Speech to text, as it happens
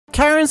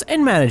Karens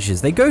and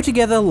managers, they go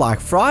together like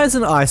fries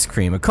and ice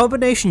cream, a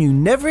combination you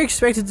never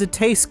expected to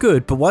taste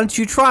good, but once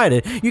you tried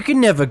it, you can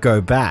never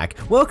go back.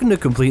 Welcome to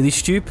Completely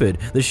Stupid,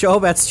 the show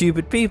about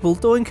stupid people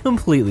doing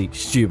completely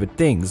stupid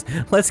things.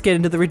 Let's get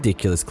into the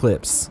ridiculous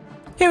clips.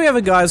 Here we have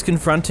a guy who's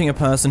confronting a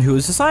person who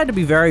has decided to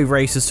be very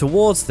racist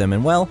towards them,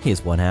 and well,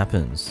 here's what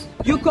happens.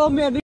 You call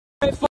me a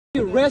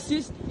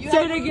racist?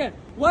 Say it again.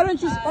 Why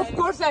don't you? Of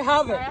course I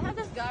have it.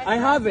 I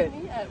have it.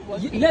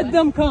 Let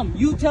them come.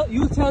 You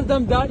tell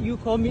them that you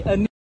call me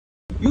a.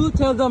 You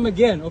tell them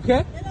again,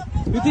 okay?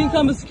 You think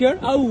I'm scared?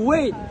 I'll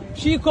wait.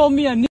 She called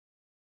me a.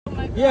 Oh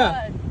my God.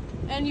 Yeah.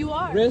 And you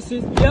are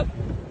racist. Yep.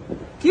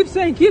 Keep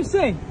saying. Keep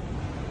saying.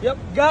 Yep.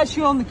 Got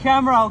you on the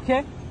camera,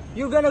 okay?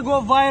 You're gonna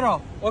go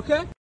viral,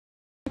 okay?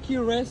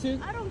 You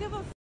racist. I don't give a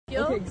f,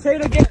 yo. Okay, say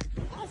it again.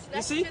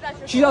 You see?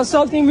 She's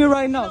assaulting me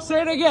right now.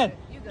 Say it again.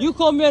 You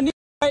call me a nigga,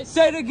 right?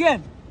 Say it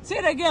again. Say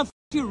it again.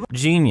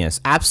 Genius,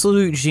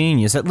 absolute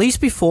genius. At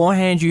least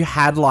beforehand you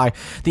had like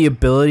the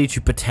ability to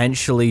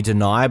potentially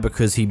deny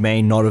because he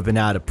may not have been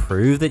able to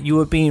prove that you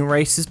were being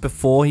racist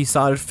before he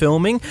started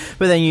filming,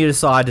 but then you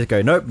decided to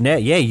go, nope,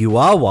 yeah, you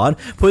are one,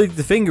 put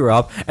the finger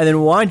up, and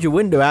then wind your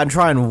window out and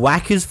try and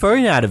whack his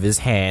phone out of his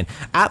hand.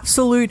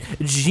 Absolute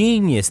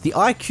genius. The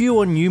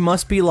IQ on you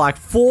must be like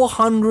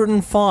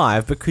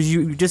 405 because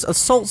you just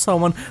assault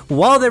someone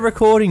while they're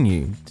recording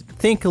you.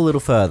 Think a little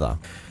further.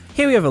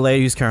 Here we have a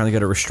lady who's currently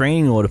got a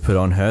restraining order put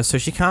on her, so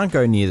she can't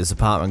go near this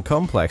apartment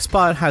complex,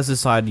 but has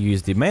decided to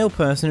use the mail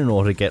person in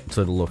order to get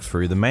to look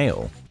through the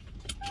mail.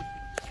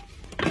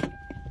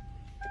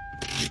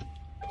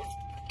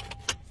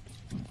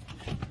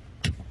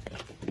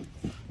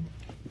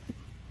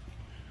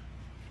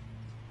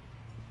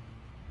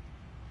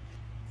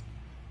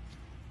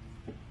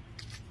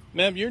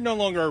 Ma'am, you're no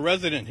longer a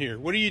resident here.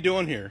 What are you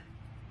doing here?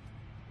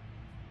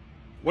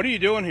 What are you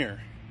doing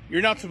here?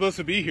 You're not supposed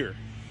to be here.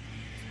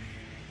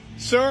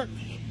 Sir,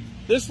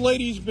 this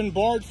lady's been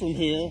barred from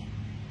here.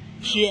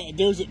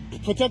 There's a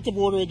protective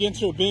order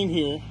against her being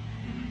here.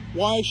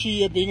 Why is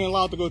she being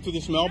allowed to go to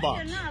this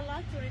mailbox? You're not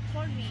allowed to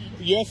record me.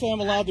 Yes, I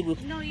am allowed to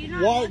record. No, you're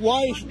not.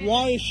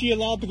 Why is she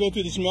allowed to go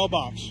to this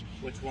mailbox?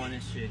 Which one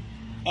is she?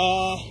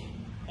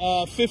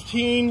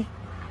 15.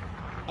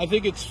 I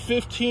think it's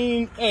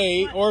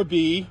 15A or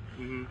B.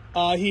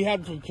 Mm-hmm. He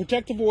had a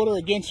protective order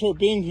against her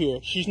being here.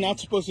 She's not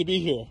supposed to be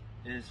here.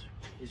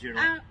 Is your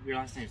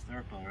last name's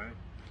Thurpa, right?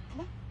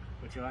 What?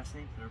 What's your last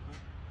name,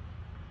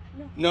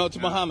 Thurpa? No, it's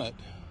Muhammad.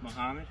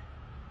 Muhammad?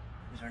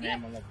 Is her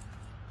name on the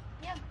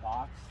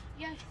box?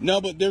 Yes.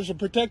 No, but there's a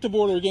protective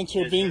order against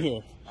her being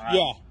here.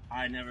 Yeah.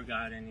 I never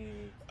got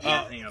anything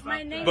about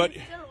my name but,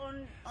 is still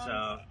on.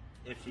 So,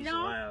 if she's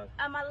allowed.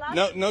 I'm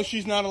allowed. No,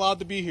 she's not allowed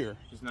to be here.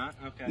 She's not?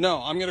 Okay. No,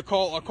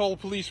 I'll call the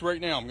police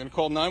right now. I'm gonna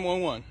call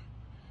 911.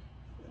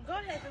 Go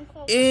ahead and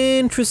call.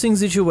 Interesting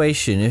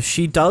situation. If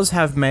she does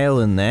have mail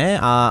in there,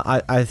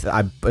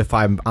 if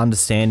I'm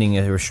understanding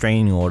the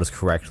restraining orders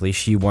correctly,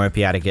 she won't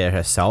be able to get it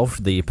herself.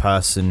 The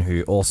person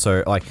who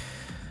also, like,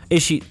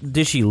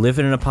 did she live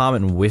in an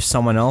apartment with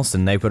someone else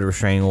and they've got a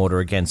restraining order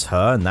against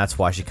her and that's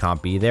why she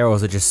can't be there? Or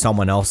is it just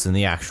someone else in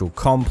the actual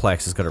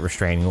complex has got a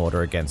restraining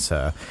order against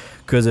her?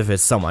 Because if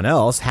it's someone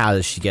else, how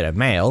does she get her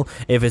mail?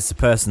 If it's the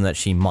person that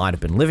she might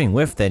have been living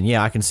with, then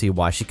yeah, I can see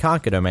why she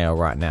can't get her mail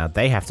right now.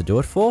 They have to do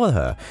it for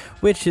her,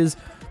 which is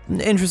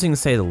interesting to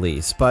say the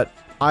least. But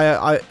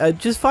I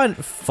just find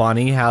it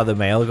funny how the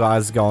mail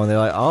guys go and they're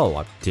like, oh,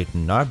 I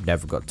didn't know,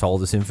 never got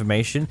told this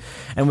information.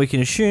 And we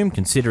can assume,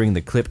 considering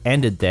the clip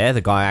ended there,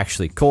 the guy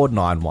actually called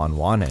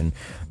 911 and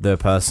the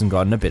person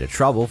got in a bit of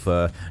trouble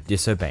for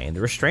disobeying the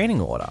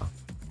restraining order.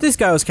 This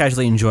guy was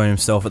casually enjoying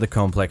himself at the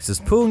complex's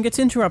pool and gets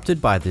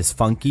interrupted by this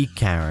funky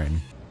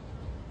Karen.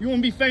 You want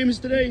to be famous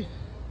today?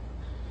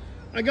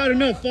 I got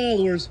enough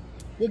followers.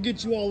 We'll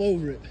get you all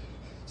over it.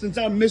 Since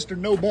I'm Mr.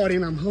 Nobody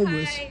and I'm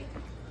homeless. Hi,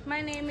 my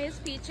name is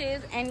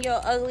Peaches, and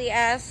your ugly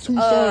ass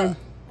streamer,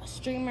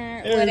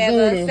 Arizona.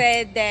 whatever,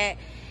 said that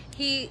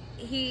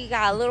he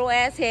got a little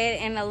ass head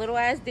and a little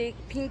ass dick,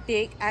 pink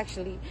dick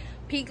actually.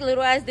 Pink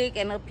little ass dick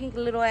and a pink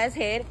little ass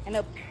head and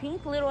a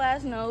pink little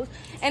ass nose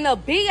and a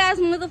big ass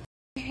motherfucking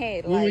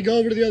head. When we go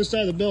over to the other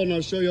side of the building,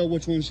 I'll show y'all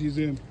which one she's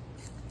in.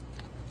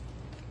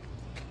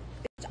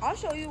 I'll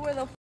show you where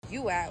the f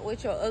you at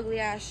with your ugly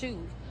ass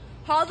shoes.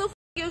 How the f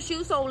your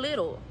shoes so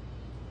little?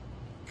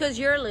 Cause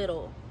you're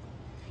little.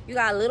 You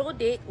got a little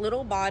dick,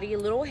 little body,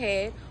 little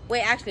head.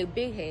 Wait, actually,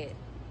 big head.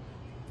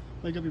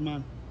 Make up your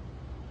mind.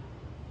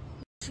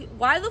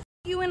 Why the f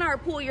you in our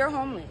pool? You're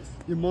homeless.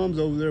 Your mom's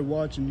over there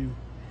watching you.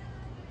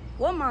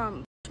 What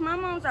mom? My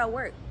mom's at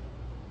work.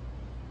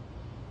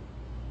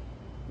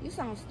 You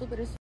sound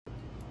stupid as f.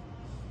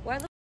 Why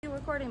the f you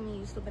recording me,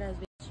 you stupid ass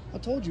bitch? I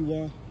told you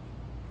why.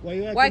 Why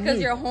you acting Why? Because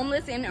new? you're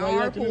homeless in Why you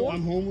our acting new? pool?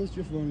 I'm homeless.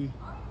 You're funny.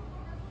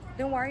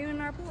 Then why are you in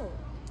our pool?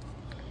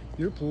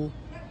 Your pool.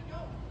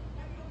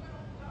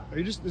 Are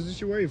you just? Is this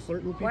your way of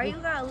flirting with people? Why you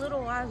got a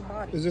little ass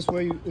body? Is this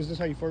way? Is this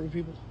how you flirt with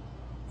people?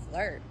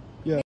 Flirt.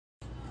 Yeah.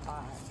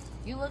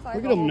 You look like.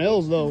 Look at them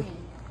nails, though.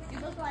 You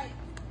look like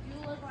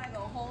a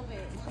whole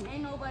bitch.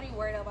 Ain't nobody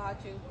worried about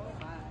you.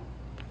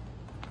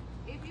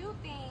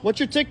 thing. What's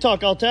your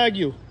TikTok? I'll tag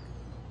you.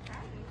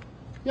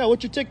 Yeah,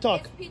 what's your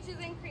TikTok? It's peaches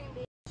and cream,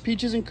 bitch.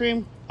 Peaches and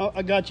cream?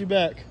 I got you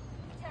back.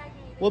 Tag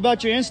me. What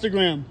about your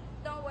Instagram?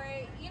 Don't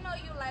worry. You know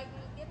you like me.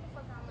 Get the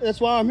fuck out of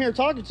That's why I'm here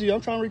talking to you.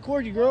 I'm trying to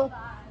record you, girl.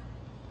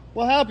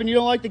 What happened? You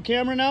don't like the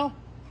camera now?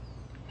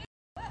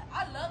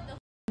 I love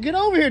the Get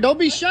over here. Don't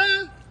be shy.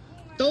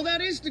 Throw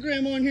that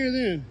Instagram on here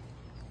then.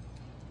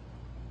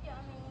 yeah,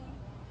 I mean,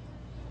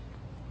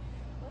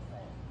 what's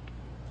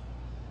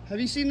that? Have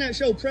you seen that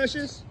show,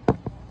 Precious?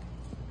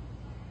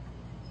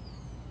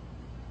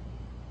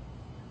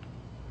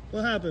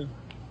 What happened?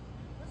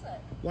 What's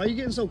that? Why are you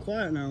getting so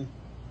quiet now?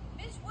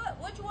 Bitch, what?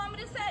 What you want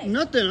me to say?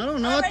 Nothing. I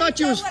don't know. I already thought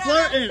you said was what I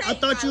gotta flirting. say. I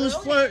thought you My was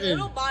little flirting.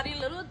 Little body,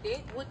 little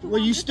dick. What you Well,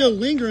 want you me still to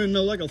lingering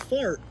though, like a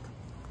fart.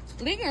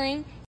 say?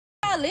 Lingering?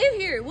 I live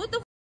here. What the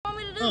f you want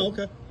me to do? Oh,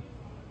 okay.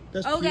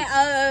 That's Okay,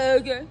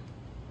 cute. okay.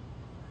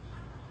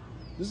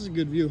 This is a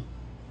good view.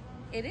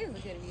 It is a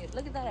good view.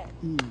 Look at that.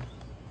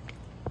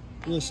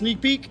 A little sneak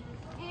peek.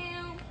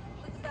 And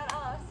look at that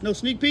ass. No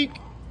sneak peek.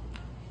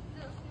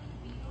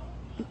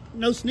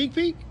 No sneak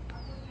peek.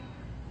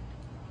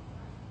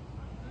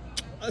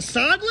 A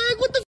side leg?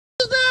 What the f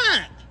is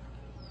that?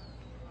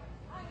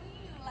 I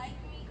knew you like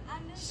me. I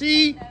knew you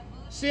See, like that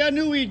booty. see, I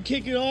knew we'd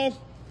kick it off.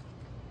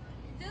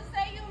 Just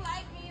say you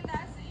like me and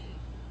that's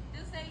it.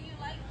 Just say you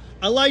like me.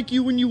 I like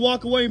you when you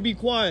walk away and be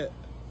quiet.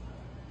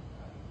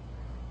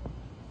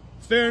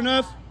 Fair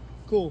enough?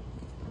 Cool.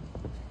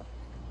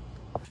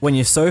 When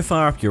you're so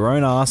far up your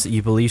own ass that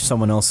you believe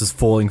someone else is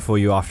falling for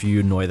you after you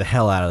annoy the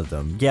hell out of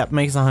them. Yep,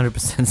 makes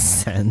 100%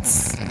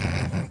 sense.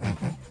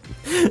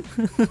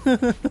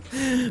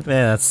 Man,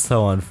 that's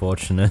so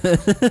unfortunate.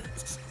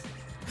 Just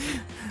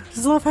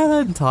love how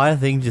that entire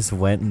thing just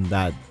went in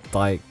that,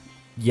 like,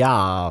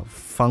 yeah,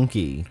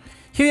 funky.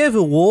 Here you have a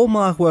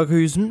Walmart worker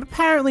who's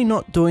apparently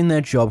not doing their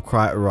job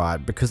quite right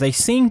because they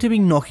seem to be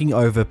knocking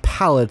over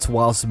pallets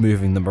whilst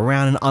moving them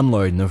around and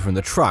unloading them from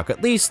the truck.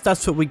 At least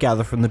that's what we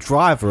gather from the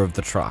driver of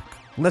the truck.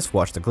 Let's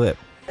watch the clip.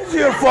 It's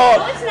your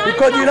fault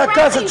because you're not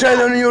concentrating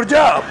on your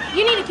job.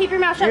 You need to keep your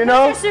mouth shut. You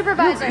know? That's your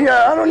supervisor.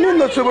 Yeah, I don't need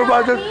no You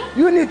supervisor. yell at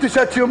me. You need to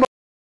shut your mouth.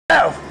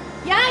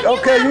 Yeah,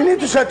 Okay, you need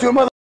to shut your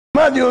mouth.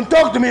 You don't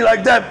talk to me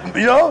like that,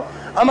 you know?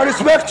 I'm gonna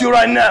respect you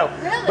right now.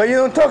 Really? But you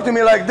don't talk to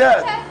me like that.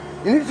 Okay.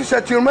 You need to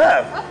shut your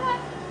mouth.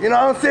 Okay. You know,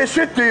 I don't say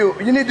shit to you.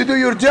 You need to do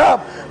your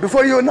job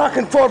before you're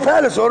knocking 4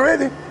 pallets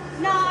already.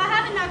 No, I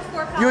haven't knocked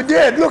 4 pounds. You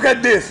did. Look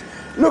at this.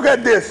 Look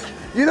at this.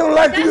 You don't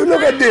like to do.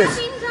 Look at this.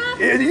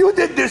 You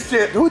did this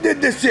shit. Who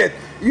did this shit?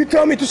 You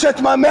told me to shut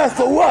my mouth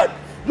for what?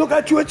 Look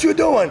at you, what you're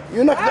doing.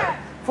 You knocked Alright.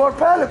 4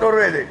 pallets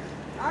already.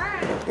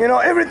 Alright. You know,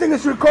 everything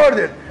is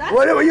recorded.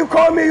 Whatever you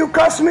call me, you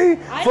cuss me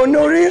for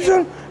no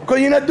reason because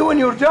you're not doing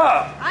your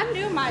job. I'm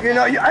doing my You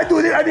know, job.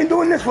 I've been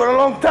doing this for a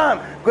long time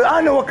because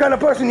I know what kind of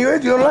person you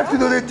is. You don't like to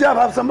do this job,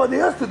 have somebody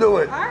else to do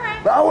it.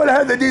 Alright. But I want to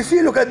have the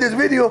DC look at this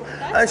video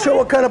and show fine.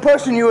 what kind of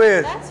person you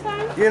is. That's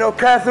fine. You know,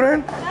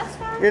 Catherine. That's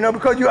fine. You know,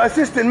 because you're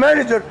assistant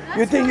manager,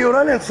 you think you're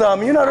running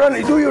some. You're not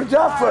running. Do your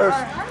job first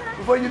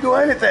before you do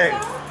anything.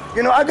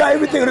 You know, I got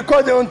everything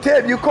recorded on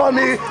tape. You call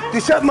me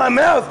to shut my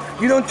mouth.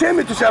 You don't tell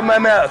me to shut my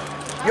mouth.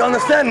 You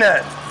understand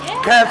that?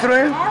 Yeah.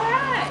 Catherine?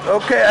 Alright.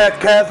 Okay,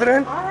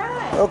 Catherine?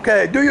 Alright.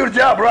 Okay, do your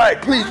job right.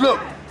 Please, look.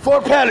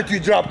 4 pallets you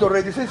dropped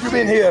already since you've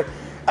been here.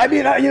 I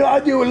mean, you know, I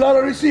deal with a lot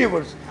of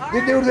receivers.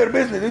 They do their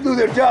business. They do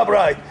their job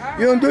right.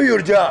 You don't do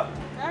your job.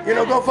 You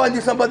know, go find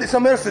you somebody,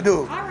 something else to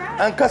do.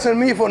 And cussing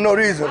me for no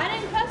reason. I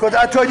didn't cuss Because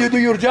I told you to do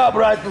your job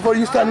right before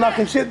you start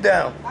knocking shit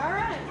down.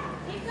 Alright.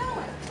 Keep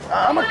going.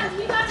 I'm a,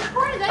 You got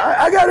recorded.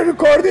 I got it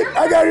recorded.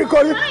 I got it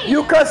recorded.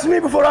 You cuss me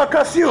before I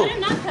cuss you. I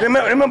did not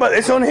cuss Remember,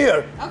 it's on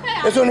here.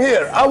 Okay, It's on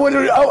here.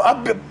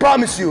 I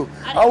promise you,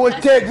 I will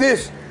take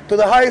this to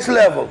the highest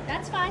level.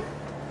 That's fine.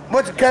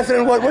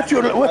 Catherine, what's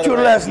your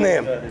last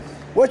name?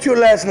 What's your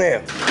last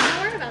name? Don't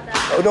worry about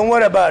that. Oh, don't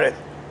worry about it.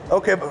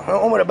 Okay, but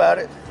don't worry about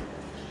it.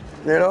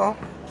 You know?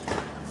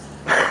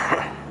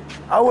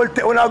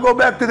 When I go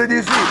back to the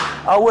DC,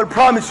 I will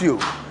promise you,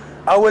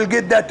 I will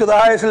get that to the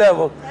highest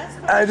level.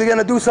 And they're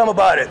gonna do something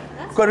about it.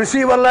 Because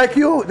receiver like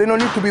you, they don't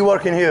need to be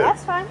working here.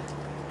 That's fine.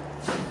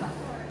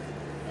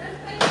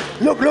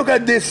 Look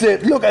at this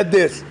shit. Look at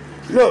this.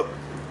 Look.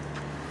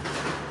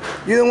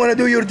 You don't want to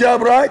do your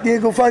job right,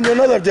 you can find you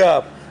another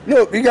job.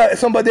 Look, you got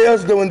somebody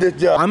else doing this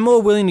job. I'm more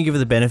willing to give it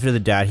the benefit of the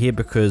doubt here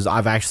because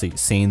I've actually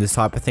seen this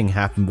type of thing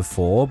happen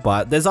before,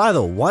 but there's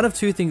either one of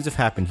two things have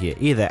happened here.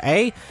 Either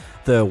A,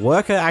 the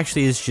worker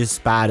actually is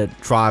just bad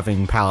at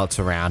driving pallets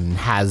around and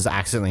has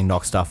accidentally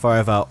knocked stuff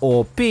over,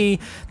 or B,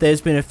 there's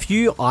been a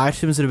few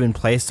items that have been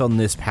placed on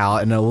this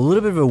pallet in a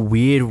little bit of a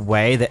weird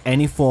way that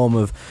any form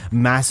of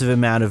massive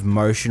amount of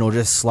motion or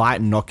just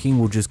slight knocking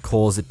will just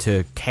cause it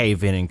to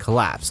cave in and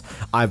collapse.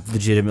 I've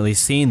legitimately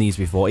seen these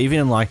before,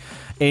 even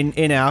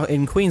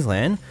in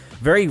Queensland.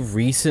 Very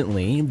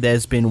recently,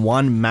 there's been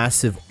one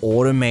massive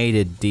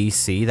automated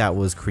DC that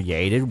was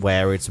created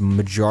where it's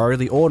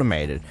majority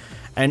automated.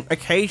 And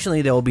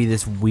occasionally there will be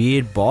this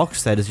weird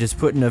box that is just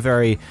put in a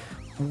very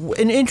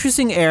an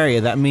interesting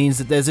area that means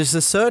that there's just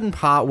a certain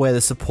part where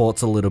the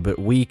support's a little bit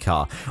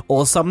weaker,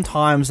 or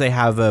sometimes they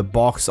have a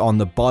box on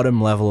the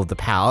bottom level of the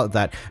pallet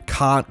that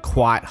can't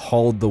quite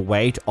hold the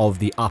weight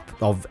of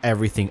of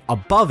everything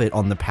above it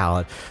on the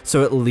pallet,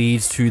 so it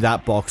leads to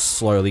that box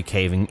slowly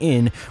caving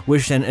in,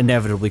 which then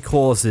inevitably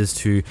causes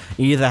to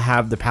either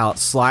have the pallet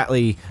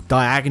slightly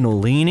diagonal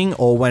leaning,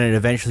 or when it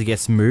eventually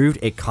gets moved,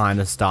 it kind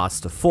of starts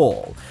to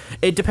fall.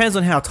 It depends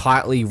on how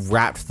tightly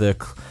wrapped the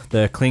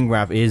cling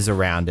wrap is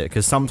around it,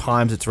 because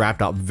sometimes it's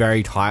wrapped up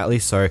very tightly,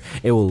 so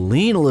it will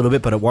lean a little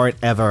bit, but it won't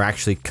ever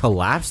actually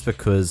collapse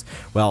because,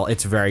 well,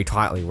 it's very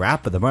tightly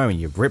wrapped. But the moment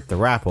you rip the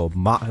wrap or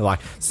like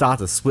start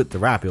to split the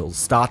wrap, it'll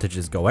start to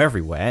just go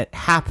everywhere. It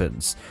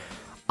happens.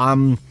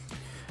 I'm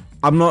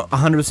not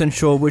 100%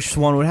 sure which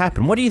one would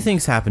happen. What do you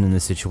think's happened in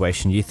this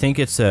situation? Do you think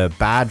it's a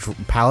bad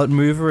pallet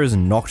mover has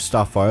knocked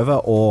stuff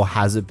over, or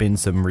has it been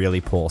some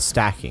really poor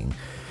stacking?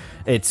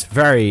 It's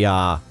very,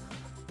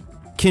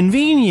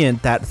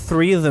 convenient that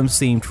 3 of them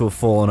seem to have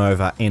fallen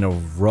over in a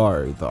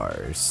row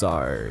though,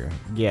 so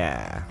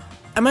yeah.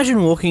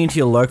 Imagine walking into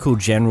your local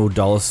general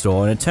dollar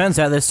store and it turns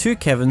out there's 2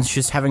 Kevins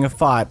just having a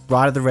fight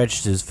right at the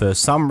registers for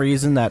some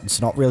reason that's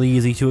not really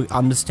easy to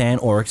understand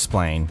or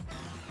explain.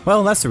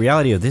 Well, that's the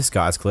reality of this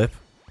guy's clip.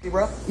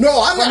 Bro?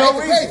 No, I'm not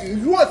crazy.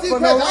 If you want to see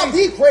crazy, I'll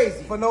be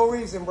crazy. For no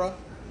reason, bro.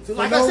 So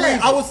like I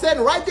said, I was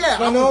sitting right there.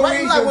 I was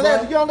right like when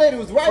that young lady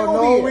was right over here.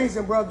 For no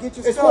reason, bro. Get your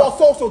stuff. It's called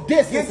social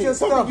distancing. Get your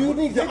stuff. You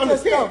need to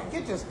understand.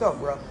 Get your stuff,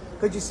 bro.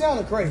 Because you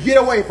sounding crazy. Get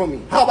away from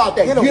me. How about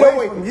that? Get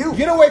away from you.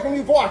 Get away from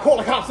me before I call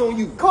the cops on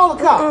you. Call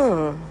the cops.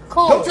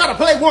 Don't try to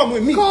play one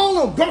with me.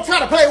 Call them. Don't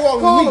try to play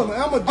one with me. Call them.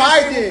 I'm a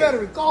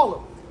Confederate. Call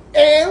them.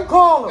 And?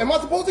 Call them. Am I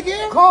supposed to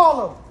care?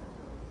 Call them.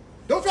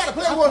 Don't try to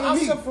play one with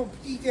me. I'm from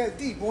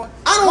PTSD, boy.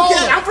 I don't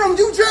care. I'm from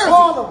New Jersey.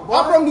 Call them, boy.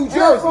 I'm from New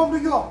Jersey. I'm from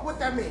New York. What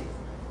that mean?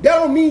 That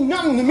don't mean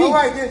nothing to me. All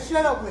right, then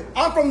shut up with it.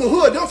 I'm from the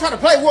hood. Don't try to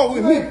play one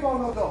with me.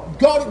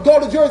 Go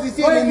to Jersey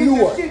City and New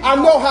York. I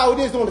know how it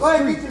is on the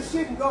street. Get your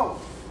shit and go.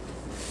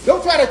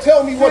 Don't try to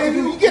tell me what to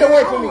do. You get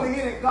away from me. I don't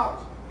hear that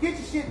garbage. Get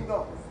your shit and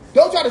go.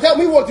 Don't try to tell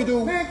me what to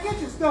do. Man,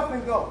 get your stuff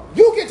and go.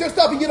 You get your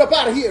stuff and get up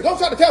out of here. Don't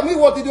try to tell me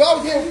what to do. I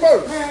was here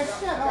first. Man,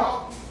 shut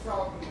up.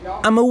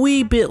 I'm a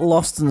wee bit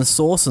lost in the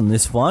sauce on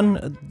this one.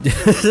 I'm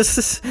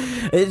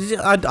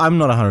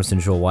not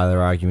 100% sure why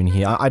they're arguing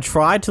here. I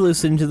tried to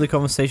listen to the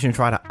conversation and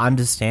try to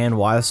understand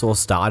why this all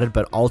started,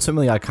 but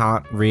ultimately I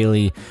can't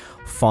really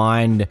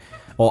find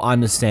or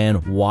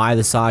understand why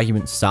this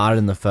argument started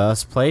in the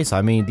first place.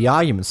 I mean, the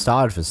argument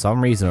started for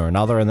some reason or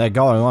another, and they're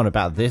going on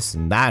about this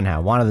and that, and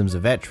how one of them's a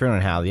veteran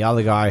and how the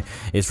other guy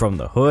is from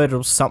the hood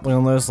or something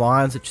on those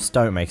lines. It just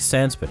don't make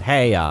sense, but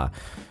hey,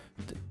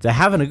 they're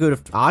having a good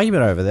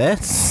argument over there.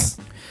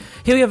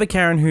 Here we have a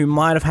Karen who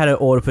might have had her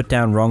order put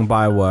down wrong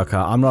by a worker.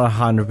 I'm not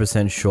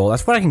 100% sure.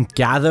 That's what I can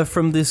gather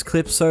from this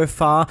clip so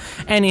far.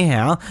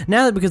 Anyhow,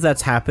 now that because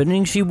that's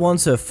happening, she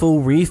wants a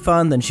full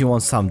refund, then she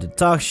wants some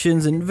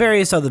deductions and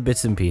various other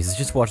bits and pieces.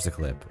 Just watch the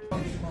clip.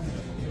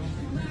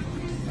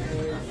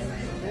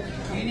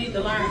 You need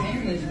to learn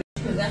English,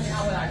 because that's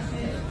not what I said.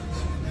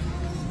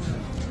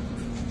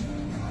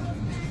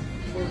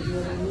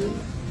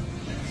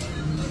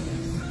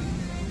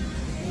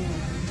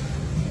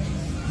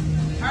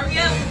 Hurry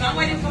up, I'm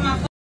waiting for my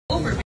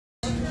Uber.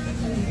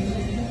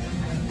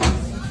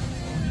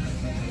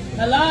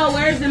 Hello,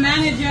 where's the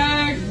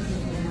manager?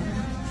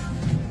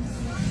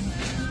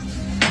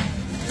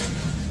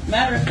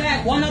 Matter of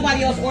fact, won't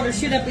nobody else order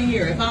shit up in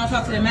here. If I don't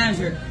talk to the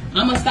manager,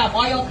 I'm gonna stop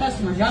all your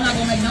customers. Y'all not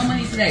gonna make no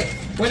money today.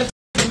 Where the f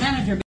is the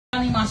manager?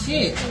 I need my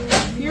shit.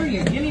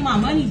 Period. Give me my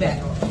money back.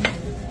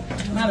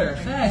 Matter of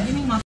fact, give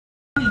me my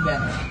money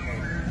back.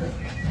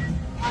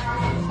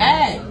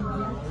 Hey!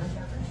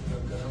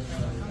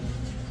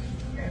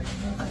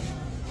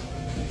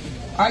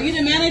 Are you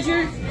the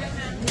manager?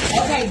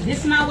 Okay, this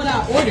is not what I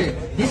ordered.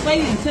 This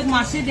lady took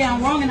my shit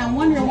down wrong, and I'm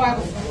wondering why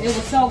it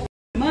was so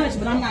much,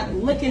 but I'm not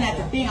looking at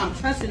the thing. I'm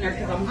trusting her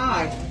because I'm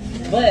high.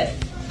 But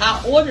I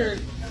told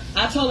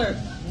her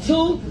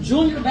 2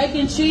 junior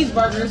bacon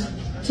cheeseburgers,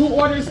 2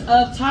 orders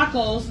of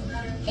tacos,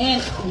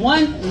 and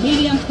 1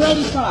 medium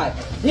curly fry.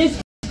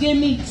 This give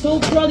me 2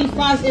 curly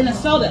fries and a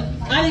soda.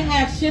 I didn't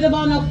have shit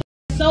about no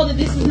soda.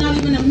 This is not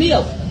even a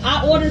meal.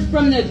 I ordered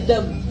from the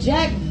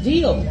Jack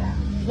deal.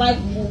 Like,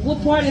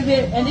 what part of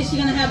it, and then she's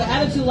gonna have an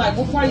attitude like,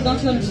 what part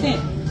don't you understand?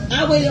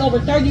 I waited over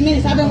 30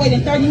 minutes. I've been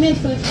waiting 30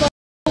 minutes for this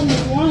phone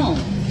is wrong.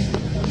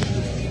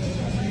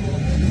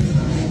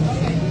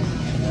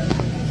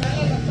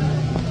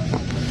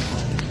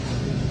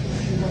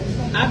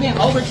 I've been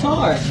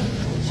overcharged.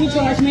 She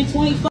charged me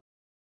 $25.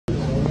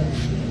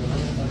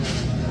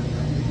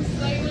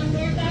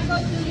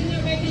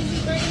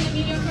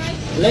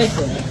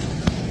 Listen.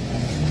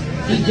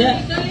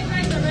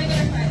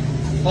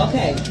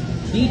 Okay.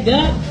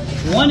 Deduct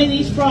 1 of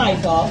these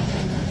fries off.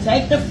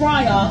 Take the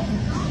fry off.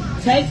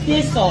 Take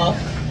this off.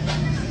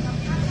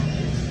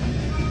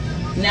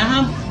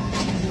 Now,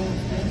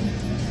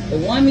 the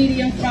 1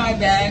 medium fry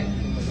bag,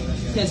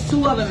 because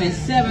 2 of them is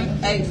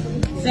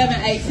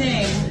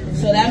 $7.18,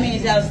 so that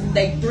means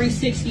they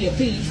 $3.60 a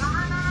piece.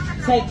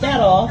 take that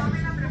off,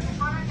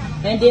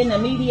 and then the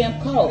medium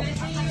Coke.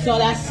 So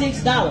that's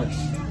 $6.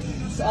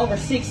 It's over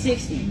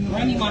 $6.60.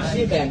 Run me my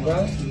shit back,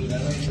 bro.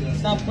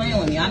 Stop playing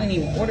with me. I didn't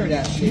even order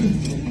that shit.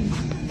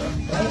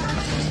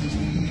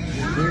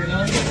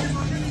 Weirdo.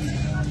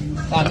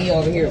 Got me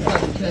over here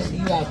fucking cussing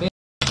you out, bitch.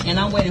 And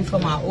I'm waiting for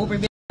my Uber,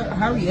 bitch.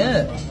 Hurry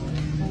up.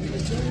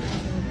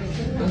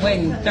 I'm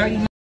waiting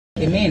 30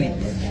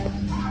 minutes.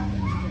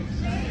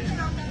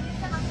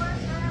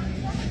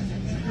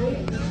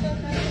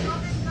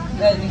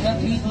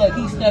 Look,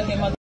 he's stuck in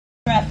my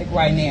traffic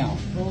right now.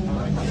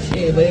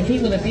 Yeah, but if he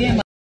would have been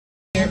my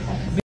here,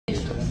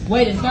 bitch,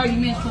 waiting 30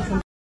 minutes for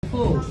some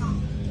food.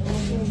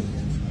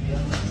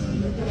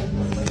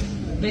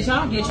 Bitch,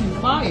 I'll get you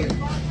fired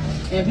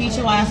and beat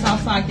your ass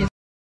outside this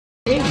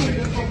thing.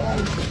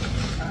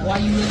 Why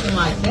you looking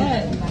like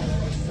that?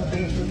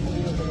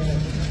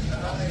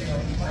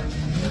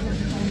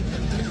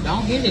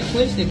 Don't get it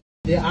twisted.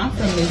 I'm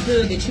from the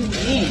hood that you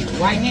in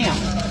right now.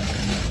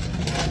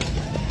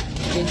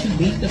 That you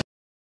beat the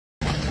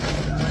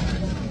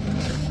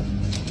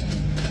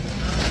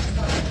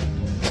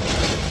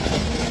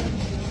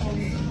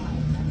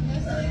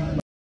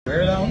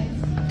weirdo.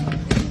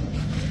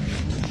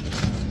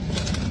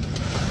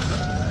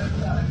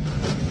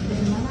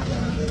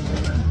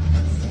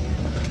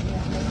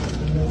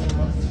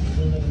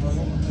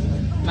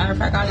 Matter of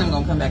fact, I am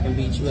gonna come back and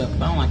beat you up. I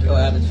don't like your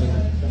attitude.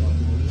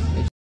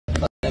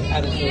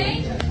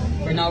 Attitude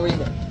for no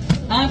reason.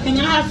 Can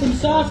I have some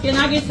sauce? Can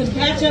I get some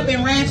ketchup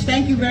and ranch?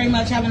 Thank you very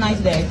much. Have a nice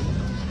day.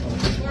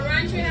 For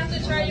ranch, we have to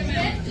charge you,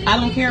 man. I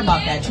don't care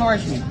about that.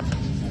 Charge me.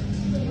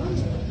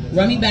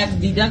 Run me back,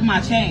 deduct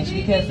my change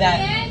because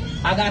that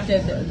I got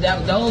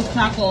those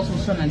tacos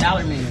was from the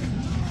dollar menu,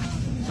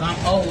 so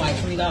I'm owed like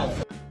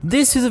 $3.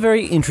 This is a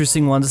very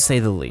interesting one to say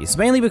the least,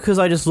 mainly because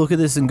I just look at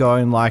this and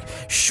going like,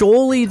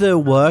 surely the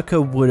worker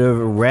would have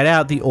read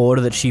out the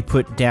order that she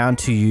put down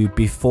to you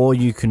before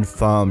you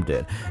confirmed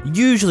it.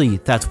 Usually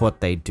that's what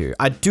they do.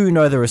 I do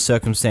know there are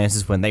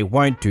circumstances when they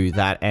won't do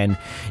that and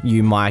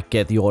you might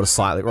get the order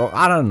slightly wrong,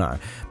 I don't know.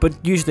 But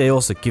usually they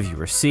also give you a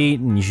receipt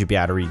and you should be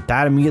able to read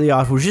that immediately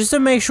afterwards just to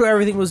make sure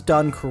everything was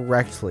done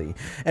correctly.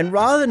 And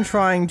rather than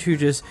trying to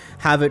just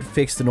have it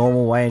fixed the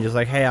normal way and just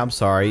like, hey, I'm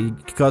sorry, you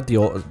got the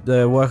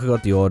worker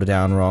got the order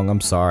down wrong,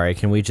 I'm sorry,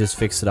 can we just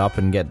fix it up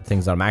and get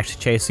things that I'm actually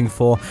chasing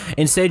for?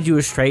 Instead, you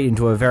were straight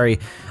into a very,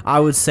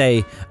 I would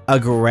say,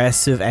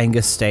 aggressive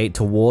anger state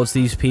towards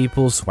these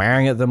people,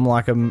 swearing at them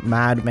like a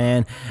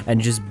madman,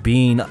 and just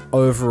being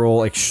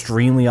overall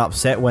extremely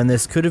upset when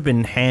this could have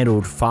been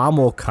handled far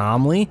more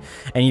calmly,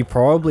 and you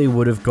probably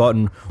would have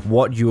gotten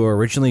what you were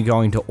originally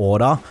going to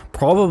order,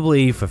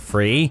 probably for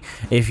free,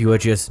 if you were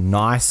just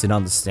nice and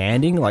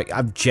understanding. Like,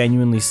 I've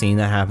genuinely seen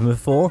that happen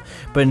before,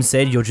 but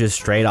instead you're just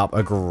straight up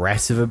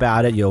aggressive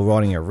about it. You're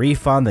wanting a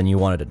refund, then you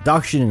want a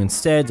deduction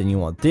instead, then you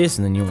want this,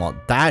 and then you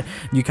want that.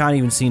 You can't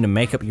even seem to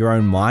make up your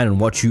own mind on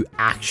what you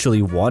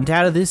actually want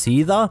out of this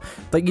either.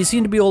 Like, you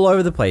seem to be all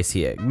over the place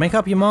here. Make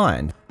up your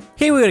mind.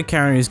 Here we got a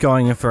Karen who's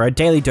going in for a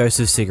daily dose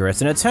of cigarettes,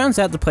 and it turns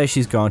out the place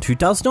she's going to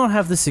does not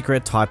have the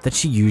cigarette type that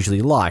she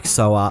usually likes,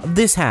 so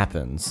this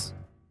happens.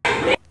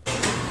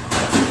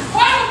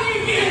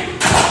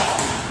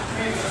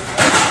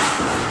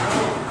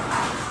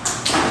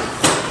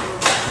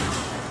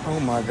 Oh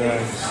my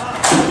gosh.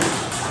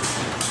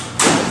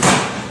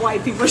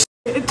 White people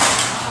shit.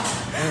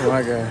 Oh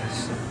my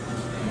gosh.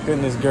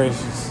 Goodness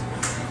gracious.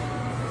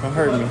 Don't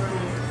hurt me.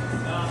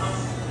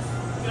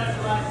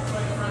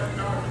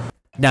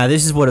 Now,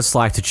 this is what it's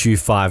like to chew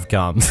 5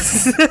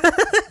 gums.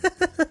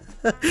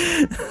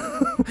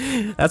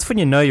 That's when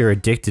you know you're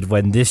addicted,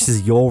 when this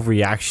is your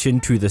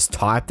reaction to this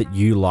type that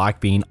you like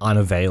being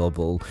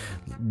unavailable.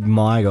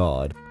 My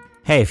god.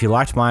 Hey, if you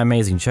liked my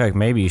amazing joke,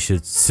 maybe you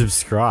should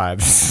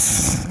subscribe.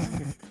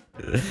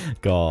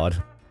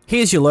 God.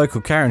 Here's your local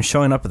Karen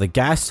showing up at the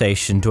gas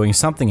station doing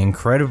something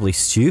incredibly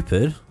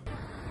stupid.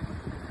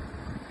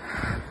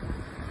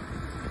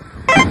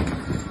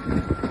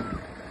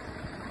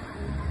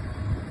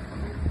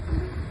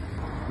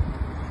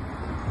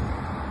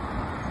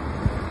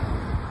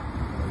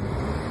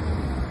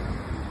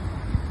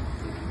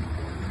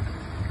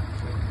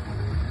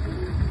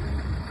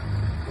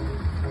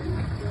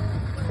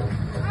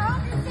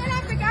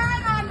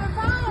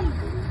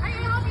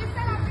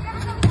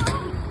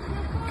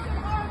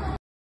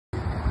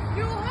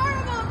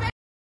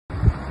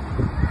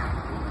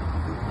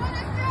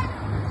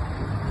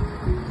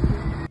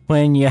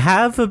 When you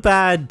have a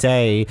bad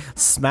day,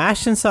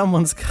 smashing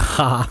someone's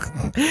car.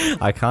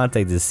 I can't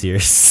take this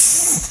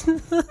serious.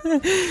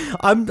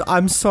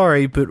 I'm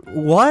sorry, but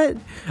what?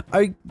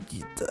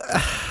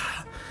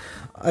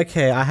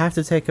 Okay, I have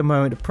to take a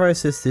moment to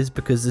process this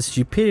because the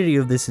stupidity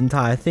of this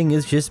entire thing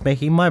is just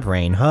making my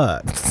brain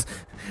hurt.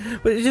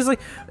 But it's just like,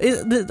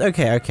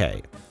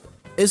 okay.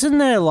 Isn't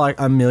there like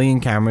a million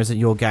cameras at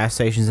your gas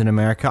stations in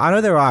America? I know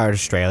there are in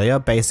Australia,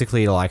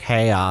 basically like,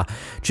 hey,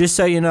 just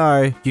so you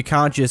know, you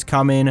can't just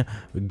come in,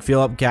 fill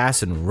up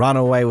gas and run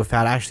away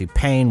without actually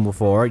paying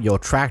for it. You're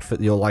tracked for,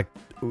 you're like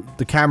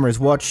the cameras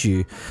watch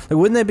you. Like,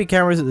 wouldn't there be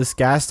cameras at this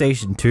gas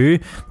station too?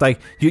 Like,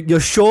 you're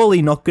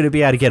surely not going to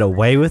be able to get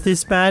away with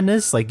this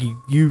madness. Like,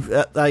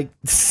 like,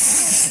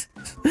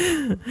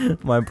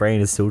 my brain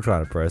is still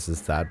trying to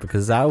process that,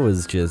 because that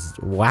was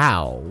just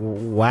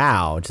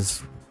wow.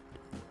 Just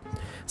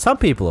some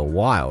people are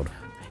wild.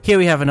 Here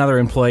we have another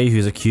employee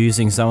who's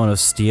accusing someone of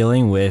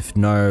stealing with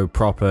no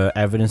proper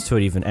evidence to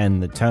it even,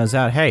 and it turns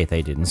out, hey,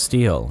 they didn't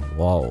steal.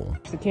 Whoa.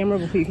 The camera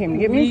before you came to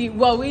get me?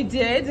 We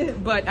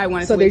did, but I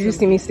wanted to. So did you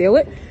see me steal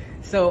it?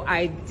 So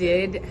I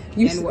did.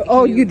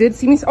 You did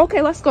see me?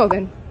 Okay, let's go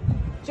then.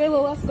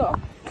 J-Lo, let's go.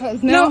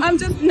 No, I'm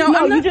just, no,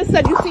 I'm you just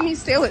said you see me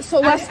steal it, so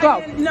let's go.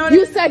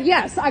 You said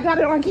yes, I got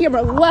it on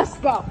camera, let's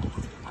go.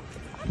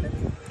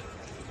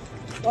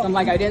 I'm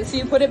like, I didn't see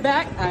you put it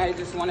back. I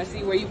just want to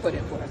see where you put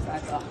it first,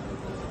 that's all.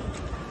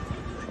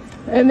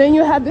 And then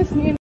you had this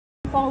man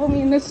follow me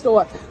in this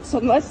store. So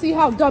let's see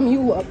how dumb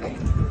you look.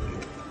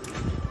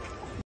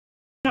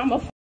 I'm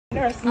a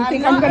nurse. You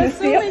think I'm gonna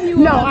steal?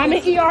 No, I'm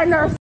an ER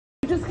nurse.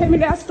 You just came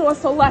in that store,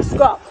 so let's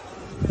go.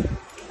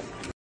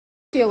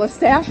 Steal a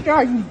stash jar?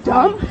 Are you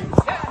dumb?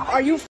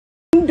 Are you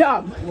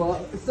dumb?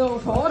 Well, so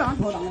hold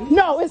on.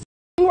 No, it's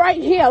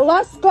right here.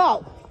 Let's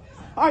go.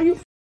 Are you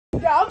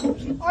dumb?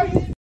 Are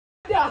you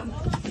dumb?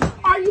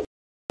 Are you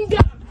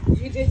dumb?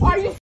 Are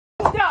you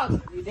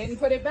dumb? You didn't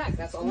put it back.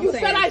 That's all I'm you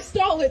saying. said I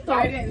stole it though.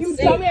 I didn't you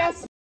say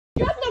dumbass.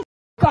 Shut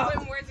the up.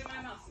 Words in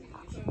my mouth.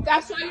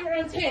 That's why you're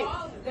on tape.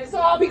 So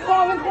I'll be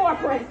calling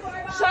corporate.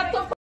 Shut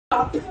the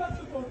up.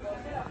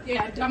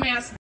 Yeah,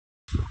 dumbass.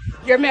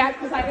 You're mad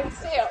because I didn't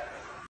steal.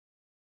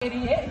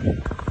 Idiot.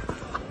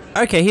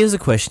 Okay, here's a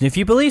question. If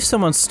you believe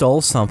someone stole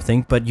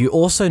something, but you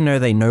also know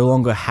they no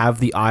longer have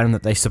the item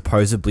that they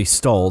supposedly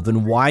stole,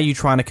 then why are you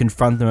trying to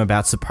confront them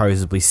about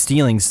supposedly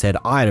stealing said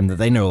item that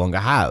they no longer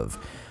have?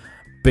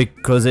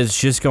 Because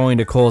it's just going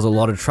to cause a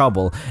lot of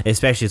trouble,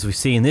 especially as we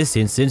see in this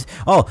instance.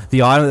 Oh,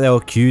 the item that they were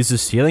accused of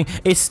stealing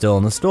is still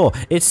in the store.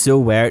 It's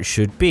still where it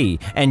should be,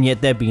 and yet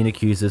they're being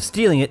accused of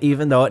stealing it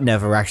even though it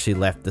never actually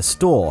left the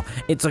store.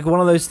 It's like one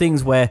of those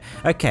things where,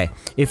 okay,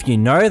 if you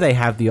know they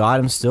have the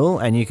item still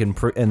and you can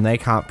and they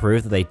can't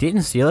prove that they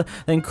didn't steal it,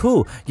 then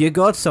cool, you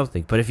got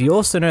something. But if you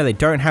also know they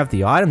don't have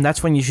the item,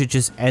 that's when you should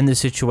just end the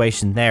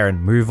situation there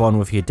and move on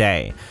with your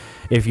day.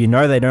 If you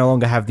know they no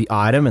longer have the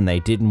item and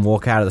they didn't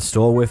walk out of the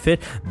store with it,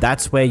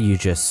 that's where you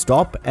just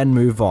stop and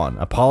move on.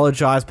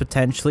 Apologize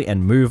potentially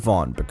and move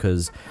on,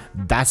 because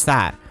that's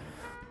that.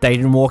 They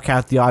didn't walk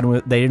out the item.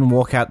 They didn't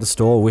walk out the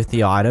store with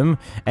the item,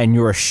 and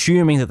you're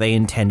assuming that they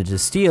intended to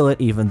steal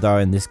it, even though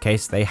in this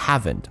case they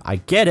haven't. I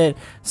get it.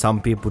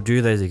 Some people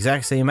do those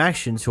exact same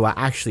actions who are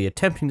actually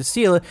attempting to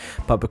steal it,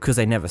 but because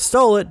they never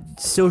stole it,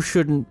 still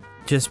shouldn't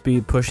just be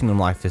pushing them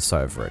like this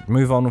over it.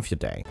 Move on with your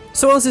day.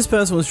 So as this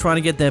person was trying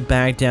to get their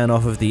bag down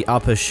off of the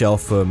upper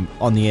shelf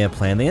on the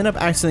airplane, they end up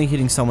accidentally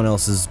hitting someone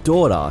else's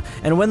daughter,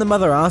 and when the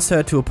mother asks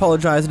her to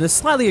apologize in a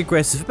slightly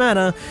aggressive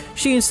manner,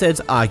 she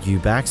instead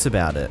argues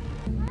about it.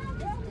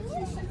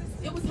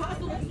 It was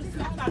possible to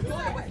smack my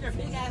daughter with your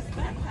big ass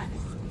backpack.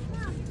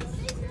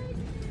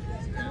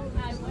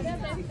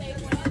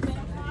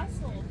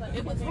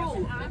 It was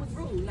rude. It was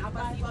rude. Now,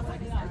 but you outside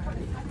this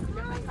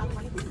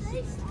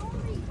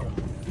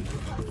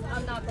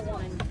I'm not the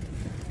one.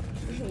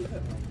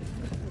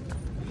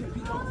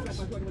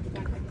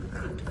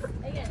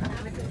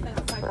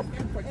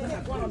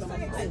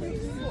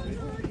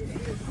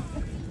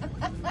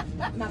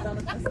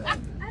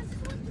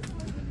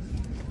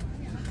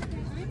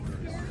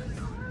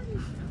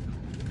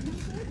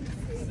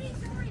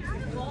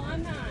 Well,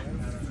 I'm not.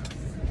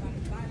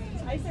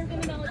 I served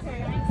in the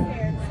military. I ain't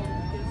scared.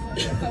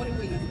 So do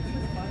we.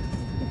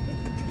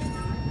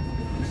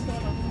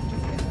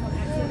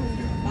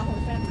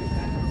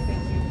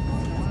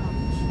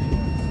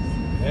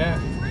 Yeah.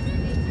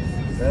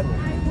 Settle.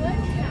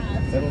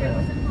 Settle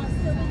down.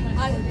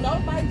 I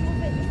notified you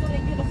that you still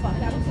didn't give a fuck.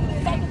 That was the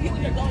fuck of you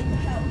and you're going to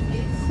hell,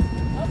 bitch.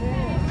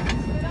 Okay.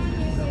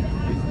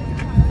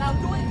 Now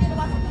do it again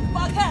about what the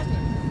fuck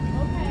happened.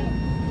 Okay.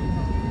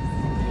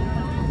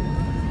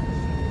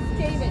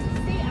 David,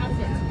 stay out of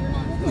it. You're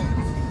not good.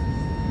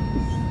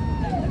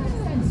 I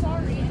said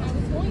sorry and I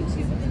was going to,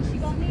 but then she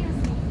got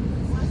nasty.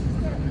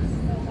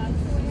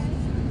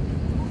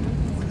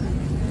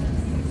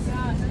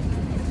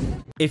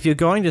 If you're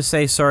going to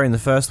say sorry in the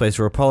first place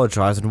or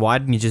apologize, then why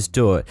didn't you just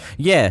do it?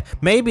 Yeah,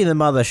 maybe the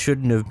mother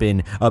shouldn't have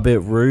been a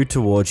bit rude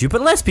towards you, but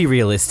let's be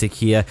realistic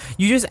here.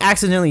 You just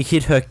accidentally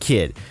hit her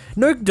kid.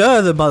 No duh,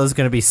 the mother's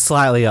gonna be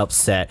slightly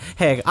upset.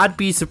 Heck, I'd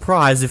be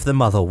surprised if the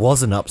mother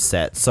wasn't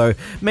upset. So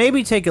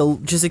maybe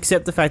just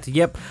accept the fact that,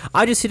 yep,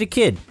 I just hit a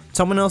kid.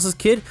 Someone else's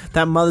kid,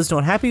 that mother's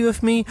not happy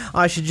with me,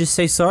 I should just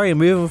say sorry and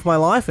move on with my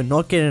life and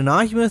not get in an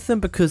argument with them,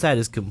 because that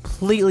is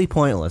completely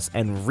pointless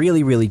and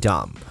really, really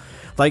dumb.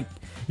 Like,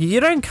 You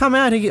don't come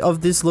out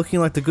of this looking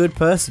like the good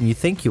person you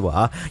think you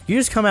are. You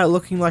just come out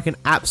looking like an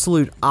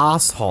absolute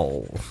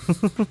asshole.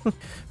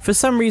 For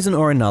some reason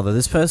or another,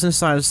 this person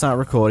decided to start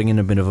recording in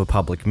a bit of a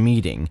public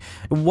meeting.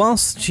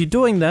 Whilst she's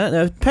doing that,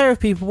 a pair of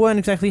people weren't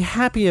exactly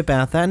happy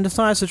about that and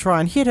decides to try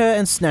and hit her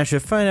and snatch her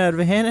phone out of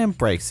her hand and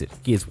breaks it.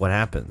 Here's what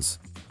happens.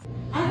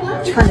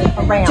 Turn it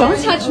around.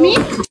 Don't touch me.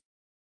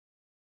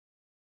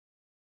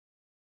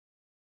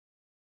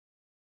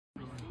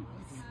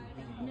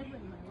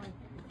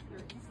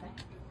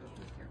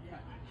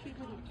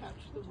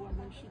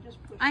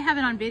 I have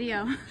it on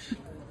video. And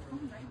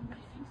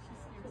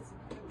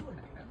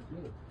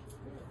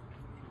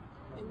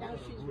now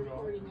she's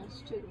recording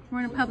us too.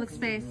 We're in a public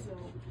space.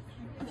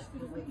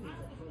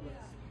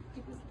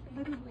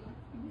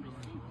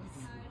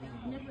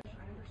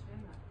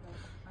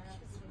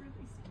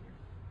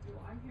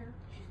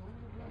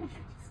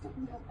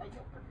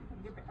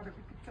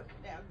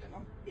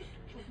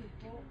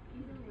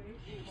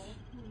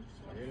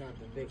 You're not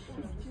the victim.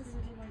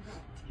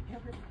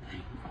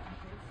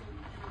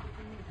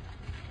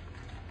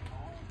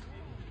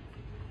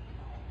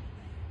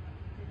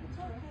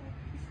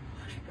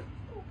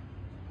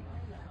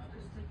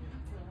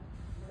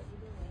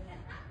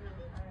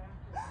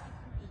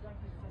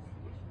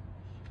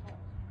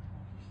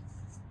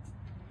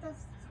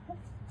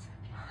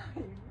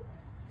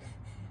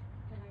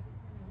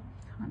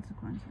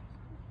 Consequences.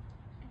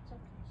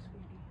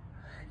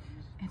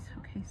 It's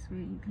okay,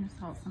 sweetie. You can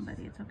assault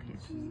somebody. It's okay,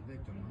 She's sweetie. the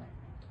victim, huh?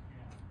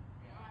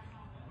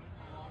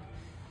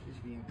 She's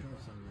being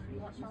cuffed already.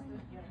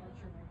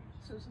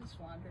 Susan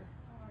Swander.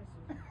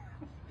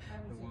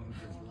 The one who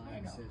just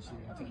lied and said she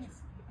didn't touch her.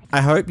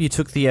 I hope you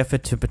took the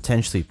effort to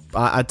potentially,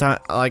 I don't,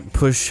 like,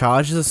 push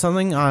charges or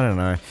something? I don't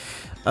know.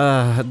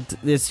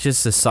 It's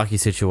just a sucky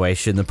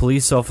situation. The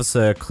police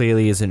officer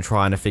clearly isn't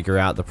trying to figure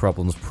out the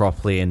problems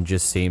properly and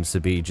just seems to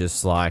be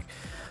just like,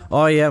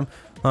 oh yeah,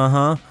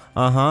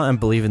 and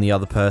believing the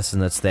other person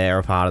that's there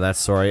a part of that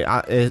story.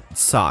 It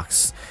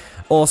sucks.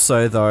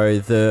 Also, though,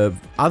 the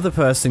other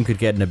person could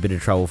get in a bit of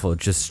trouble for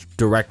just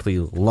directly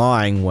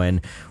lying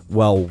when,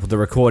 well, the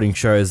recording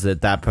shows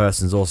that that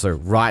person's also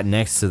right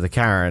next to the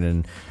Karen,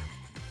 and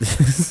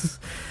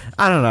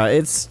I don't know,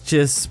 it's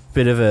just a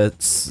bit of a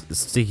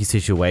sticky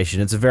situation.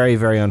 It's very,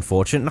 very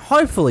unfortunate, and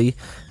hopefully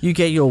you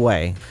get your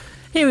way.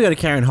 Here we got a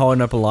Karen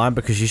holding up a line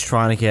because she's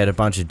trying to get a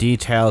bunch of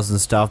details and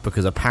stuff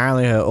because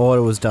apparently her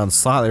order was done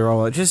slightly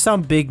wrong. It's just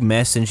some big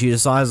mess and she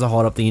decides to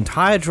hold up the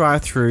entire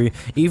drive-thru.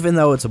 Even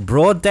though it's a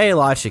broad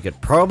daylight, she could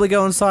probably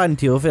go inside and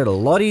deal with it a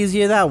lot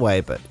easier that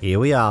way, but here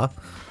we are.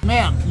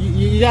 Ma'am,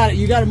 you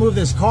gotta move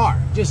this car.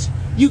 Just,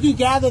 you can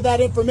gather that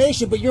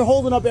information, but you're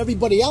holding up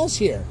everybody else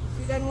here.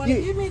 She doesn't want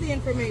to give me the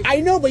information. I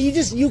know, but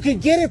you can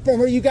get it from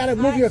her. You gotta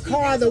move your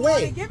car out of the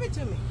way. She give it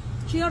to me.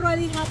 She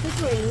already have the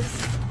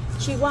drinks.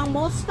 She want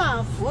more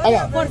stuff for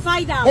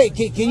 $5. Hey,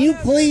 can you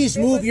please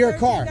move your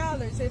car?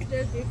 If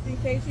in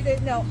case you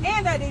didn't know,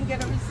 and I didn't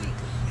get a receipt.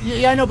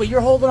 Yeah, I know, but you're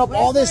holding up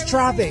all this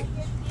traffic.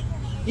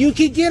 You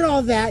can get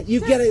all that. You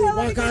get it.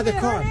 Walk out of the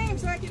car. Name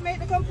so I can make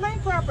the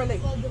complaint properly.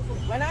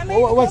 When I make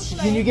the complaint,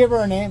 can you give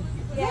her a name?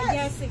 Yeah,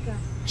 Jessica.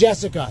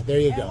 Jessica.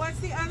 There you go. And what's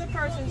the other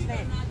person's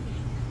name?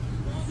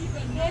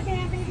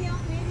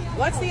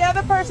 What's the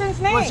other person's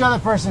name? What's the other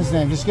person's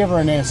name? Just give her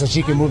a name so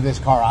she can move this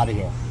car out of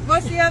here.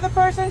 What's the other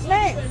person's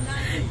name?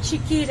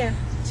 Chiquita.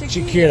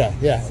 Chiquita,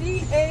 yeah.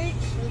 C-H.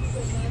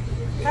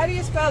 How do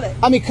you spell it?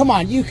 I mean, come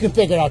on, you can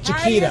figure it out.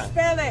 Chiquita. How do you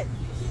spell it?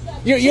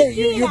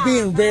 You're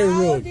being very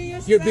rude.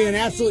 You're being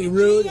absolutely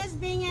rude.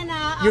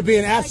 You're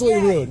being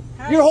absolutely rude.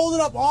 You're holding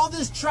up all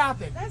this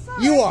traffic. That's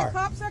all you right. are. The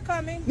cops are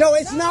coming. No,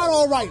 it's not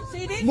all right.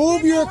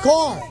 Move your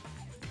car.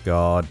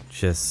 God,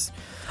 just...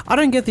 I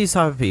don't get these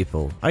type of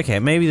people. Okay,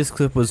 maybe this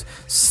clip was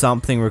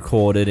something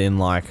recorded in,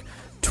 like,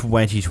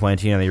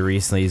 2020 and it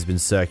recently has been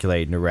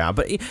circulating around.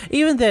 But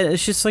even then,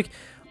 it's just like...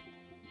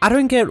 I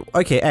don't get...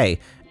 Okay,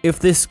 if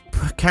this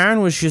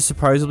Karen was just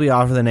supposedly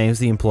after the names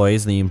of the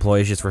employees and the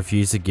employees just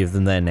refused to give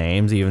them their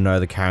names even though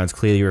the Karen's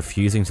clearly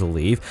refusing to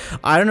leave,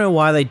 I don't know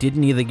why they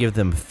didn't either give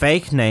them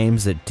fake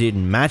names that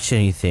didn't match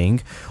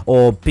anything,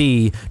 or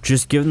B,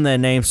 just give them their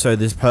names so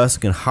this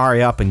person can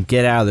hurry up and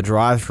get out of the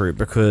drive-thru,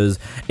 because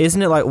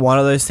isn't it like one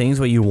of those things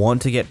where you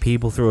want to get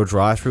people through a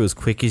drive-thru as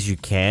quick as you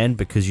can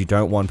because you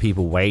don't want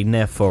people waiting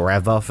there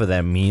forever for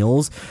their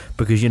meals,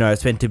 because, you know,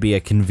 it's meant to be a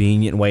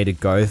convenient way to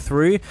go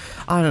through?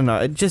 I don't know,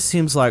 it just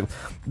seems like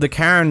the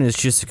Karen is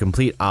just a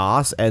complete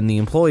ass, and the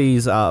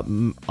employees are,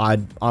 I'm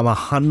not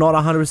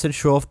 100%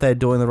 sure if they're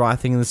doing the right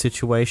thing in the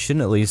situation,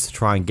 at least to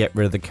try and get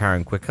rid of the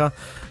Karen quicker.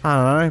 I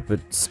don't know,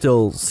 but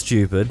still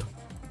stupid.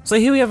 So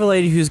here we have a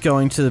lady who's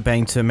going to the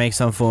bank to make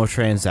some form of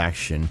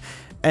transaction.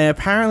 And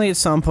apparently at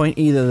some point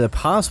either the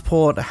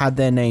passport had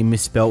their name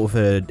misspelled with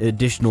an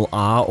additional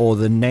R, or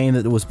the name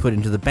that was put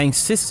into the bank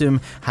system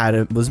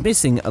was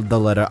missing the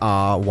letter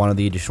R one of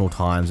the additional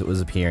times it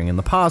was appearing in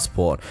the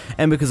passport.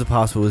 And because the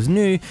passport was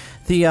new,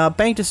 the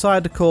bank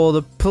decided to call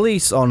the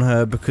police on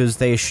her because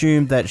they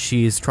assumed that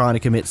she's trying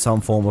to commit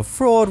some form of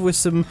fraud with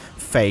some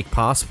fake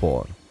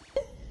passport.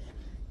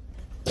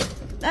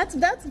 That's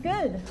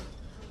good.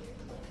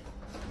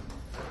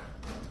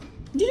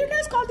 Did you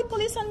guys call the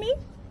police on me?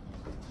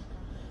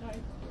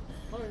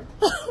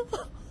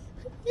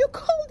 You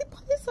called the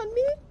police on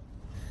me?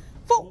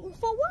 For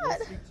what? I'll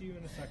speak to you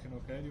in a second,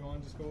 okay? Do you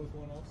want to just go with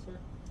one officer?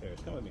 Here,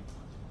 come with me.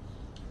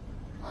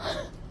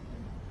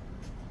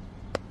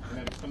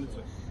 Come this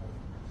way.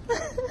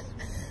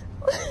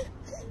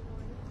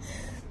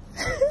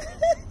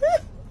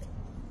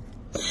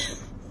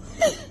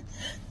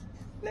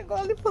 They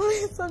called the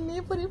police on me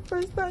for the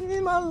first time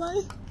in my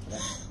life.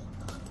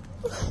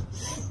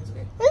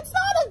 It's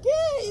not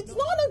okay. It's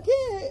not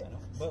okay.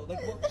 Well, like,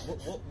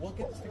 we'll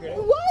get this figured out.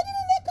 Why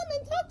didn't they come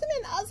and talk to me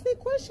and ask me a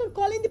question,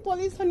 calling the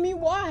police on me?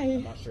 Why?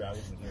 I'm not sure. I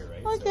wasn't here,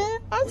 right? Okay,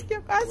 so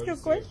ask your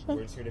question.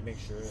 We're just here to make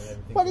sure that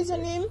everything. What is your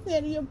name?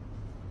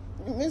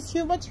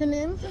 Monsieur, what's your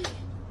name?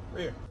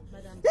 Right here.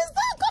 C'est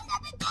ça, comme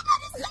d'habitude, la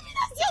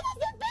discrimination dans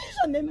ce pays,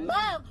 j'en ai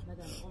marre.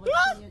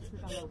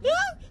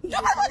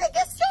 Demande-moi des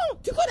questions.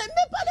 Tu connais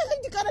même pas les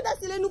règles du Canada,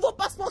 c'est les nouveaux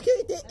passeports qui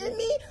ont été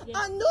émis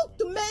en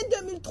mai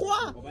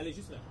 2003. On va aller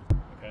juste là.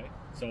 Okay,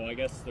 so I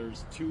guess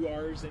there's 2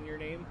 R's in your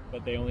name,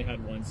 but they only had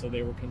 1, so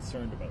they were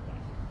concerned about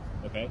that.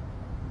 Okay,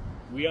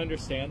 we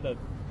understand that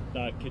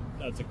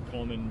that's a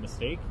common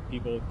mistake.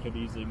 People could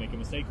easily make a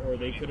mistake, or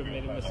they could have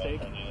made a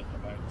mistake.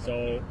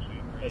 So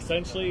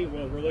essentially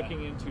what we're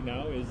looking into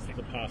now is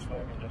the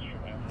passport.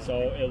 So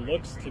it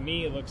looks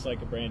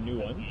like a brand new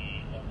one.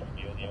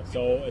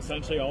 So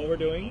essentially all we're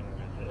doing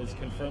is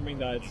confirming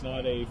that it's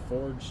not a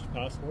forged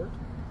passport.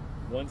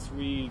 Once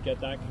we get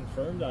that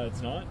confirmed that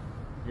it's not,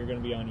 you're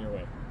going to be on your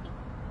way.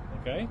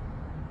 Okay?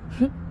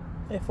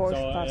 A forged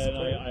passport.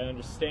 And I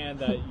understand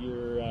that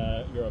you're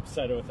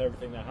upset with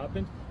everything that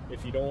happened.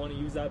 If you don't want to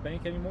use that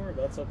bank anymore,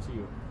 that's up to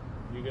you.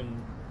 You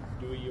can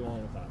do what you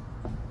want with that.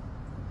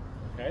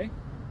 Okay?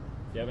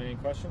 Do you have any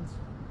questions?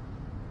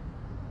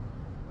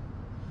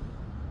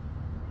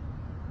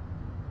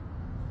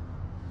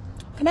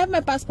 Can I have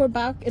my passport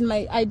back and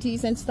my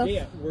IDs and stuff?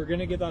 Yeah, we're going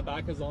to get that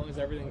back as long as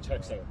everything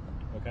checks out.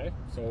 Okay?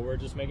 So we're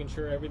just making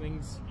sure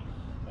everything's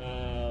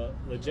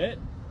legit,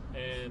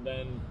 and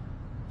then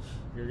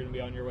you're going to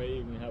be on your way.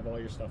 You can have all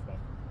your stuff back.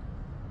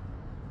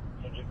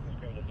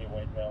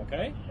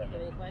 Okay?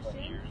 Any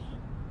questions?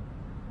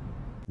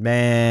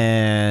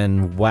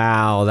 Man,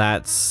 wow,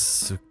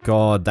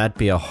 that'd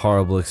be a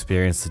horrible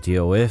experience to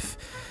deal with.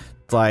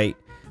 Like,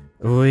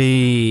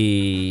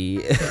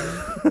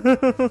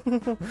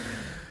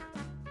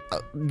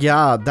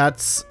 yeah,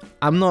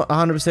 I'm not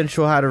 100%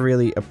 sure how to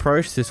really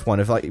approach this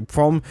one.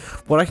 From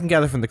what I can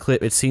gather from the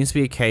clip, it seems to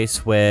be a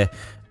case where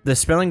the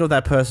spelling of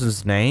that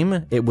person's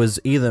name, it was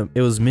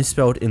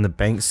misspelled in the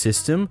bank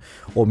system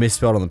or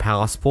misspelled on the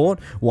passport,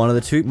 one of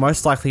the two,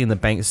 most likely in the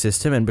bank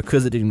system, and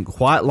because it didn't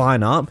quite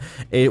line up,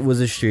 it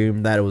was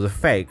assumed that it was a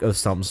fake of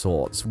some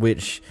sorts,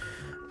 which,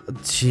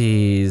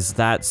 jeez,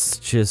 that's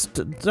just,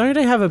 don't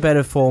they have a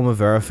better form of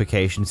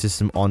verification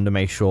system on to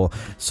make sure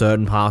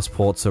certain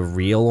passports are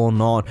real or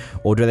not,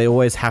 or do they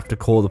always have to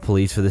call the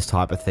police for this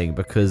type of thing?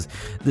 Because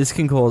this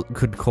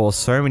could cause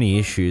so many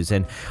issues,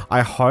 and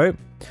I hope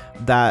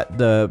that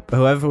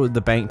whoever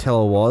the bank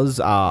teller was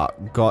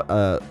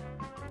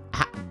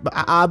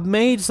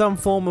made some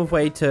form of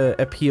way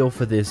to appeal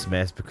for this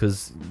mess,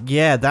 because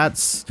yeah,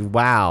 that's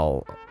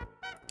wow.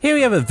 Here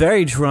we have a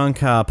very drunk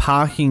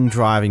parking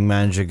driving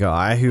manager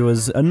guy who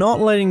was not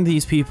letting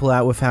these people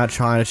out without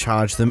trying to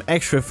charge them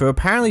extra for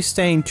apparently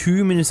staying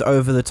 2 minutes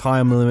over the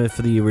time limit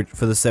for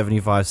the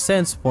 75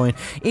 cents point,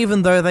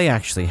 even though they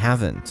actually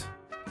haven't.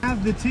 I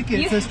have the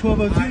ticket, it says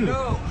 1202. I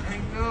know.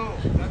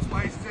 That's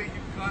why I say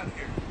you got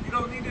here. You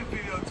don't need to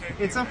videotape.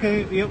 It's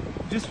okay,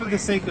 just for the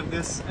sake of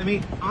this. I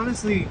mean,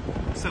 honestly,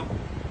 so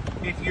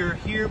if you're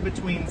here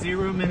between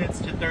 0 minutes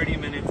to 30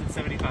 minutes, it's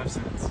 75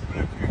 cents.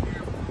 But if you're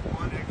here for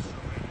 1 extra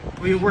minute.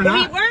 We were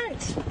not. We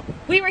weren't.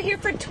 We were here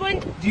for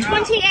 28. This is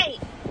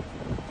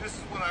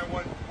what I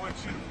want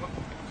you to put.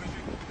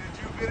 Did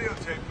you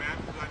videotape, man?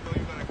 Because I know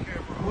you got a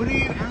camera. What are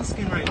you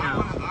asking right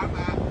now? I'm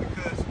asking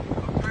because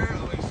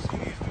apparently she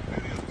needs to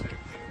videotape.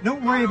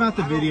 Don't worry about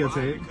the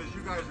videotape. Because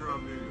you guys are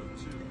on video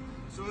too.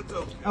 So it's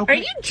okay. Are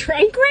you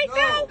drunk right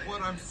now?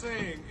 What I'm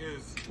saying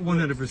is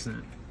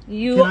 100%.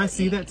 Can I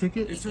see that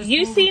ticket?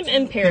 You seem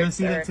impaired. Can I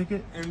see that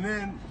ticket? And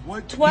then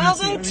what?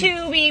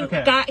 12:02. We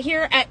got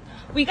here at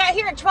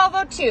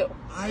 12:02.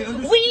 I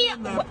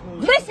understand that point.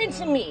 Listen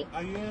to me.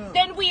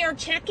 Then we are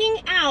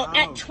checking out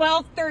at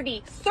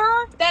 12:30,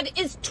 sir. That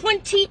is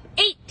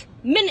 28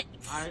 minutes.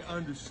 I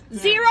understand.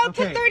 0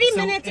 to 30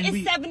 minutes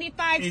is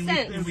 75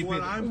 cents.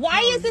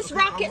 Why is this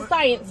rocket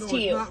science to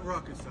you? It's not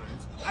rocket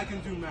science. I can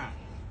do math.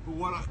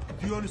 But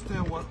do you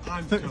understand what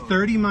I'm telling you?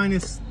 30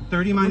 minus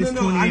 28.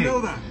 No, I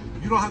know that.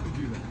 You don't have to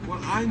do that. What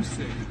I'm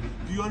saying,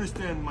 do you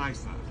understand my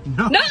side?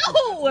 No. That's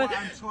what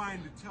I'm trying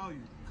to tell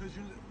you. Because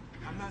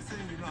I'm not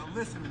saying you're not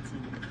listening to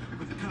me,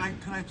 but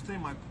can I say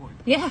my point?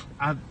 Yeah.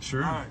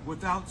 Sure. All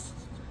right.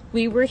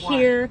 We were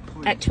here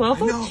at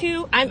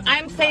 12:02.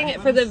 I'm saying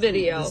it for the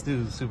video. This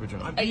dude is super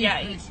drunk.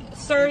 Yeah,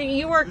 sir,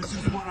 you were. This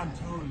is what I'm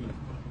telling you.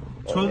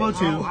 12:02.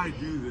 How I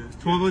do this.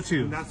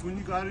 12:02. And that's when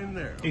you got in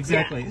there.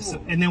 Exactly. Yeah,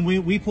 cool. And then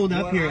we pulled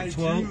up here at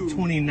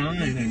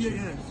 12:29.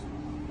 Yes.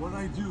 What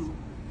I do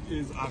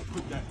is I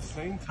put that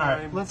same All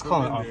right, time. let's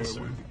call an in there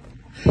officer. with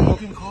you. You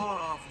can call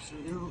an officer.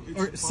 It's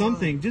Or fine.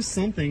 something, just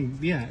something.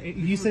 Yeah,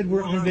 you said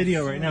we're What on I'm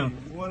video right now.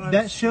 saying, what I'm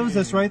That shows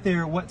us saying- right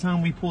there what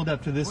time we pulled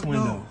up to this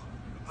window. No,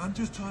 I'm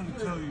just trying to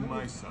tell you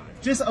my side.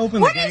 Just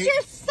open What the gate. is your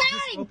Just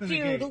side, open the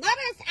dude? gate. Let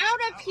us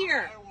out of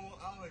here.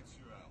 I'll let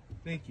you out.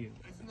 Thank you.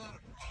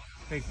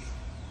 Thank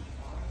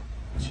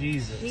you.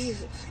 Jesus.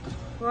 Jesus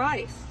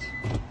Christ.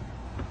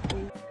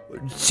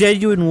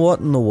 Genuine, what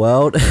in the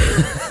world?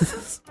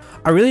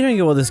 I really don't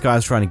get what this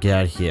guy's trying to get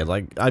at here.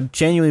 Like, I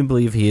genuinely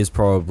believe he is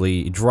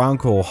probably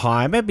drunk or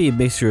high, maybe a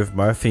mixture of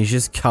both. He's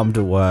just come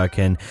to work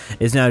and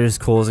is now just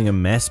causing a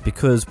mess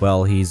because,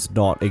 well, he's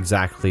not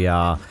exactly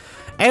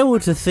able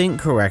to think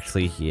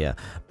correctly here.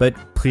 But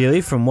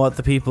clearly, from what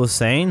the people are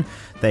saying,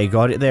 they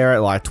got it there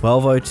at like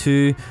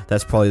 12:02.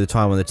 That's probably the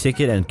time on the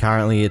ticket, and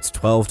currently it's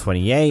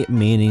 12:28,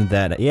 meaning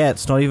that, yeah,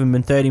 it's not even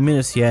been 30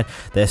 minutes yet.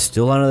 They're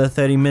still under the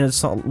 30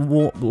 minutes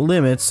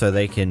limit, so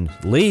they can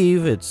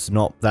leave. It's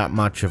not that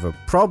much of a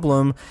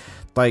problem.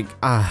 Like,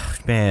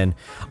 man,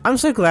 I'm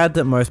so glad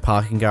that most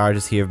parking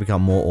garages here have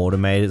become more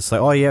automated. It's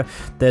like, oh yeah,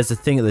 there's a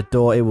thing at the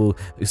door, it will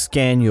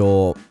scan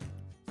your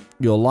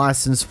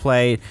license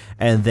plate,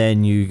 and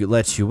then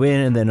lets you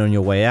in, and then on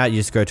your way out you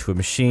just go to a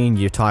machine,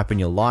 you type in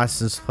your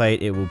license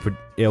plate, it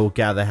will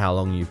gather how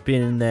long you've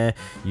been in there,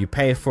 you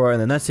pay for it,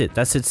 and then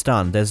that's it's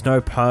done. There's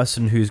no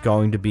person who's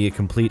going to be a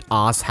complete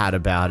asshat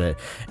about it.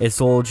 It's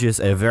all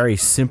just a very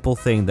simple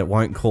thing that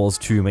won't cause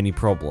too many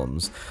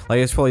problems.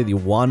 Like, it's probably the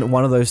one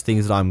of those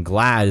things that I'm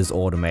glad is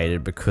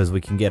automated, because we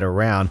can get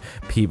around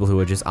people who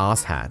are just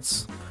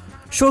asshats.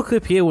 Short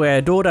clip here where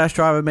a DoorDash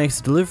driver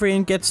makes a delivery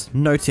and gets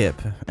no tip,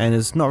 and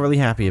is not really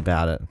happy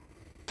about it.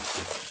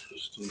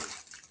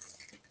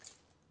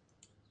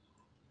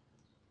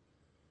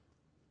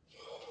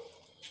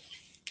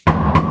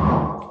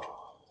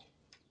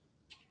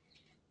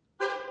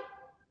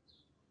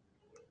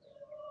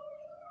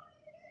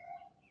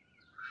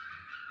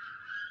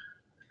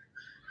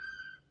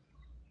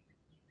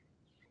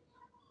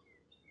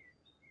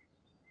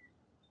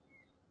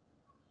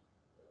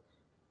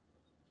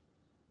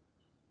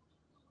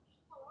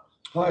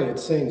 Hi,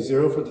 it's saying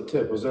 0 for the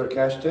tip. Was there a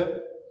cash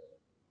tip?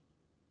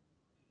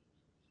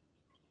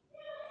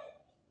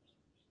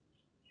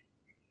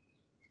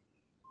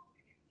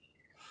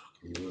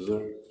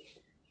 Loser.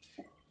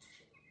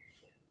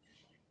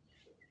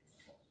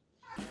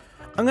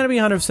 I'm going to be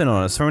 100%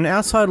 honest, from an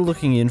outsider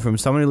looking in, from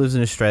someone who lives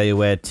in Australia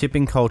where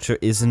tipping culture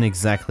isn't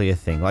exactly a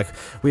thing. Like,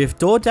 with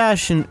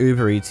DoorDash and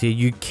Uber Eats here,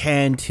 you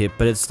can tip,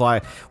 but it's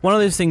like one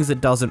of those things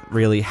that doesn't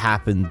really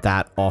happen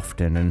that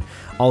often, and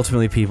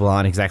ultimately people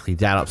aren't exactly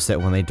that upset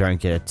when they don't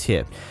get a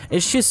tip.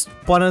 It's just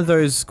one of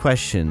those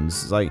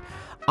questions. Like,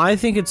 I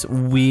think it's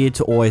weird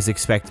to always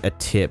expect a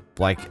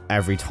tip, like,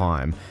 every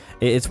time.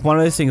 It's one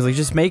of those things, like,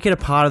 just make it a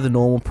part of the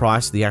normal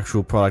price of the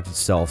actual product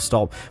itself.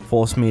 Stop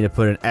forcing me to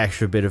put an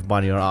extra bit of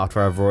money on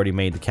after I've already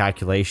made the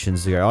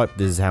calculations to go, oh,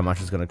 this is how much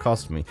it's going to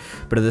cost me.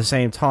 But at the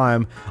same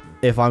time,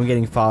 if I'm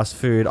getting fast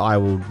food, I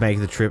will make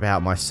the trip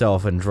out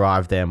myself and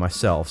drive there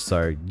myself.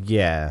 So,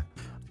 yeah.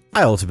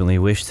 I ultimately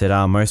wish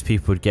that most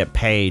people would get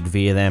paid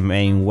via their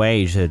main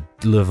wage, a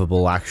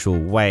livable actual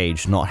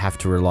wage, not have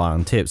to rely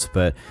on tips,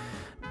 but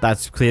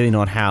that's clearly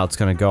not how it's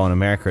going to go in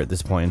America at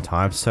this point in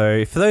time.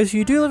 So, for those of you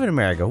who do live in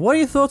America, what are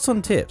your thoughts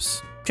on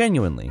tips?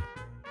 Genuinely.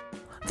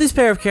 This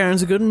pair of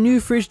Karens have got a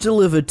new fridge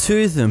delivered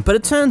to them, but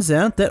it turns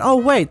out that, oh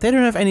wait, they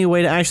don't have any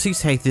way to actually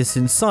take this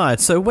inside,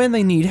 so when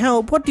they need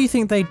help, what do you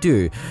think they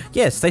do?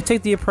 Yes, they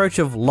take the approach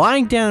of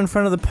lying down in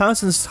front of the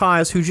person's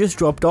tires who just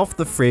dropped off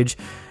the fridge,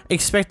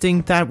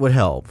 expecting that would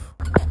help.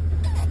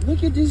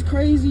 Look at this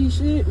crazy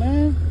shit,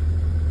 man.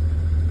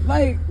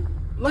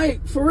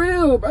 Like, for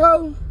real,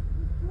 bro.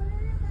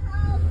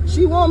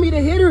 She want me to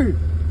hit her.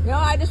 No,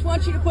 I just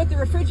want you to put the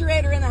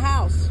refrigerator in the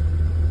house.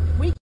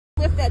 We can't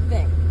lift that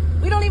thing.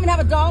 We don't even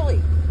have a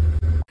dolly.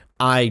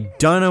 I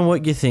don't know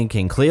what you're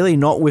thinking. Clearly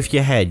not with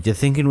your head. You're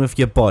thinking with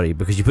your body,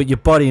 because you put your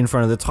body in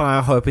front of the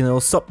tire hoping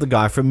it'll stop the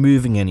guy from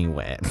moving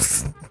anywhere.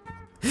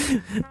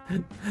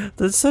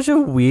 That's such a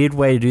weird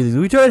way to do this.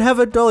 We don't have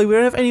a dolly. We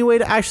don't have any way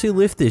to actually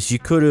lift this. You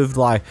could have,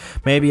 like,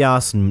 maybe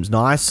asked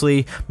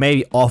nicely,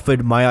 maybe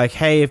offered like,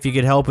 hey, if you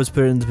could help us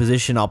put it in the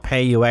position, I'll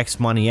pay you X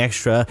money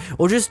extra,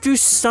 or just do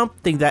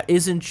something that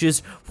isn't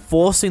just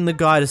forcing the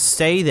guy to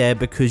stay there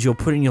because you're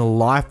putting your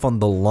life on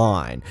the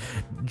line.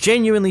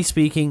 Genuinely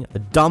speaking, a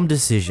dumb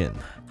decision.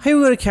 Hey,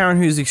 we got a Karen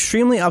who's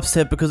extremely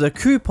upset because her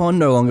coupon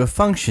no longer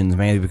functions,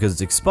 mainly because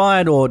it's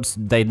expired, or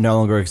they no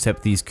longer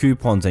accept these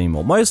coupons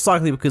anymore. Most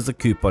likely because the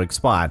coupon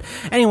expired.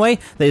 Anyway,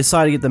 they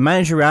decided to get the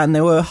manager out, and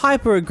they were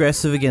hyper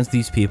aggressive against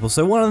these people,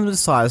 so one of them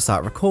decided to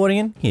start recording,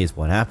 and here's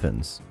what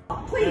happens.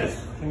 Please.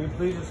 Can you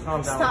please just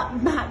calm down? Stop,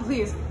 Matt,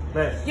 please.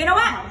 Miss. You know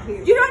what?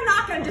 You're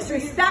not going to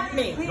disrespect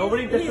me.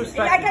 Nobody disrespects me.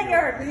 I got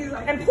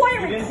your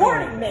employer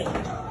recording me.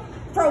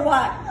 For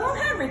what? Go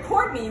ahead,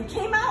 record me. You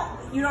came out.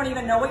 You don't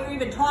even know what you're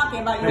even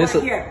talking about. You're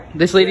right here.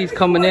 This lady's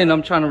coming in.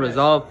 I'm trying to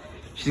resolve.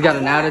 She's got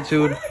an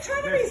attitude. What are you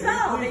trying to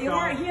resolve that you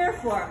weren't here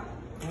for?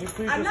 you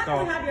please I'm just not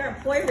going go? to have your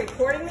employee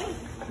recording me.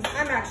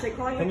 I'm actually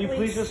calling the Can you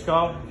police. please just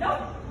go? No,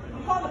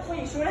 I'm calling the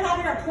police. You want to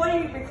have your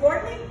employee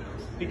record me?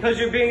 Because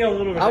you're being a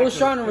little ridiculous. I was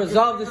trying to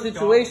resolve the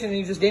situation and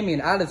you just gave me an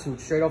attitude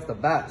straight off the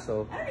bat,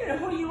 so. I don't even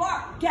know who you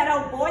are,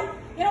 ghetto boy.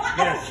 You know what?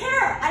 I don't Miss.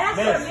 care. I asked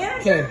for a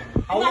manager, Okay.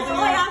 and that's all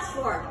I asked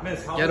for.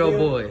 Miss, how Ghetto old are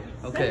you? boy.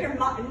 None of Okay.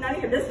 none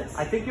of your business.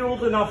 I think you're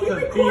old enough Keep to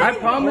be recording I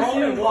promise me.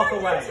 you, and walk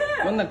away.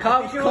 When the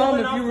cops come,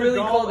 if you really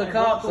call the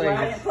cops, I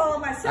like, didn't call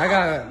myself. I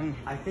got.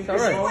 I think It's all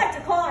She'd right. like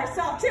to call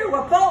herself too.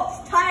 We're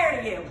both tired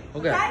of you.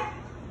 Okay.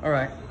 All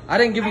right. I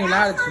didn't give you an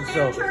I asked for attitude, a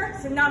so. manager.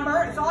 It's a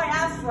number. It's all I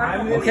asked for. I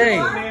don't know who Okay,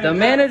 you are. the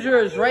manager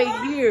is right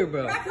here,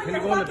 bro. You're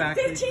fucking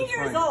 15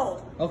 years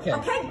old. Okay.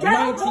 Okay, I'm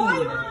ghetto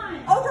 19.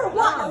 boy. Over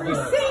what? A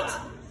receipt?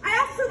 I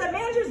asked for the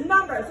manager's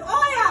number. It's all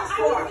I asked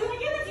for. I was gonna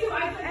give it to you.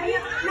 And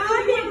now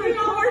I'm being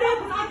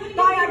recorded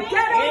by a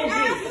ghetto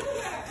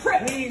ass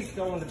prick. Please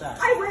go in the back.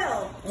 I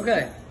will.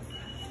 Okay.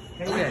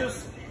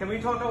 Can we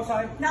talk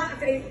outside? Not if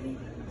they.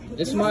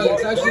 It's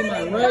actually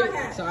my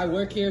right. So I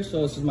work here,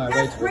 so this is my right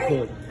That's to great.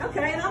 record.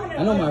 Okay, and I'm gonna.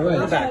 I know my right.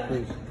 Okay.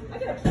 Please. I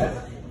get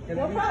a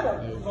no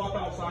problem. Talk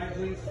outside,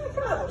 please. No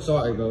problem.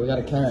 Sorry, bro. We got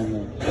a Karen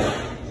here.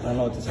 I don't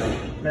know what to say.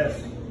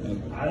 Miss,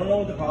 I don't know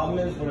what the problem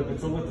is, but if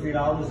it's over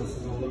 $3, this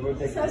is a little This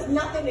ridiculous. has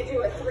nothing to do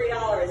with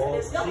 $3. And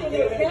there's nothing to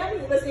do with him.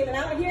 He wasn't even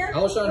out here. I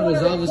was trying to You wanna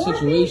resolve the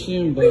record me?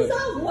 situation, but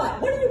Resolve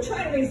what? What are you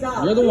trying to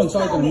resolve? you're the one Please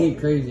tell talking to me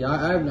crazy.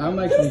 I'm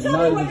actually Please tell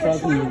not me even what you're talking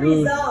to trying you to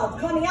rude. resolve.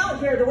 Coming out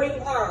here the way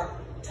you are.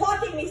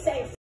 Talking to me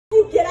saying, F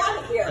you, get out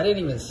of here. I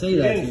didn't even say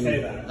that to you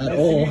at Yes,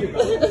 all. you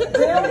did.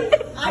 Really?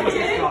 I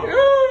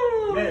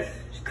did? Miss.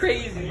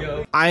 Crazy,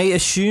 yo. I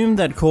assume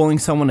that calling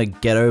someone a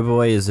ghetto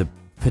boy is a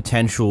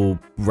potential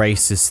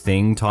racist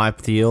thing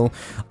type deal.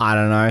 I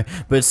don't know.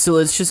 But still,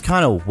 it's just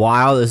kind of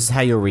wild. This is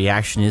how your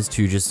reaction is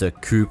to just a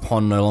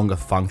coupon no longer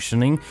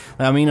functioning.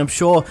 I mean, I'm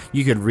sure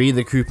you could read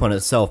the coupon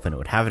itself and it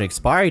would have an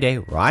expiry date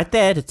right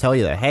there to tell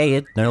you that, hey,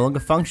 it no longer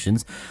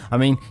functions. I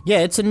mean, yeah,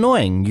 it's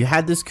annoying. You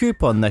had this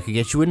coupon that could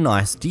get you a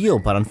nice deal,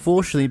 but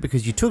unfortunately,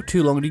 because you took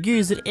too long to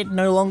use it, it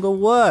no longer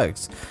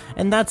works.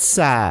 And that's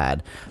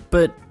sad.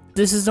 But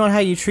this is not how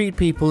you treat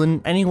people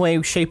in any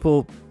way, shape,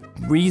 or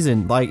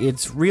reason. Like,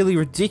 it's really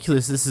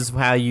ridiculous. This is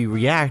how you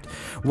react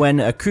when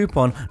a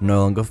coupon no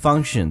longer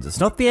functions. It's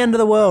not the end of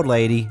the world,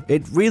 lady.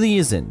 It really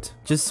isn't.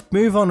 Just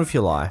move on with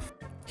your life.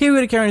 Here we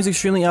go, Karen is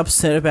extremely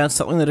upset about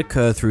something that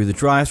occurred through the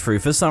drive-thru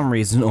for some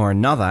reason or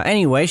another.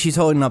 Anyway, she's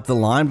holding up the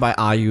line by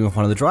arguing with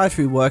one of the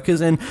drive-thru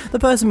workers, and the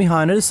person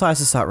behind her decides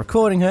to start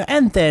recording her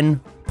and then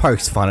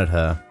pokes fun at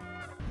her.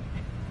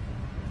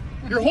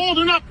 You're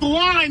holding up the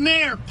line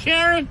there,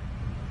 Karen.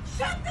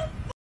 Shut the f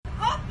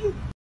up, you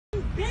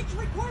bitch.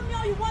 Record me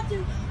all you want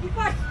to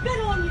before I spit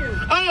on you.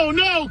 Oh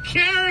no,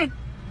 Karen.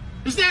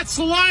 Is that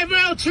saliva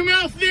out your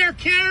mouth there,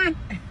 Karen?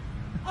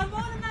 I'm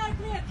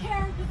automatically a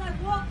Karen because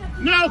I walked up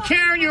to No,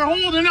 Karen, you're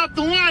holding up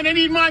the line. I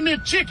need my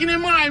McChicken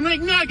and my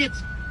McNuggets.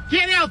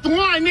 Get out the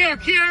line there,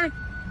 Karen.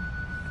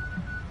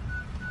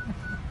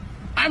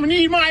 I'm gonna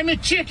need my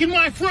McChicken,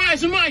 my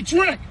fries, and my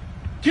drink.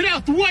 Get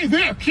out the way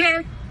there,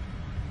 Karen.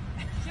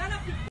 Shut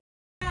up, you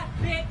fat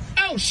bitch.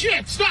 Oh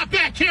shit, stop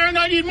that, Karen.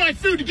 I need my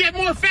food to get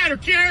more fatter,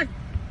 Karen.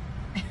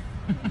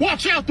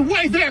 Watch out the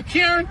way there,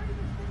 Karen.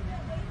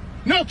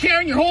 No,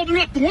 Karen, you're holding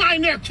up the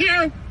line there,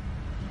 Karen.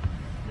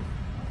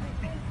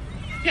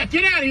 Yeah,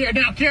 get out of here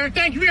now, Karen.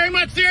 Thank you very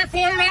much there.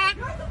 Forward on.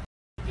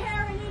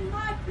 Karen in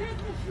my business,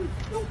 you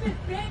stupid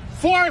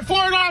bitch.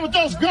 Forward on with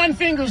those gun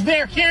fingers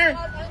there, Karen.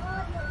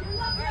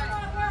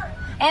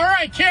 All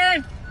right,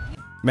 Karen.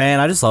 Man,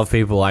 I just love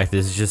people like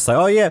this. It's just like,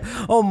 oh yeah,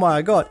 oh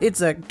my god,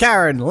 it's a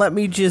Karen. Let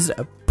me just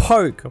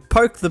poke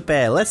the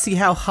bear. Let's see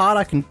how hard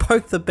I can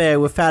poke the bear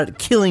without it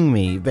killing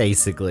me,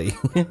 basically.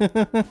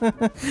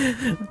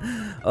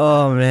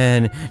 Oh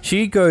man,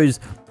 she goes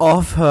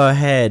off her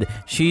head.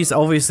 She's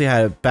obviously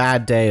had a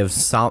bad day of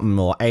something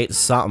or ate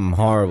something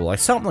horrible. Like,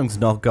 something's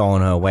not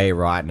going her way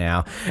right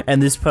now.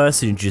 And this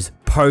person just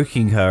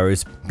poking her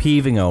is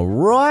peeving her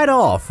right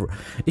off.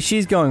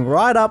 She's going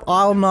right up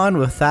aisle 9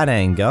 with that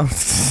anger.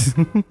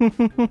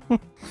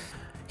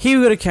 Here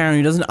we got a Karen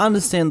who doesn't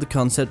understand the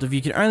concept of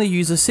you can only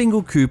use a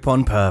single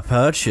coupon per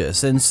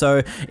purchase, and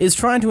so is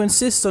trying to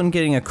insist on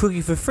getting a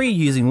cookie for free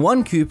using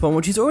one coupon,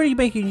 which is already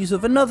making use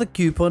of another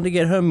coupon to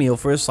get her meal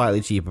for a slightly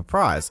cheaper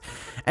price.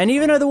 And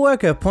even though the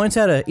worker points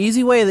out an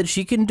easy way that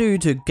she can do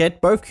to get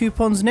both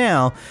coupons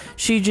now,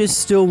 she just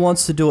still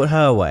wants to do it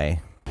her way.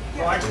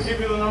 So I can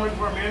give you the number to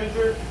our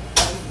manager.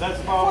 That's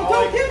about Well, all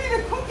don't give me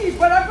the cookies,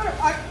 but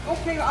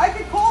okay, I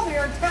could call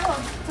there and tell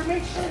them to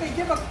make sure they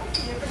give a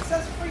cookie if it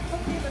says free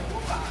cookie in the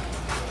coupon.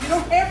 You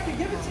don't have to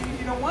give it to you if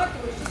you don't want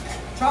to. It's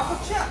just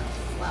chocolate chip.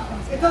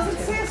 It doesn't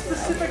say a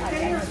specific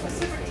day or a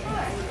specific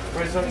time.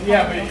 Right, so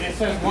yeah, but it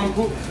says one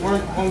coupon per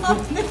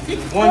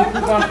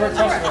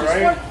customer,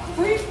 right?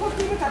 Free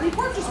cookie with that. He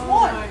purchased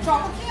one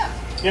chocolate chip.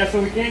 Yeah,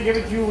 so we can't give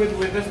it to you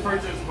with this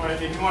purchase, but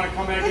if you want to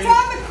come back It's in.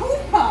 on the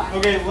coupon.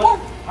 Okay, look,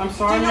 I'm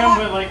sorry, Do you know ma'am,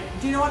 what? but like.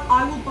 Do you know what?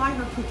 I will buy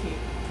her cookie.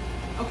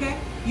 Okay?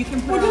 You can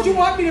put. Well, did you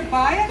want me to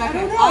buy it? I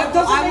don't know. I It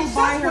doesn't will make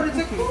buy sense, her but it's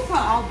a cookie. coupon.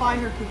 I'll buy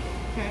her cookie.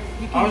 Okay.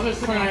 I was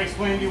just trying to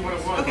explain to you what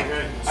it was.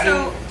 Okay.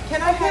 So,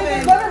 can I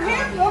have a...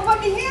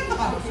 Let me hand the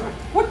cookie.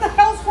 What the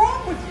hell's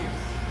wrong with you?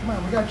 Come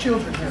on, we got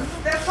children here.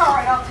 That's all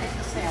right. I'll take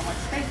the sandwich.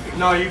 Thank you.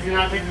 No, you do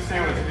not take the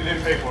sandwich if you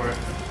didn't pay for it.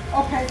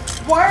 Okay.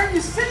 Why are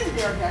you sitting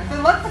there then?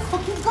 Then let the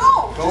cookie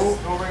go. Go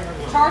ring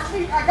her. Charge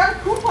me. I got a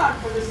coupon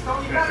for this, though.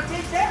 You gotta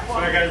take that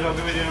one. Alright, guys, I'll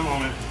do it in a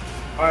moment.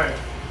 Alright.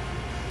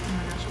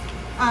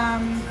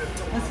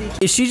 Let's see.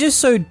 Is she just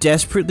so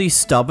desperately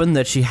stubborn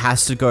that she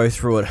has to go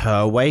through it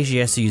her way? She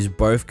has to use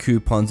both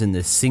coupons in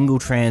this single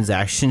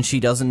transaction.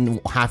 She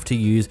doesn't have to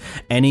use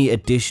any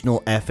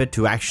additional effort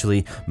to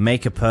actually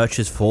make a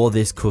purchase for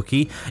this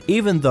cookie,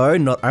 even though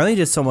not only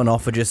did someone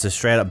offer just to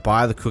straight up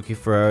buy the cookie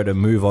for her to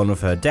move on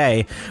with her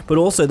day, but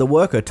also the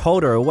worker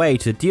told her a way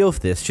to deal with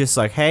this. Just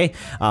like, hey,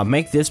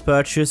 make this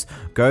purchase,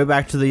 go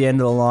back to the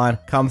end of the line,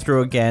 come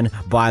through again,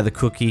 buy the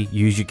cookie,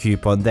 use your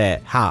coupon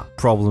there. Ha,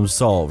 problem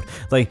solved.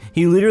 Like,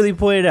 he literally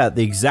pointed out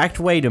the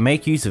exact way to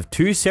make use of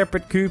two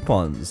separate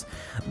coupons.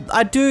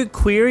 I do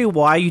query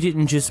why you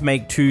didn't just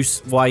make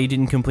why you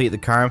didn't complete the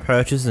current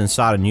purchase and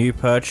start a new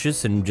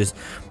purchase and just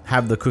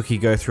have the cookie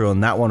go through on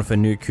that one for a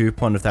new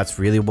coupon if that's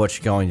really what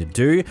you're going to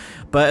do.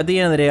 But at the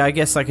end of the day, I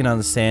guess I can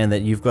understand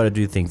that you've got to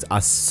do things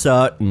a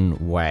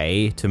certain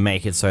way to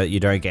make it so that you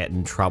don't get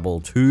in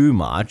trouble too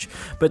much.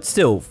 But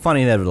still,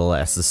 funny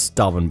nevertheless, the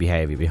stubborn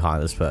behavior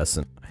behind this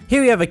person.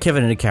 Here we have a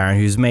Kevin and a Karen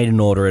who's made an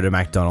order at a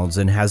McDonald's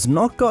and has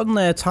not gotten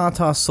their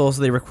tartar sauce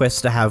they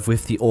requested to have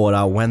with the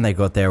order when they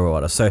got their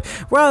order. So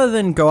rather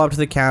than go up to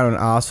the counter and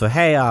ask for,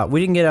 hey, we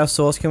didn't get our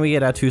sauce, can we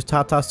get our 2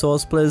 tartar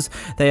sauce please?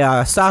 They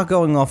start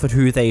going off at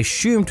who they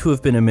assume to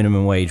have been a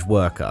minimum wage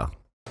worker.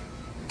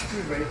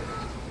 Excuse me.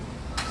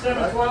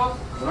 712?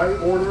 When I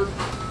ordered,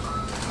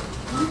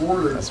 we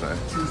ordered 2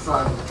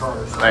 sides of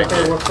tartar sauce.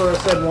 Okay, what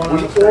first said one?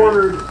 We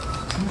ordered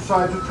 2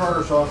 sides of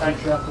tartar sauce and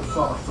chapter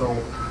sauce, so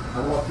I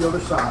want the other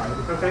side.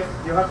 Okay,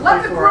 you have to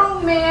Let pay the for it.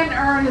 grown man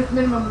earn his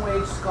minimum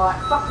wage, Scott.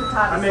 Fuck the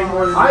tartar I make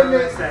more than I you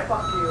make- make.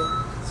 Fuck you.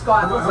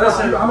 Scott.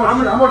 Listen, how much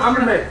do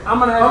you make? I'm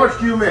gonna have How much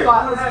do you make?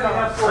 Scott,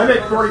 I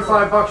make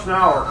 $35 an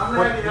hour. I'm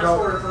But, gonna have you you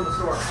know, escorted from the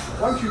store.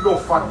 why don't you go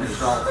fuck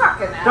yourself?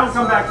 fucking Don't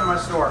come back to my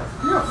store.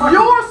 Yeah, fuck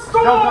Your you.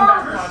 store! Don't come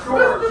back to my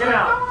store. Mr. Get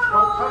out.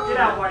 McDonald!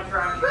 Get out, white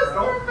trash. Get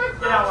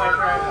out, white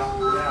trash.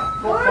 Yeah.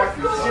 Go fuck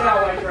yourself. Get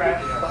out, white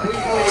trash. Please,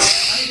 please.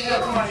 I need to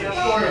have somebody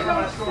escorted to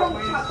my store,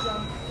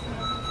 please.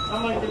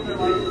 I'm like, get their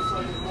license.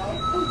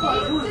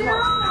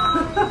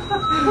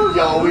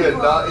 Yo, we are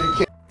not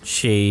in.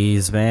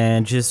 Jeez,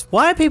 man, just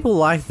why are people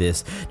like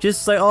this?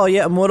 Just like, oh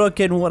yeah, I'm not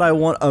getting what I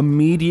want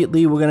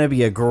immediately, we're gonna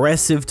be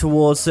aggressive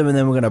towards them, and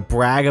then we're gonna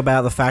brag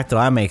about the fact that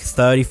I make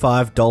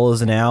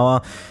 $35 an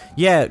hour.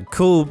 Yeah,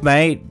 cool,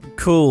 mate,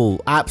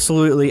 cool,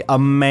 absolutely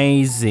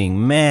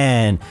amazing,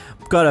 man.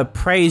 Gotta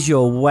praise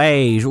your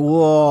wage.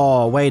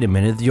 Whoa, wait a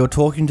minute. You're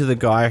talking to the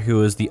guy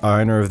who is the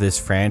owner of this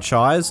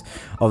franchise,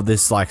 of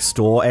this like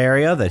store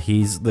area, that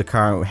he's the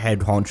current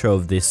head honcho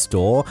of this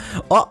store.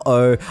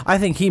 Uh-oh, I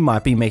think he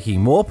might be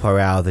making more per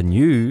hour than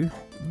you.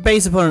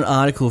 Based upon an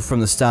article from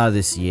the start of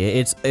this year,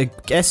 it's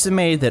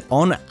estimated that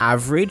on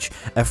average,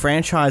 a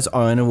franchise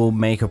owner will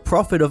make a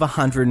profit of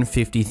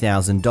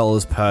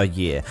 $150,000 per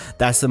year.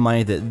 That's the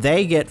money that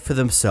they get for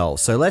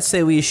themselves. So let's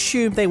say we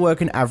assume they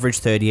work an average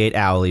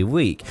 38-hourly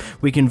week.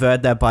 We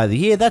convert that by the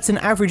year, that's an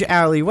average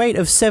hourly rate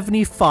of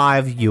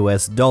 $75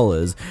 US.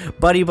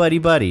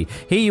 Buddy,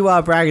 here you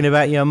are bragging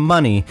about your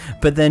money,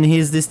 but then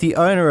here's the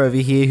owner over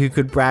here who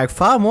could brag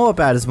far more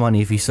about his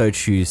money if he so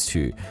choose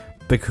to.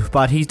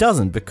 But he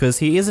doesn't, because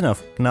he isn't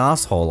an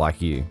asshole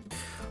like you.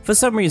 For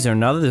some reason or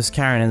another, this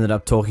Karen ended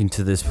up talking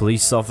to this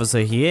police officer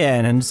here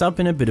and ends up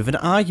in a bit of an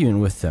argument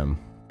with them.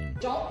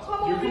 Don't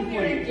come over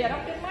here and get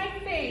up in my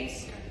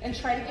face and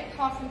try to get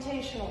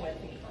confrontational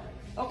with me.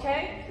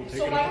 Okay?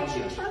 So why don't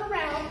you turn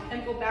around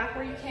and go back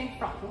where you came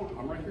from?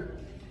 I'm right here.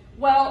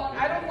 Well,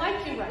 I don't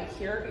like you right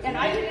here, and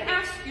I didn't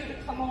ask you to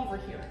come over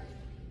here.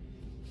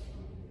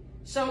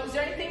 So is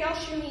there anything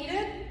else you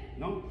needed?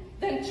 No.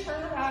 Then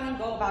turn around and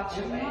go about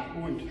your way. I'm not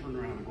going to turn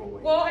around and go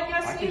away. Well, I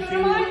guess neither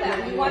am I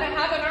then. You want to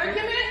have an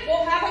argument?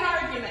 We'll have an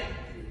argument.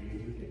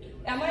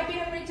 Am I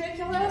being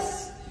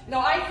ridiculous? No,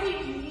 I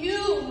think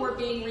you were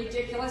being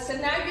ridiculous, and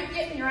now you're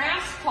getting your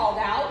ass called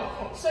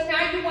out, so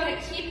now you want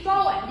to keep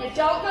going. You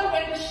don't know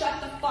when to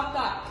shut the fuck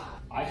up.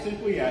 I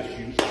simply asked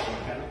you if you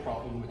had a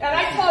problem with And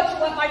I told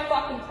you what my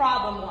fucking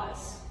problem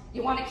was.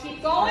 You want to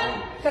keep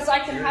going? Because I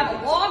can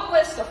have a long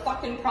list of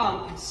fucking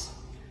problems.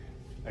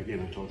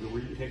 Again, I told you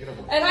where you take it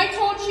over. And I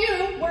told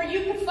you where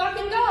you could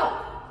fucking go.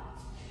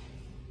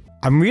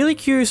 I'm really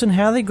curious on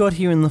how they got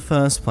here in the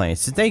first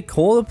place. Did they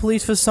call the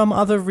police for some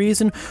other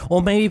reason?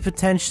 Or maybe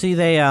potentially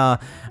they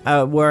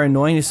were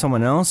annoying to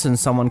someone else and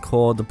someone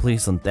called the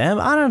police on them?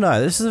 I don't know.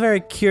 This is a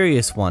very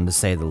curious one, to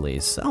say the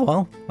least. Oh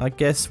well, I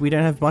guess we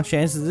don't have much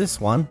answer to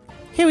this one.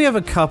 Here we have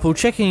a couple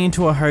checking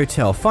into a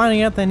hotel,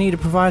 finding out they need to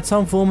provide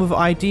some form of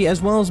ID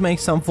as well as make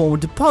some form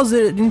of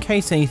deposit in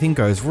case anything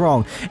goes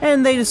wrong,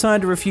 and they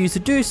decide to refuse to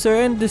do so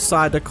and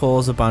decide to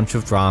cause a bunch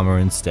of drama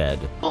instead.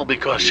 All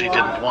because she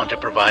didn't want to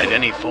provide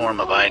any form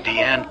of ID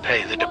and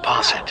pay the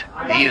deposit.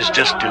 He is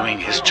just doing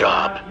his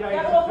job.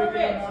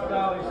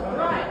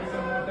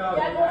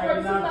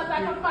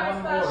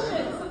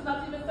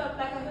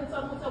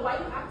 Why are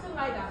you acting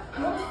like that?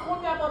 You want to school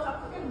me about a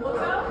freaking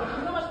motel?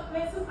 You know what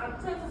places and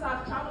places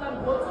I've traveled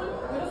and go to? You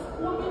want to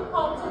school me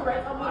how to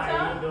rent a motel?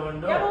 I don't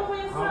know. Get over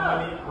yourself.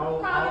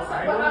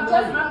 But I'm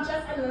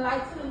just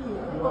enlightening you.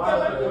 Okay,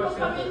 when people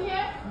come in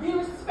here, be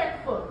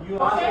respectful.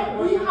 Okay?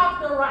 We have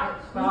the right.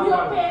 We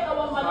are paying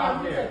our money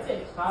and we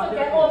take it. So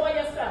get over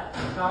yourself.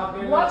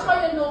 Watch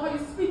how you know how you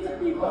speak to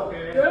people.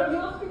 You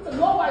don't speak to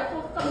no white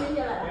folks coming in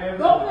here like that.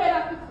 Don't play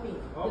that with me.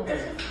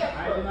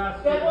 Disrespectful.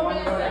 Get over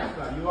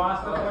yourself. You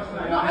asked the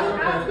question. No, I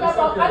didn't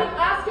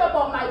ask you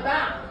about my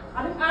bag.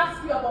 I didn't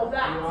ask you about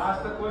that. You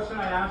asked the question, I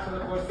answered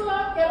the question. So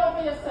get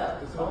over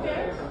yourself.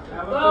 Okay?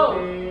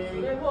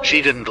 Go.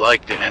 She didn't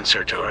like the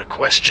answer to her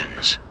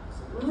questions.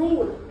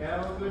 Rude.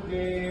 Have a good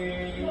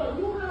day.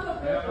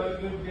 Have a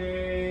good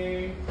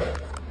day.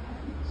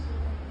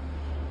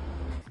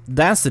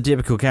 That's the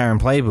typical Karen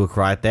playbook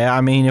right there. I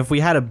mean, if we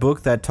had a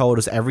book that told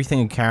us everything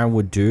a Karen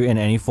would do in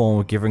any form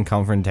of given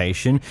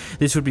confrontation,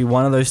 this would be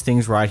one of those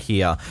things right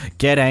here.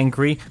 Get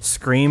angry,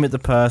 scream at the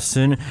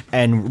person,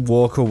 and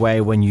walk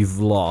away when you've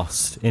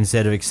lost,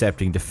 instead of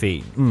accepting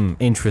defeat.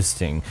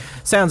 Interesting.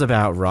 Sounds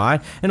about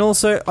right. And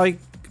also, like,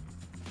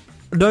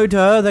 no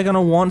duh, they're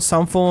gonna want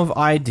some form of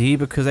ID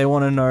because they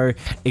want to know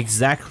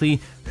exactly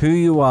who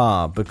you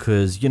are,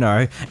 because, you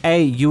know,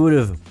 A, you would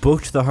have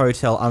booked the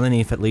hotel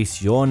underneath at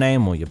least your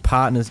name or your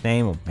partner's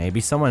name or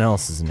maybe someone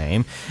else's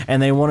name, and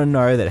they want to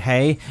know that,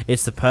 hey,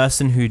 it's the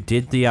person who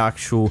did the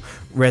actual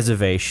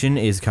reservation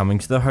is coming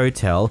to the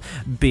hotel.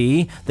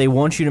 B, they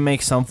want you to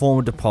make some form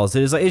of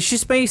deposit. It's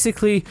just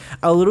basically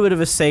a little bit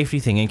of a safety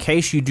thing. In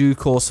case you do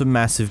cause some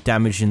massive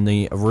damage in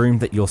the room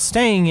that you're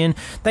staying in,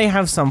 they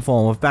have some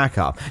form of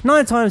backup.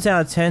 9 times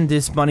out of 10,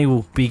 this money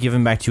will be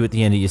given back to you at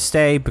the end of your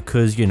stay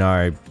because, you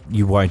know,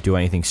 you won't do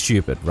anything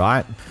stupid,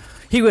 right?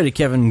 Here we go to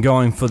Kevin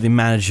going for the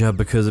manager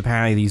because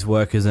apparently these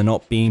workers are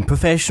not being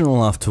professional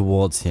enough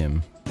towards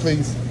him.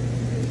 Please.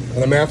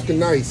 And I'm asking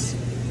nice.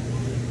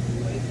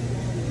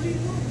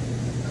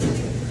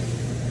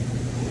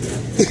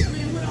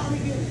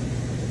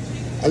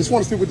 I just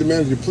want to speak with the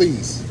manager,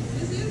 please.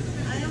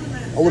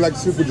 I would like to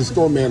speak with the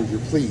store manager,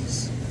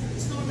 please.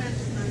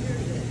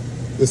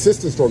 The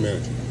assistant store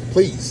manager,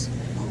 please.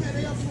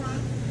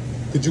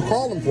 Could you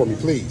call him for me,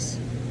 please?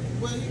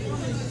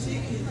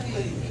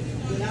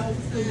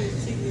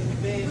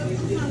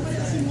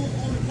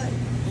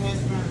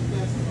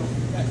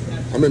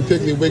 I'm in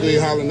Piggly Wiggly,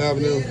 Highland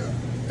Avenue.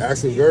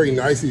 Asking very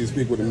nicely to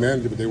speak with the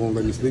manager, but they won't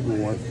let me speak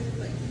with one.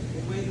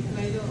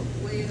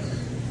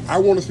 I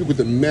want to speak with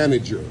the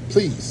manager,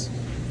 please.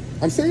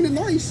 I'm saying it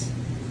nice.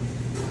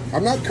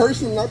 I'm not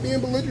cursing, I'm not being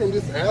belligerent.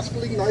 I'm just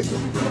asking nice to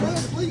speak with the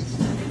manager, please.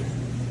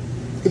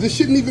 Because it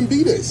shouldn't even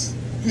be this.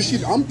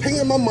 I'm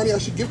paying my money, I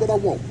should get what I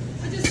want.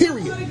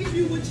 Period.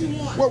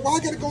 Well, why I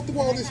gotta go through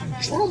all this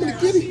drama to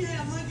get it?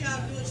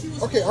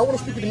 Okay, I want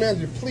to speak with the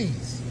manager,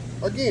 please.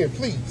 Again,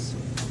 please.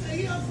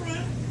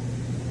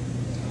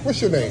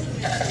 What's your name?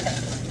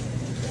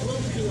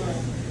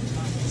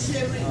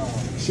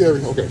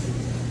 Sherry, okay.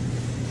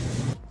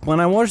 When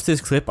I watch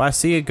this clip, I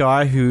see a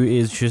guy who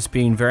is just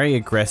being very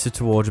aggressive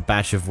towards a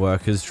batch of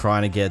workers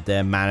trying to get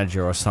their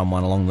manager or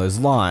someone along those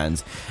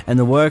lines. And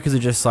the workers are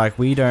just like,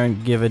 we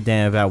don't give a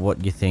damn about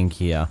what you think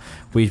here.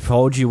 We've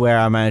told you where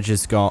our manager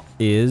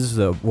is,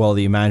 the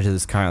manager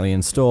that's currently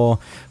in store.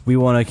 We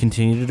want to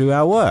continue to do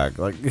our work.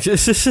 Like,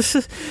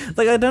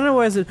 like I don't know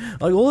why is it,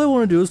 like, all I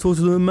want to do is talk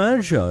to the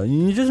manager.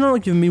 You're just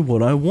not giving me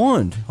what I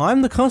want.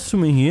 I'm the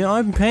customer here,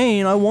 I'm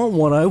paying, I want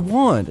what I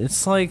want.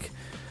 It's like,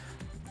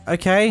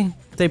 okay.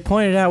 They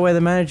pointed out where the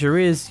manager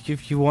is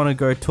if you want to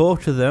go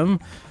talk to them.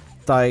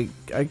 Like,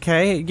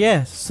 okay,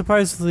 yeah,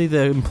 supposedly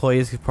the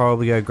employees could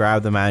probably go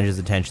grab the manager's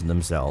attention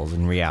themselves.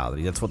 In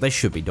reality, that's what they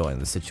should be doing in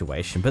the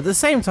situation. But at the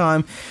same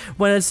time,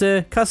 when it's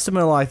a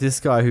customer like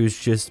this guy who's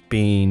just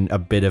been a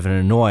bit of an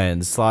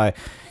annoyance, like,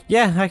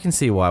 yeah, I can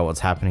see why what's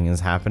happening is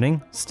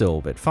happening. Still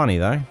a bit funny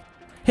though.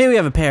 Here we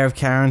have a pair of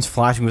Karens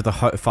fighting with a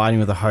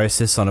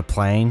hostess on a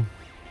plane.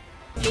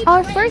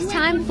 Our first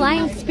time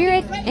flying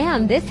Spirit,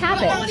 and this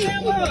happened.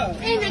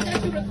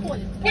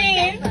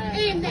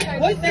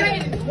 What's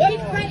that?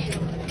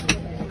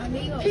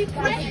 Keep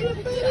praying.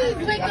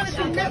 You ain't gonna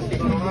do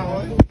nothing.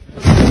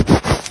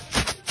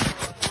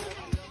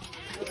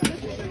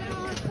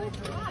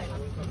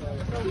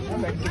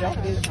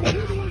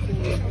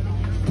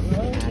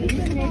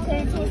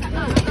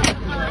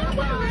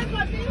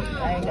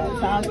 I ain't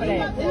got time for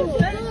that.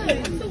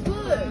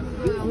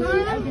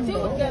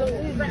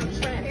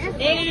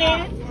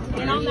 And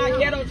And I'm not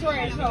ghetto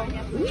trash, so.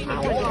 Something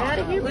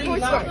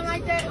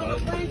like that on the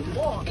plane?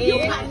 You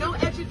got no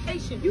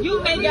education.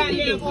 You ain't got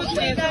no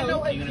pussy,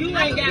 so you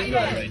ain't got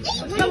none.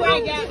 You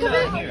ain't got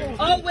none.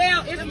 Oh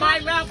well, it's my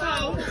rap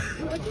hole.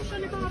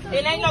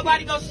 And ain't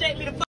nobody gonna shake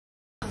me the fuck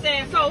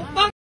saying so.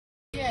 Fuck.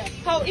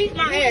 So eat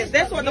my ass.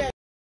 That's what the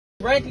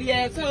raggedy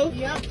ass hoe.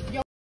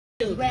 Yep.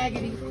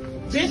 Raggedy.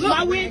 Bitch,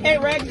 my wig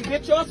ain't raggedy.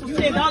 Bitch, yours was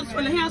 $10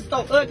 from the hair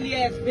store. Ugly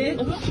ass bitch.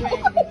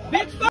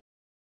 Bitch, fuck.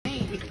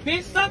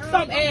 Bitch, suck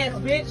some ass,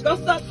 bitch. Go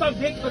suck some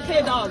dick for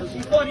 $10.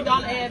 You $40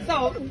 ass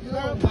hoe.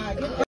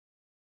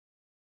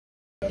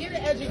 Get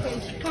an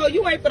education. Oh,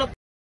 you ain't for the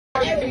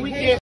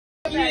weekend.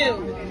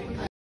 You.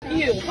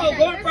 Oh,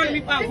 go in front of me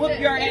if I whoop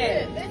your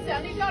ass. Listen,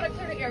 I need y'all to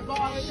clear the air. Go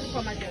all the way to the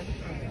front, my dear.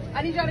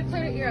 I need y'all to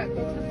clear the air. Go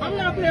to the front. I'm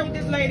not playing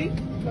with this lady.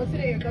 Go to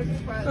the air. Go to the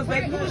front. Because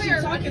like, who is she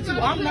talking to?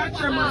 I'm not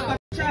your motherfucking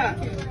child.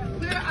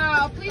 Clear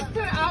out. Please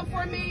clear out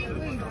for me.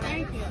 Please.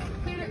 Thank you.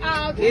 Clear it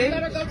out. Yeah.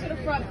 Let her go to the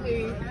front,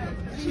 please.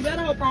 She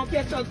better hope I don't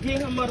catch us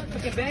getting her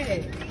motherfucking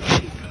bag.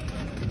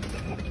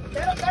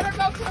 Let her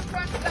go to the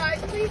front,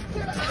 guys. Please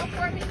clear it out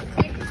for me.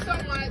 Thank you so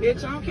much.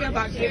 Bitch, I don't care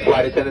about getting.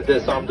 Flight attendant,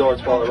 this armed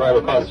doors fall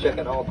arrival cost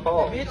checking all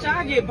calls. Bitch,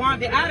 I get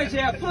bonded out of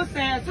jail, pussy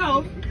ass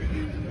hoe.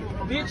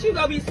 Bitch, you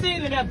gonna be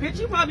sitting in there. Bitch,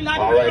 you probably not.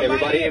 All right,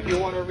 everybody, if you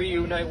want to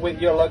reunite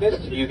with your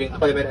luggage, you can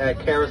claim it at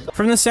Carousel.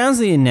 From the sounds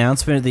of the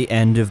announcement at the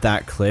end of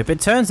that clip,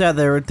 it turns out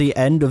they're at the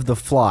end of the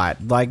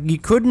flight. Like, you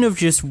couldn't have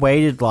just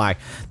waited like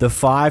the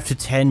 5 to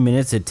 10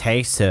 minutes it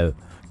takes to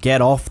get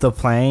off the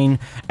plane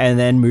and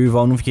then move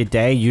on with your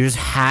day. You just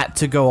had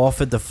to go off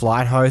at the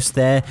flight host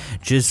there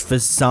just for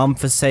some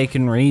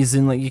forsaken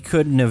reason. Like, you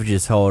couldn't have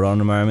just hold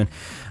on a moment.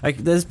 Like,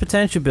 there's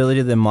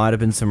potentiality there might have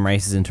been some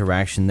racist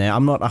interaction there.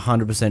 I'm not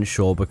 100%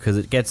 sure because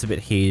it gets a bit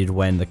heated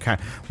when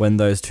when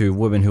those two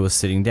women who are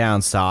sitting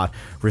down start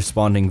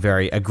responding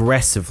very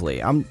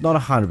aggressively. I'm not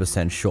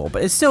 100% sure,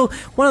 but it's still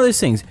one of those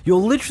things. You're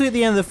literally at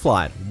the end of the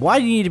flight. Why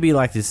do you need to be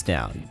like this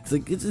now?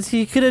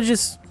 You could have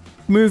just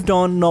moved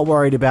on, not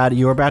worried about it.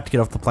 You're about to get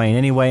off the plane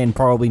anyway and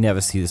probably never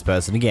see this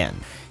person again.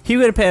 Here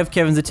we got a pair of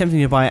Kevins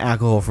attempting to buy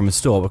alcohol from a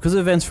store. Because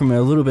of events from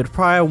a little bit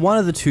prior, one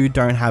of the two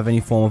don't have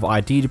any form of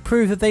ID to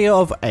prove that they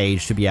are of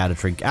age to be able to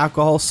drink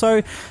alcohol,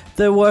 so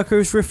the worker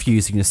is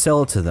refusing to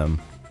sell it to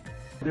them.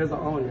 There's an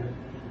owner.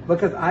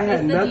 Because I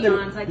had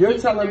nothing. You're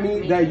telling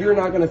me that you're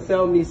not going to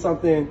sell me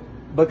something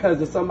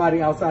because of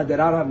somebody outside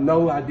that I don't have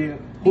no idea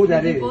who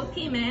that is. You both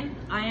came in.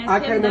 I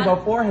came in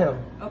before him.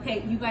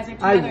 Okay, you guys are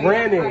together. I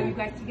ran in. Are you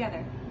guys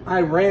together?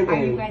 I ran in.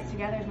 Are you guys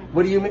together?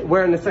 What do you mean?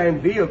 We're in the same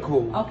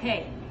vehicle.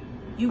 Okay.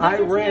 You guys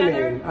I ran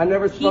together. in. I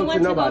never spoke to nobody.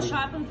 He went to go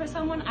shopping for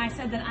someone. I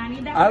said that I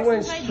need that. I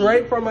went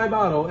straight from my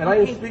bottle and I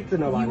didn't speak to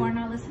nobody. You are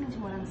not listening to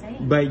what I'm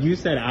saying. But you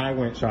said I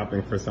went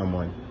shopping for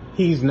someone.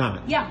 He's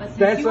not. Yeah, but since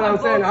that's you what I'm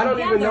saying. I don't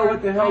together, even know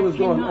what the hell is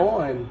going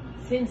on.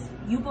 Since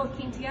you both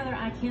came together,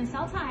 I can't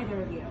sell to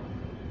either of you.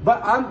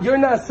 But you're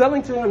not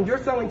selling to him.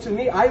 You're selling to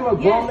me. I'm a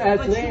grown ass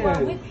man. Yes, but you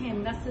are with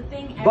him. That's the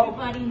thing.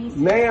 Everybody needs to.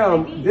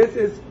 Ma'am, this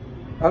is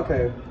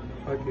okay.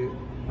 Okay,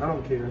 I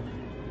don't care.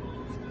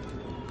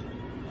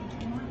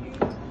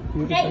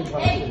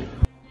 Hey.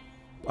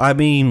 I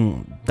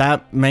mean,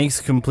 that makes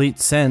complete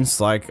sense.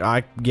 Like,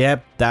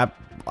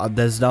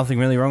 there's nothing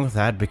really wrong with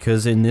that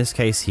because in this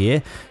case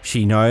here,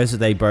 she knows that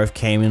they both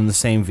came in the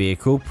same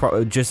vehicle.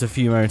 Just a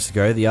few moments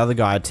ago, the other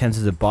guy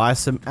attempted to buy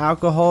some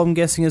alcohol, I'm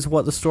guessing is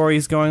what the story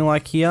is going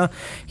like here.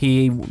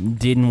 He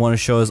didn't want to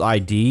show his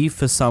ID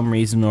for some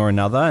reason or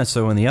another, and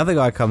so when the other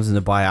guy comes in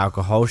to buy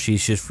alcohol,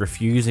 she's just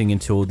refusing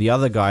until the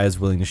other guy is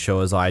willing to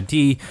show his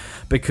ID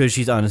because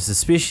she's under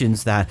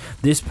suspicions that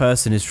this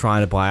person is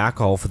trying to buy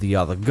alcohol for the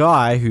other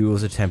guy who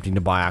was attempting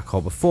to buy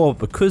alcohol before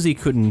because he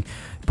couldn't.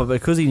 But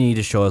because he needed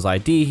to show his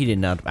ID, he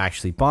didn't end up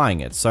actually buying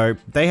it. So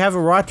they have a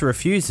right to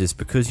refuse this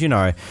because, you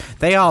know,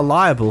 they are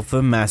liable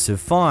for massive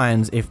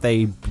fines if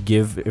they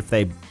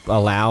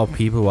allow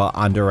people who are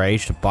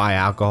underage to buy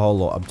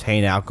alcohol or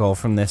obtain alcohol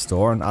from their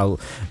store and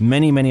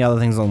many other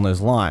things along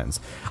those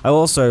lines. I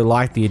also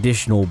like the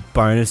additional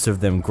bonus of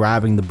them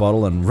grabbing the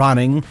bottle and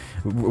running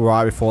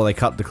right before they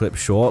cut the clip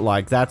short.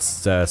 Like,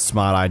 that's a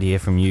smart idea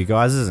from you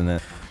guys, isn't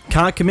it?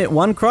 Can't commit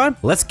one crime?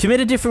 Let's commit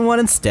a different one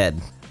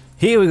instead.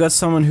 Here we got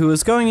someone who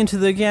was going into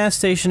the gas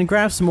station to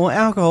grab some more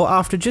alcohol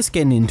after just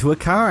getting into a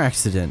car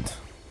accident.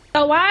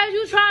 So why are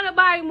you trying to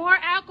buy more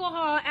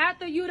alcohol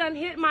after you done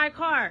hit my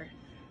car?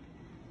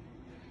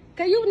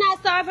 Can you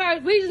not solve her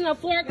reason a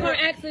 4-car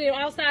accident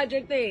outside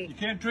your thing? You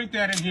can't drink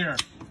that in here.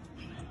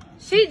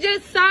 She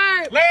just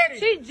served. Lady.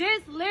 She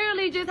just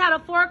literally just had a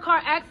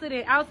 4-car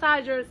accident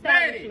outside your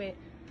establishment. Lady.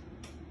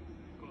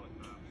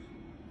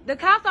 The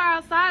cops are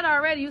outside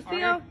already. You see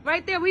them?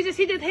 Right there.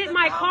 She just hit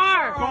my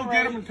car. Go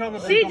get them and come.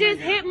 She just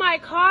hit my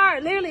car.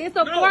 Literally, it's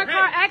a 4-car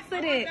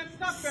accident.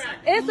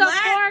 It's a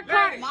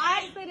 4-car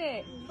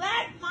accident.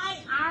 Let my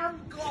arm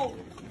go.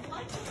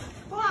 What the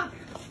fuck?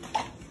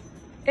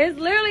 It's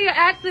literally an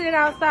accident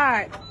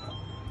outside.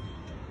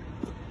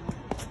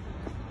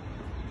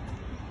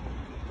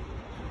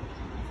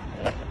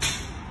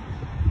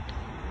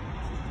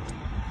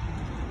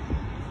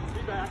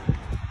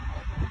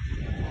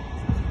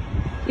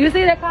 You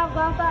see the cops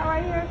outside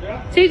right here?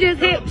 Yeah.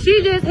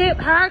 She just hit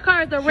her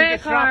car, the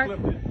red car.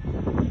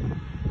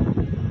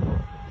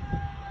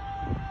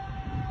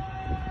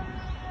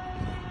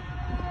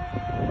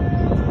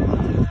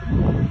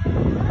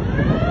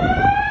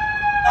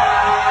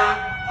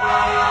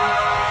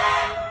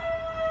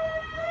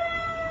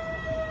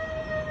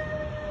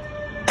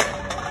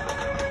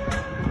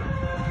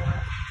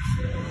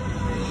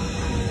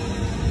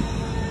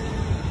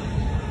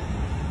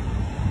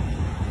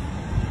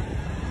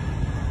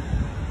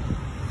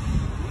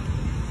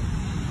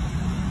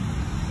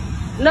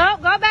 No,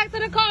 go back to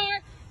the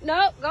car.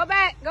 No, go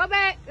back.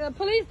 The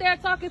police there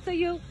talking to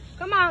you.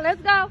 Come on,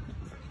 let's go.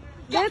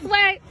 This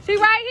way. She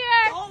right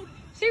here.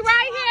 She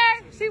right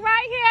here. She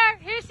right here.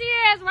 Here she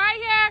is, right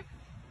here.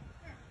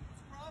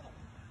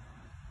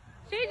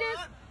 She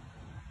just...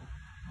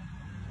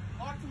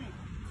 Talk to me.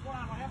 What's going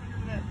on? What happened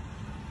here today?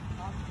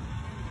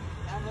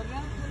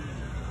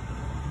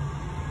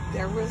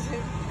 There was a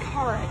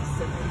car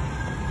accident.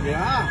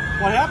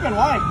 Yeah. What happened?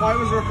 Why? Why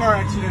was there a car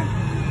accident?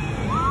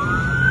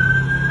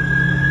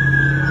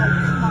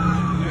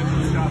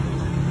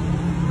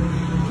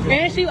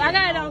 And I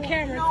got it on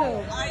camera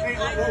too. Hey,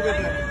 we'll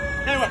get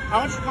that. Anyway, I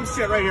want you to come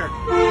sit right here.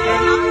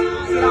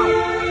 Sit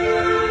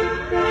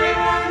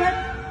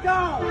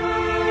down.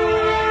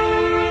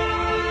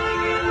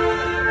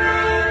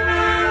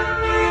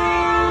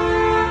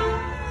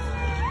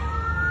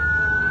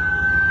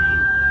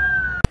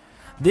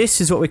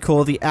 This is what we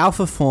call the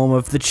alpha form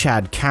of the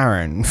Chad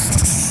Karen.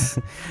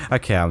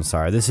 Okay, I'm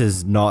sorry. This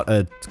is not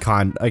a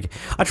kind... Like,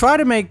 I try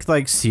to make,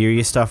 like,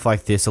 serious stuff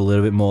like this a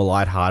little bit more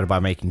lighthearted by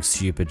making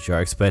stupid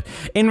jokes, but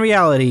in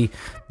reality,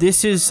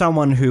 this is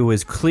someone who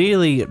is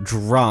clearly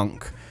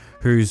drunk,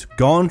 who's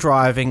gone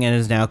driving and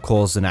has now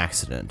caused an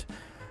accident.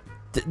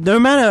 No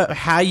matter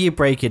how you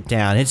break it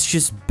down, it's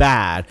just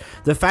bad.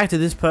 The fact that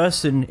this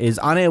person is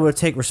unable to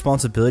take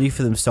responsibility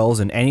for themselves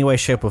in any way,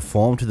 shape, or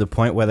form to the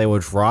point where they were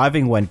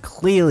driving when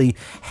clearly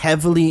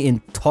heavily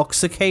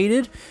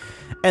intoxicated,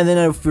 and then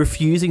are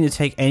refusing to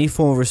take any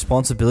form of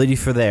responsibility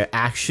for their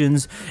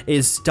actions,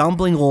 is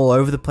stumbling all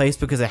over the place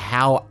because of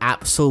how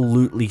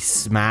absolutely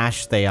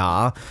smashed they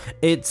are.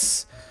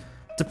 It's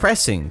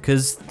depressing,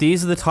 because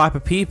these are the type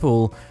of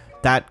people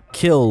that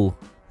kill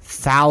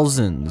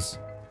thousands,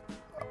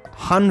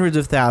 hundreds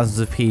of thousands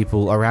of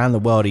people around the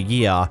world a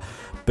year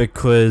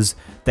because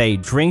they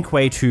drink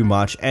way too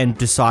much and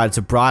decide it's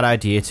a bright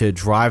idea to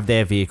drive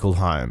their vehicle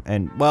home.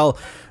 And, well,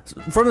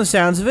 from the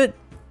sounds of it,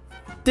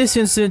 this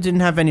incident didn't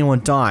have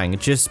anyone dying,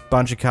 it's just a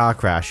bunch of car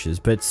crashes,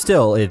 but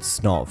still,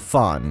 it's not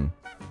fun.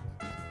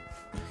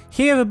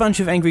 Here you have a bunch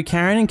of angry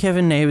Karen and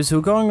Kevin neighbors who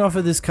are going off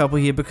at this couple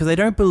here because they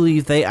don't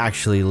believe they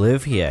actually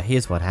live here.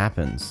 Here's what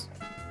happens.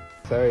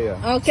 Okay,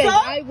 so,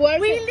 I work.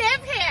 We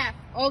live here.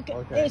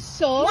 Okay.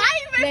 So, why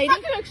are you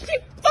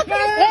fucking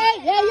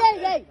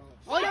Hey!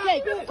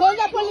 Okay, call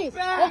the police.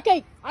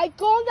 Okay, I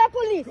call the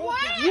police.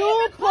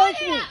 You push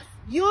me.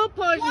 You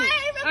push me.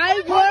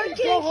 I work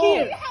in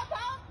here.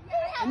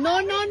 No.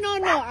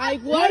 I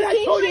work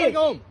in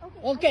here.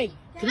 Okay.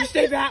 Can you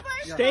stay back?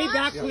 Stay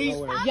back, please.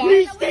 Yeah.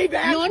 Please stay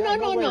back.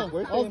 No.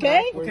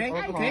 Okay.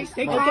 Okay.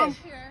 Stay calm.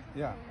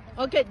 Yeah.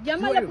 Okay,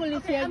 llama a la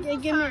policía.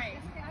 Give me.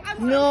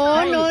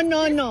 No.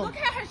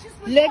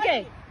 Look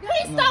at.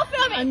 Please stop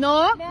filming.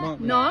 No.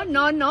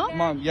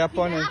 Mom, ya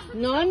pones.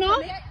 No. No.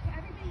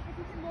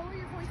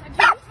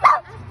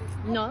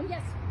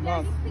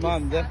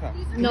 Mom, deja.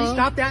 Can you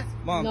stop that?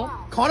 Mom. No.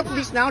 Call the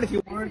police now if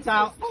you want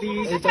out,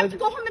 please. I have to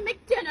go home and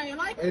make dinner, you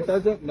like? It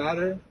doesn't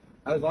matter.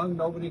 As long as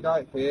nobody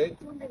got hit.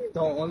 The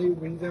only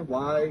reason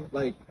why,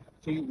 like,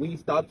 we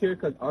stopped here,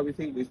 because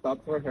obviously we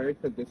stopped for her,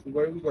 because this is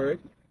where we work.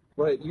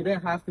 But you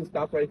didn't have to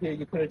stop right here.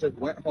 You could have just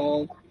went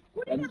home.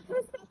 And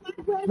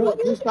no,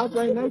 you stopped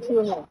right next to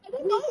her.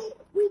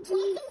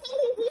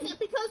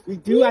 We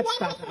do have to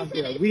stop out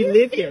here. We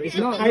live here. It's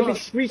a private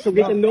street, so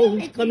we can know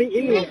who's coming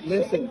in here.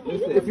 Listen.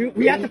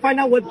 We have to find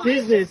out what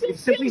business. If you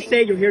simply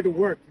say you're here to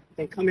work,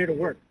 then come here to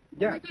work.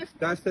 Yeah,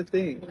 that's the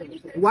thing.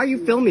 Why are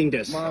you filming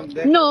this? Mom,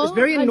 No. It's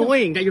very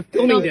annoying that you're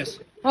filming this.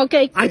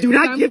 Okay. I do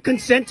not give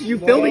consent to you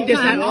filming this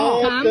at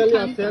all. I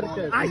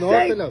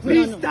say,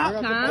 please stop.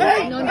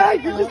 Hey,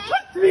 you just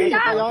touched me.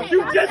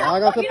 You just.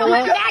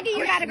 Maggie,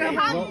 you gotta go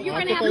home. You're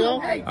gonna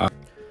have to.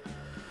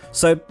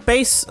 So,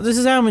 this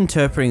is how I'm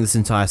interpreting this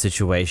entire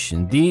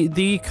situation.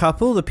 The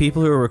couple, the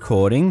people who are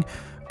recording,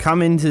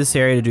 come into this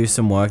area to do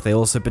some work. They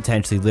also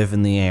potentially live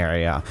in the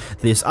area.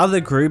 This other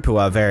group, who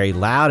are very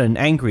loud and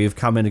angry, have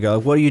come in to go,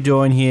 what are you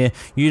doing here?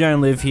 You don't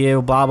live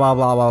here, blah, blah,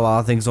 blah, blah,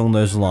 blah, things along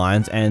those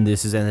lines. And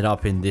this has ended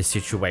up in this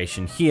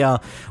situation here,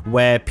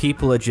 where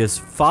people are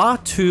just far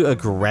too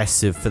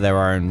aggressive for their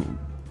own...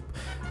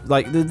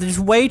 Like, they're just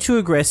way too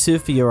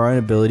aggressive for your own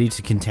ability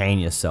to contain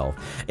yourself.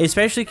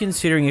 Especially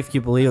considering if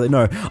you believe that,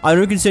 no, I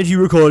don't consent to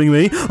you recording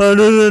me. Oh,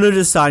 no,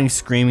 just starting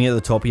screaming at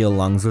the top of your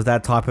lungs with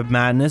that type of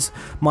madness.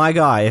 My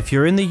guy, if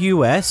you're in the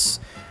US,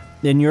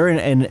 then you're in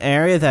an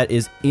area that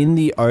is in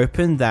the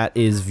open, that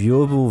is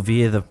viewable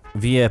via the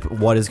via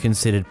what is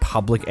considered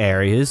public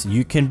areas,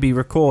 you can be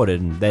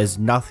recorded and there's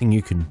nothing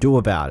you can do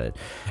about it.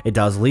 It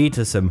does lead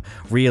to some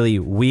really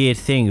weird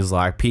things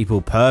like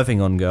people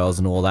perving on girls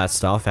and all that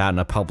stuff out in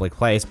a public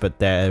place, but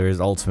there is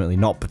ultimately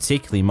not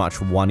particularly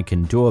much one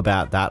can do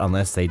about that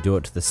unless they do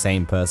it to the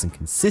same person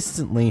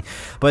consistently.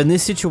 But in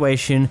this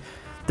situation,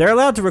 they're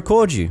allowed to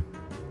record you.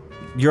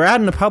 You're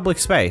out in a public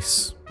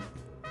space.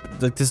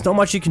 There's not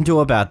much you can do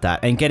about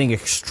that, and getting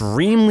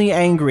extremely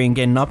angry and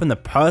getting up in the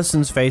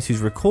person's face who's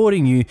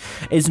recording you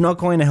is not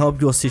going to help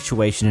your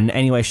situation in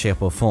any way,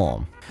 shape, or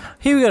form.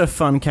 Here we got a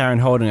fun Karen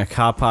holding a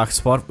car park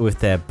spot with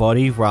their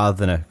body rather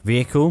than a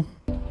vehicle.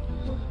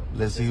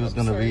 Let's see who's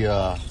gonna be,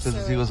 let's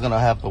see who's gonna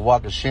have to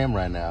walk of shame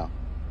right now.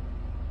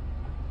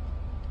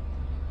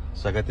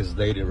 So I got this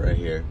lady right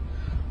here.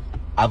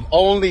 I've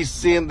only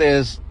seen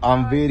this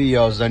on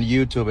videos on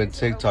YouTube and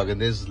TikTok, and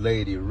this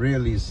lady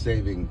really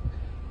saving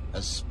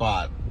a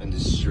spot in the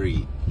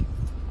street.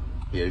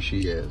 Here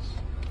she is.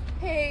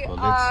 Hey, well,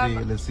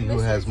 let's see who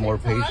has more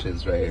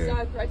patience right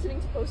here.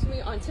 Threatening to post me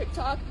on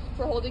TikTok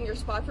for holding your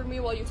spot for me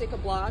while you take a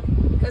vlog,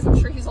 because I'm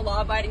sure he's a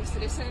law-abiding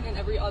citizen in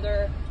every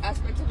other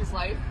aspect of his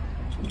life.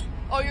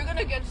 Oh, you're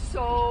gonna get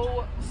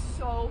so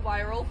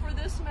viral for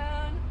this,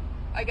 man.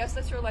 I guess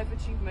that's your life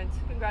achievement.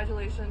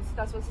 Congratulations.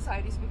 That's what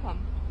society's become.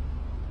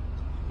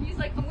 He's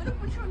like, I'm gonna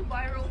put you on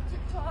viral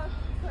TikTok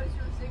because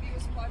you're saving a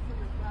spot for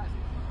your friend.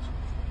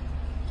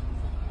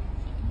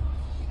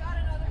 You got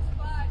another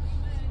spot, you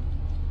win.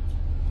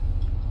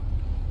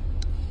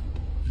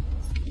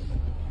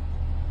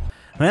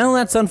 Well,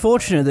 that's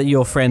unfortunate that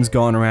your friend's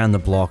gone around the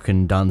block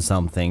and done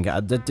something.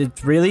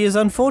 It really is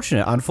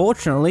unfortunate.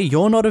 Unfortunately,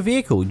 you're not a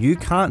vehicle. You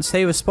can't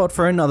save a spot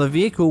for another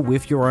vehicle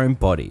with your own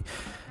body.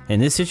 In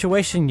this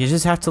situation, you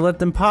just have to let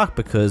them park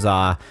because,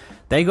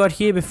 they got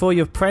here before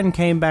your friend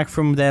came back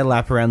from their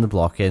lap around the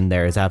block, and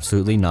there is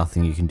absolutely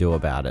nothing you can do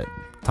about it.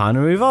 Time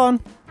to move on.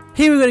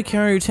 Here we got a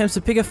Karen who attempts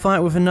to pick a fight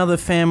with another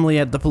family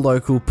at the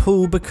local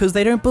pool because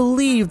they don't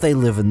believe they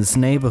live in this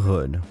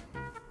neighborhood.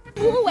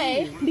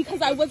 Away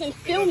because I wasn't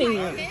filming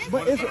you.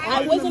 But it's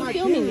I wasn't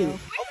filming you.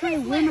 Okay,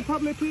 we're in the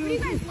public pool. We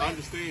live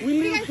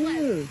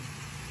here.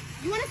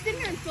 You want to sit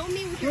here and film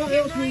me with your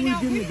camera right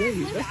now? Where do you guys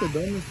live? That's the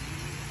dumbest.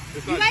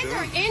 You guys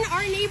are in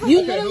our neighborhood.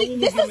 You literally,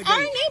 this is our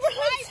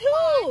neighborhood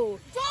too.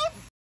 Don't.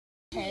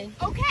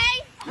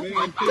 Okay.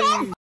 Don't.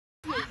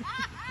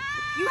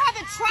 You have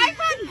a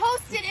tripod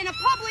posted in a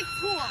public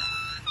pool.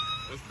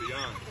 That's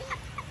beyond.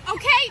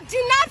 Okay, do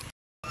not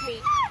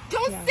me.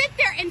 Don't sit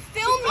there and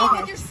film me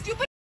with your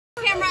stupid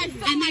camera and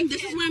film. And then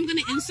this is where I'm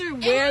gonna insert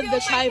where the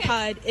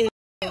tripod is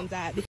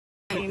at.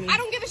 I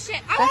don't give a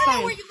shit. I want to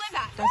know where you live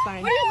at. That's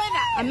fine. Where do you live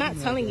at? I'm not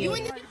telling you.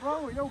 Please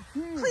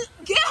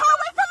get her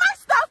away from my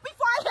stuff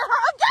before I hit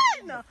her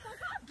again.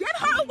 Get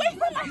her away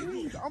from my.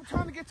 I'm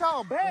trying to get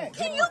y'all back.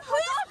 Can you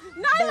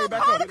please, Nyla,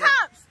 call the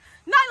cops.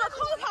 Nyla,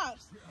 call the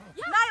cops.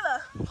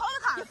 Nyla, call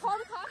the cops.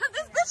 Because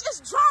this bitch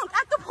is drunk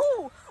at the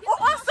pool or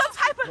on some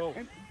type of.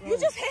 You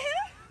just hit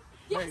him?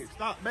 Babe,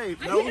 stop, babe.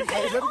 No, you just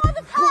hit on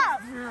the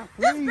cops.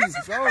 This bitch is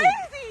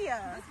crazy.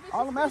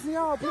 All I'm asking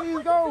y'all,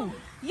 please go.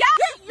 Yeah,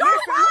 get your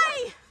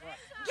wife.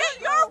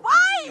 Get your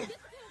wife.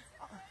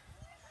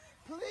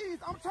 Please,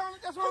 I'm trying to,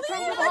 that's what I'm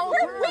trying to do the whole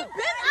time. We've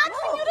been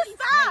asking you to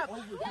stop.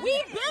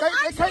 We've been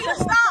asking you to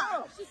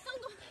stop.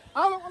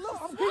 I'm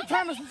keep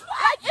trying to.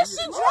 Like, is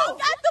she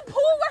drunk at the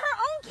pool with her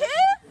own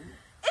kid?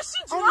 Is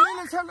she drunk? I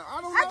don't know. I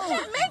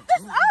can't make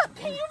this up.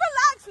 Can you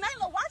relax,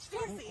 Nyla? Watch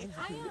Fancy.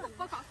 Get the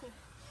fuck off me.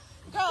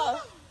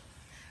 Girl.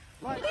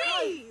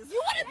 Please. You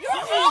want to do it? You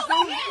don't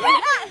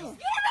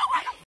know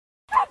where the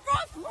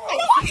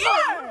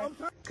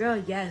Girl,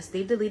 yes,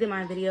 they deleted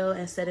my video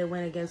and said it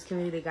went against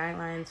community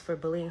guidelines for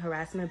bullying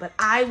harassment, but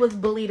I was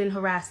bullied and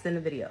harassed in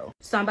the video.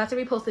 So I'm about to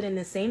repost it in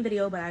the same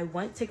video, but I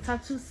want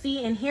TikTok to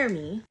see and hear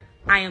me.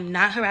 I am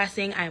not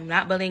harassing, I am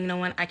not bullying no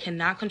one. I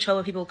cannot control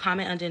what people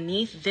comment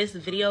underneath. This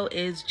video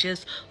is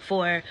just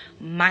for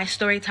my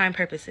story time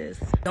purposes.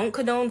 Don't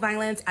condone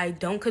violence, I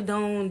don't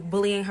condone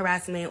bullying,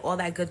 harassment, all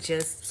that good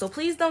gist. So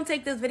please don't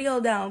take this video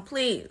down,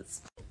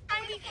 please.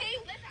 We came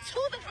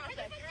to the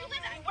complex.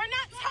 We're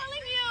not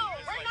telling you.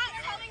 We're not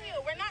telling you.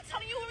 We're not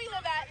telling you where we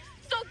live at.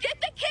 So get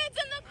the kids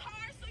in the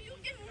car so you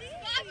can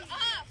leave us.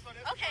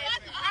 Okay,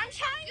 I'm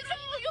trying to.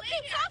 You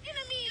keep talking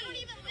to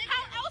me.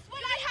 How else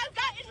would I have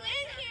gotten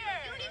in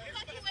here?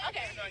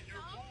 Okay.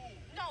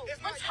 No,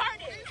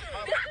 retarded.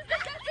 This is the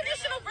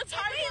definition of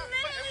retarded. We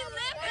literally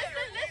live.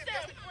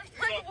 Listen.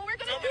 What we're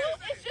gonna do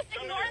is just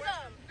ignore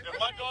them. If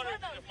my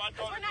daughter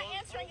we're not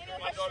answering any of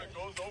the questions. My daughter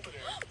goes over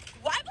there.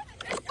 What?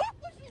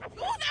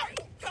 Go there.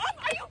 Dumb?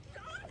 Are you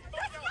dumb?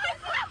 That's my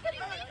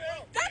property.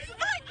 That's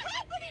my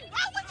property.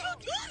 Why would you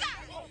do that?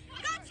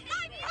 That's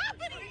my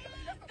property.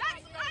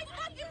 That's my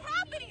fucking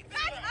property.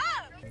 Back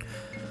up.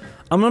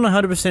 I'm not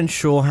 100%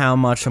 sure how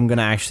much I'm going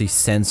to actually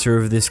censor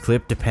of this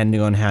clip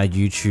depending on how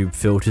YouTube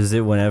filters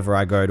it whenever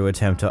I go to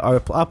attempt to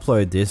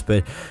upload this,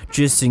 but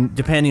just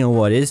depending on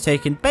what is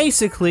taken.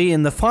 Basically,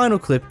 in the final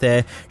clip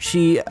there,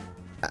 she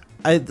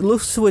it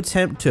looks to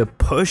attempt to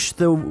push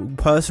the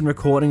person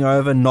recording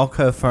over, knock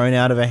her phone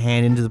out of her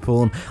hand into the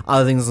pool, and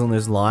other things along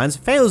those lines.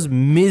 Fails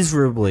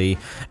miserably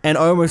and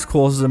almost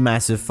causes a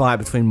massive fight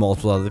between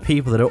multiple other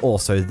people that are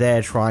also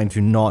there, trying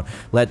to not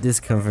let this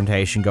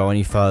confrontation go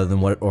any further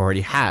than what it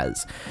already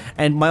has.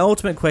 And my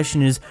ultimate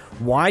question is,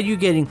 why are you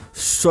getting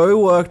so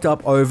worked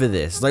up over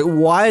this? Like,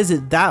 why is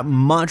it that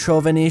much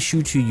of an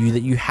issue to you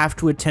that you have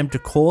to attempt to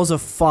cause a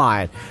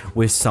fight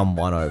with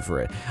someone over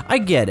it? I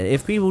get it.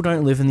 If people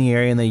don't live in the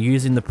area and they're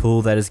using the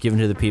pool that is given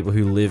to the people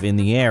who live in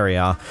the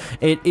area,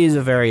 it is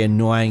a very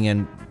annoying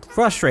and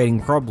frustrating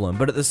problem.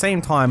 But at the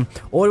same time,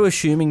 auto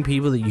assuming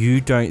people that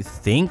you don't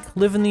think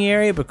live in the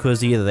area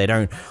because either they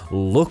don't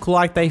look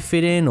like they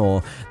fit in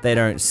or they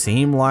don't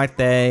seem like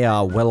they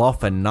are well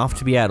off enough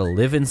to be able to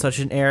live in such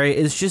an area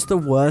is just the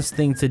worst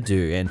thing to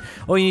do. And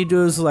all you need to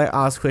do is like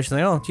ask questions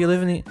like, oh, do you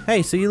live in the,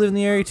 hey, so you live in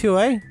the area too,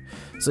 eh?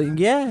 So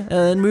yeah, and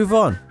then move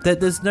on.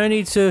 There's no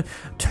need to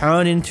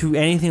turn into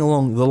anything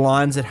along the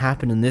lines that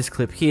happened in this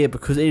clip here,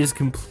 because it is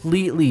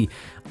completely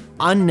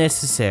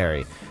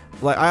unnecessary.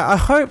 Like, I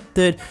hope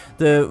that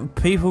the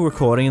people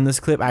recording in this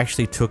clip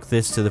actually took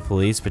this to the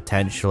police,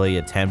 potentially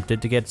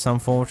attempted to get some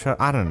form of charge.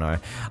 I don't know.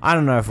 I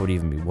don't know if it would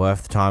even be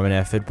worth the time and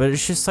effort, but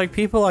it's just like,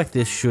 people like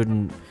this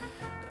shouldn't...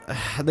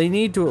 They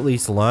need to at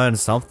least learn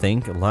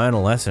something, learn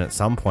a lesson at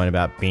some point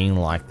about being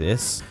like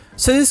this.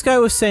 So this guy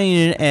was staying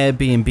in an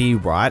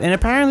Airbnb, right? And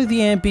apparently the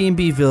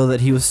Airbnb villa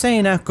that he was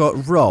staying at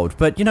got robbed.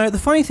 But, you know, the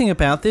funny thing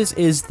about this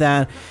is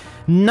that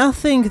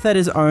nothing that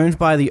is owned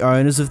by the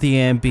owners of the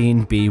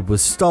Airbnb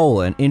was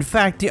stolen. In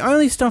fact, the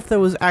only stuff that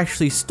was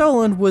actually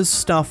stolen was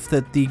stuff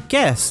that the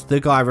guest, the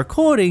guy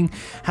recording,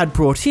 had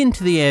brought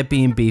into the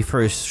Airbnb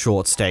for a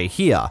short stay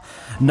here.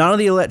 None of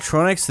the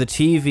electronics, the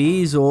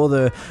TVs, or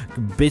the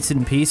bits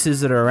and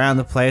pieces that are around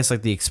the place,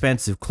 like the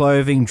expensive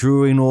clothing,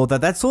 jewelry, and all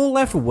that, that's all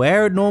left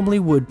where it normally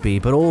would be,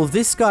 but all of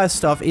this guy's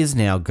stuff is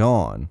now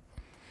gone.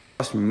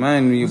 Trust me,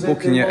 man, when you're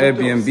booking your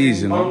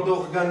Airbnbs, you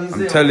know,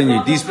 I'm telling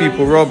you, these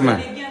people rob,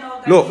 man.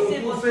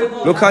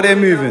 Look how they're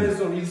moving.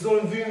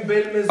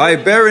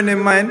 Alright, bearing in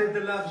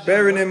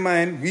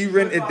mind, we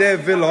rented their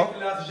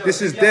villa.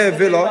 This is their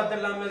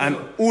villa, and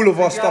all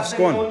of our stuff's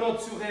gone.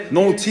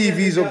 No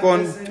TVs are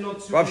gone.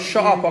 Bruv,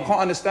 shut up, I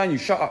can't understand you.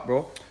 Shut up,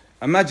 bro.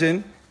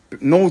 Imagine,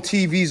 no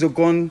TVs are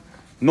gone,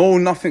 no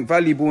nothing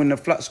valuable in the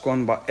flat's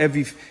gone, but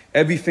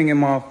everything in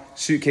my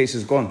suitcase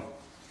is gone.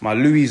 My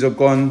Louis are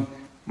gone,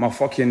 my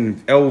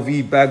fucking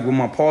LV bag with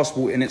my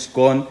passport in it's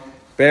gone.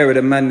 Bear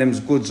the man, them's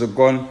goods are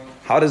gone.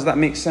 How does that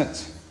make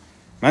sense?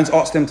 Man's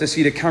asked them to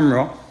see the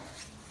camera.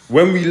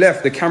 When we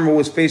left, the camera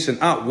was facing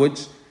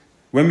outwards.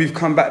 When we've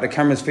come back, the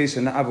camera's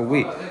facing the other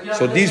way.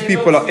 So these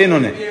people are in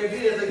on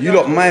it. You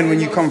lot mind when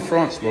you come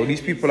France, bro.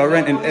 These people are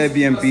renting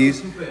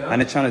Airbnbs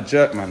and they're trying to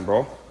jerk, man,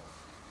 bro.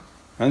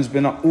 Man's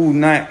been up all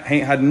night,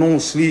 ain't had no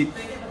sleep.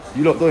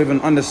 You lot don't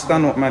even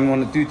understand what man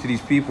want to do to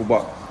these people,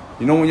 but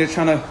you know when you're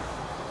trying to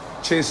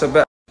chase a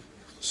bet.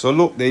 So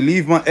look, they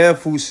leave my Air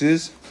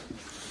Forces,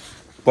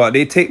 but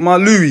they take my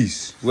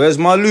Louis. Where's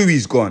my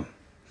Louis gone?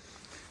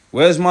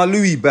 Where's my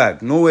Louis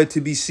bag? Nowhere to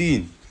be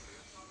seen.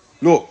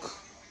 Look,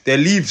 they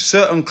leave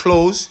certain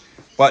clothes,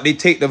 but they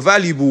take the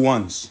valuable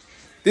ones.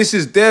 This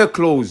is their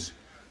clothes.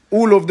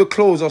 All of the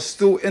clothes are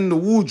still in the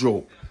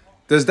wardrobe.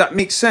 Does that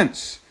make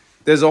sense?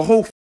 There's a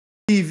whole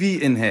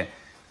TV in here.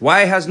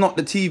 Why has not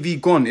the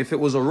TV gone if it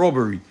was a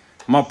robbery?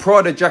 My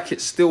Prada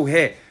jacket's still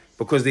here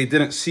because they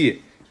didn't see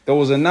it. There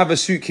was another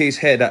suitcase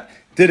here that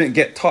didn't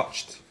get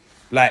touched.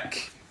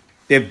 Like,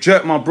 they've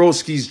jerked my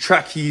broski's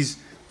trackies,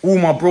 all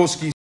my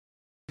broski's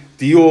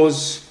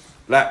Dior's.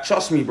 Like,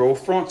 trust me, bro,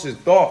 France is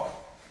dark.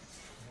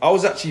 I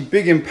was actually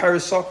big in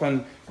Paris up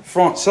and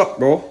France up,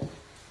 bro.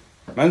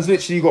 Man's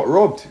literally got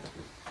robbed.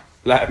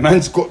 Like,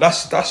 man's got,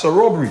 that's a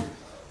robbery.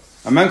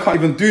 A man can't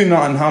even do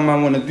nothing how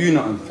man want to do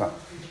nothing, fam.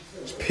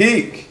 It's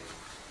peak.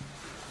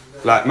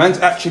 Like, man's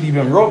actually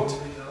been robbed.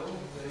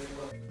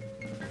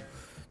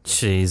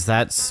 Jeez,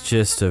 that's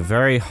just a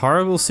very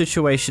horrible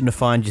situation to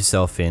find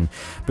yourself in,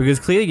 because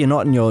clearly you're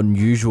not in your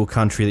usual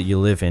country that you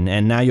live in,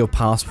 and now your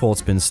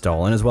passport's been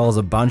stolen, as well as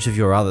a bunch of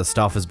your other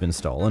stuff has been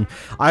stolen.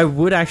 I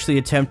would actually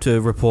attempt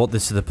to report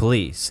this to the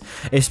police,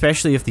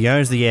 especially if the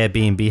owners of the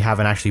Airbnb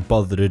haven't actually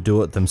bothered to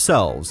do it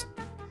themselves.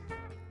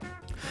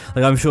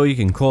 Like, I'm sure you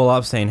can call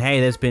up saying, hey,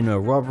 there's been a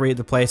robbery at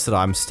the place that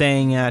I'm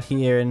staying at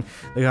here in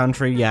the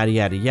country, yada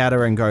yada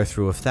yada, and go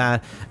through with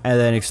that, and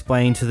then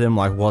explain to them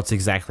like what's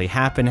exactly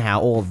happened, how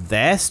all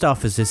their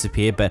stuff has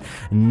disappeared, but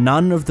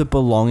none of the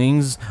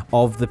belongings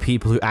of the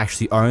people who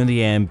actually own the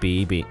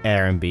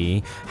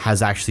Airbnb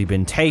has actually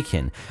been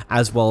taken,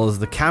 as well as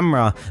the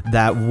camera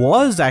that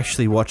was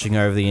actually watching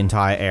over the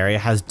entire area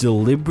has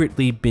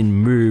deliberately been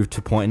moved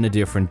to point in a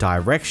different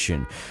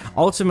direction.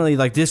 Ultimately,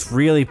 like, this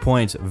really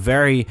points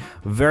very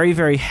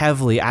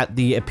heavily at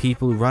the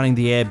people running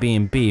the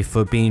Airbnb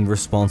for being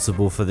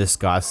responsible for this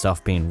guy's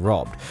stuff being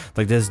robbed.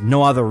 Like, there's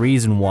no other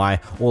reason why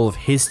all of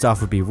his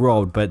stuff would be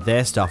robbed, but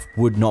their stuff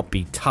would not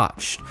be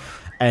touched.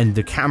 and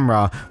the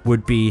camera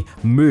would be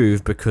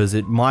moved because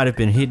it might have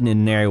been hidden in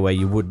an area where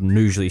you wouldn't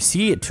usually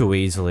see it too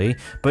easily,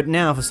 but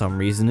now for some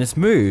reason it's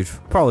moved,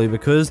 probably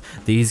because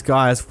these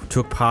guys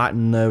took part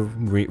in the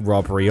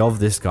robbery of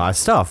this guy's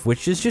stuff,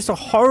 which is just a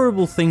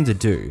horrible thing to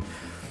do.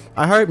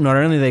 I hope not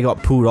only they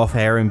got pulled off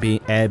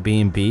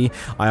Airbnb,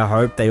 I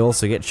hope they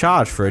also get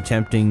charged for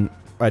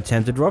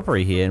attempted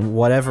robbery here and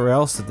whatever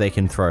else that they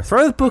can throw.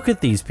 Throw the book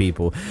at these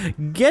people.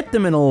 Get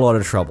them in a lot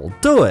of trouble.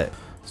 Do it.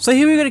 So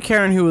here we got a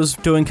Karen who was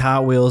doing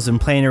cartwheels and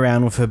playing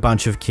around with a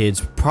bunch of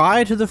kids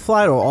prior to the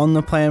flight or on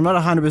the plane. I'm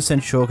not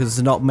 100% sure because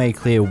it's not made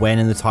clear when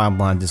in the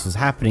timeline this was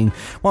happening,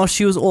 while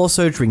she was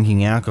also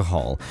drinking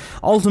alcohol.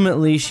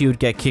 Ultimately, she would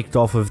get kicked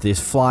off of this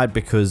flight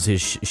because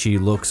she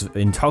looks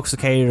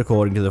intoxicated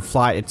according to the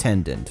flight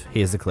attendant.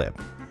 Here's the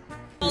clip.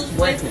 No,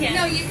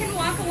 you can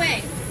walk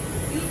away.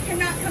 You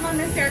cannot come on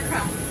this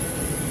aircraft.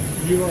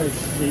 You are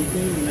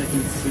shaking and I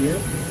can see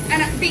it.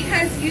 And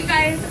because you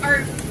guys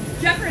are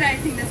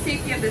jeopardizing the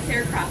safety of this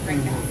aircraft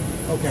right now.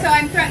 Okay. So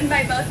I'm threatened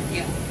by both of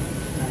you.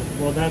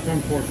 Well, that's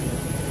unfortunate.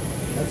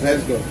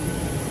 Let's go.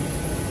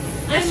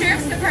 The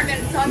sheriff's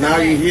department is on the Now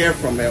way. you hear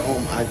from her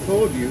home. I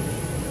told you,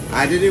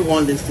 I didn't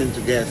want this thing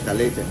to get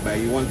escalated, but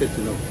you wanted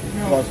to know.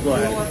 Let's go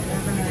ahead.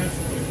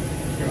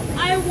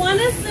 I want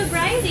a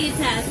sobriety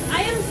test.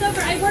 I am sober.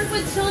 I work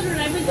with children.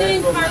 I've been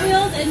doing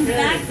cartwheels and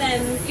back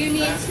bends. You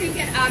need to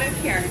get out of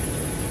here.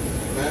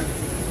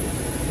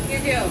 You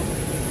do.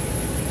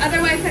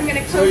 Otherwise, I'm going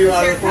to close So you this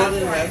are aircraft recording,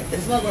 door. right?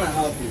 It's not going to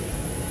help you.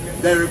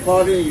 The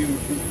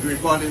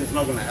recording is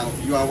not going to help.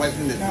 You are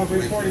wasting the situation.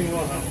 No, recording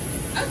will help.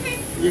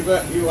 Okay.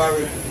 You are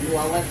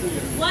wasting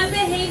it. What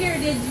behavior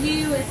did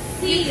you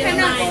see? You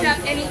cannot step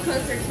any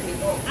closer to me.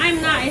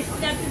 I'm not. I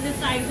stepped to the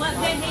side. What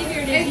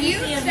behavior did If you you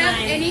see of step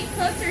mine? any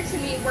closer to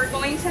me, we're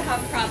going to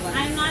have problems.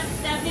 I'm not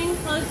stepping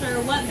closer.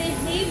 What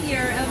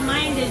behavior of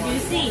mine did you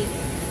see?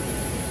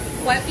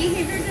 What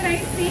behavior did I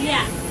see?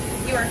 Yeah.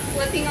 You are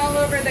flipping all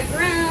over the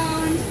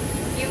ground.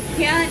 You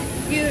can't,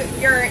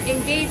 you're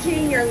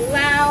engaging, you're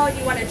loud,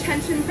 you want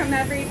attention from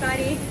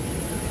everybody.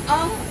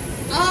 All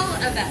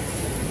of us,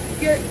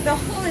 the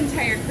whole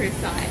entire crew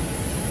saw it.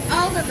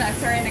 All of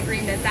us are in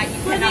agreement that you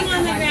Flipping cannot on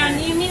come the ground.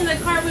 here. You mean the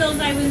cartwheels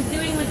I was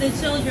doing with the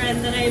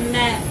children that I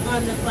met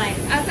on the flight?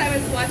 As I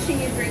was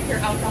watching you drink your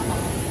alcohol.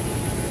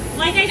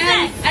 Like I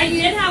said, I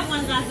did have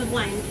one glass of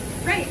wine.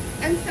 Right,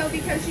 and so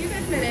because you've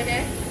admitted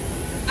it,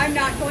 I'm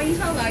not going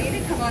to allow you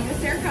to come on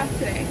this aircraft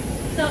today.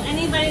 So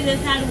anybody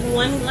that's had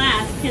one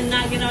glass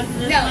cannot get onto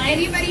this No, flight?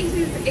 anybody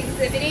who's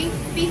exhibiting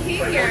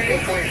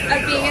behaviors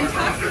of being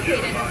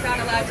intoxicated is not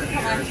allowed to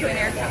come onto an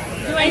aircraft.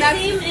 Do I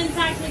seem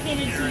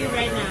intoxicated to you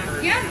right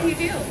now? Yeah, you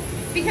do.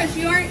 Because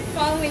you aren't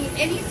following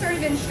any sort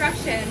of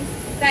instructions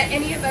that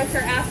any of us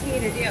are asking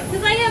you to do.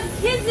 Because I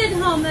have kids at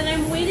home that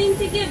I'm waiting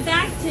to get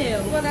back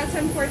to. Well, that's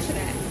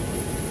unfortunate.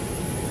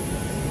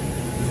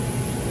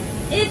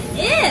 It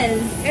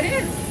is. It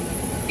is.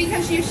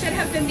 Because you should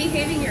have been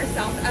behaving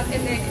yourself up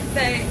in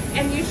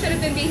and you should have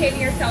been behaving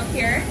yourself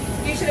here.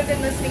 You should have been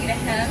listening to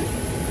him.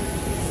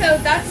 So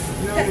that's...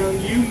 No,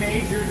 you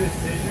made your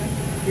decision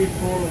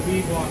before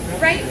we walked up.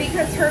 Right,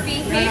 because her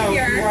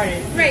behavior...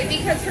 No, right,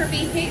 because her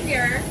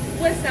behavior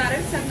was that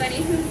of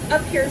somebody who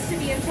appears to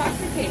be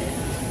intoxicated.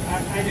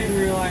 I didn't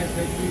realize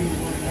that you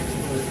were an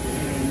expert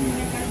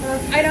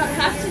in... I don't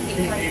have to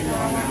be.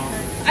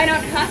 I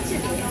don't have to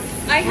be.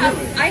 I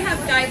have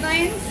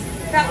guidelines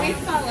that we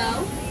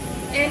follow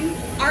in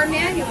our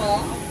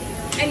manual,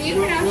 and you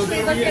can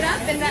actually look it up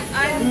on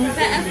the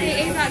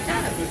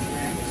FAA.gov.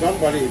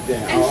 Somebody is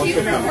there. And she's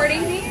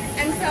recording me,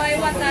 and so I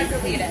want that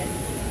deleted.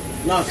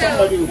 No,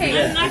 somebody will be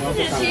hey,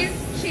 there.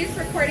 she's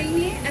recording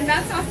me, and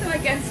that's also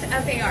against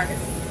FARs.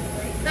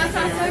 That's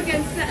also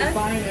against the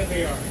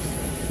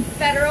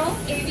Federal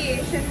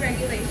Aviation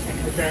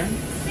Regulations. Okay.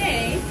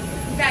 Say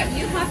that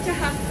you have to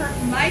have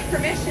my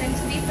permission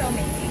to be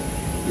filmmaking.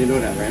 You know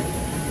that, right?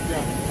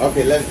 Yeah.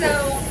 Okay, let's So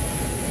go.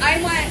 I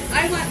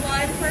want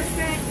law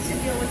enforcement to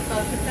deal with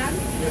both of them,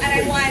 and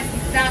I want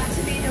that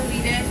to be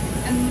deleted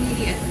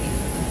immediately.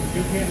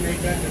 You can't make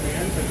that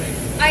demand, but they...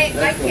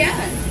 I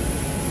can.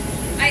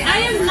 I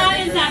am not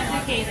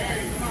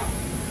intoxicated.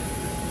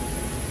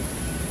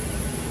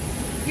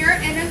 Your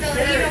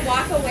inability to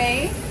walk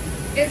away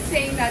is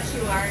saying that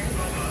you are.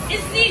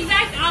 It's the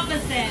exact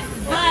opposite,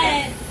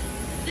 but...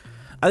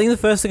 I think the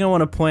first thing I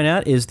want to point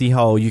out is the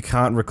whole "you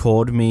can't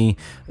record me"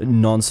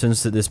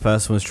 nonsense that this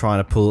person was trying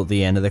to pull at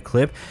the end of the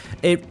clip.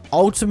 It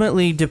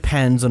ultimately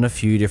depends on a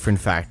few different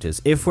factors.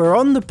 If we're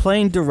on the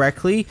plane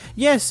directly,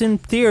 yes, in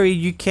theory,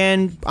 you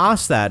can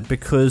ask that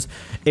because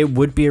it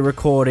would be a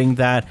recording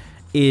that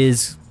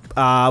is,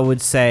 I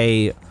would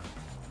say,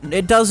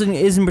 it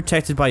isn't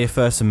protected by your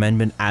First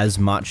Amendment as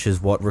much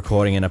as what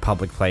recording in a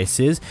public place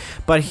is,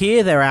 but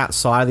here they're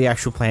outside of the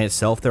actual plane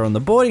itself, they're on the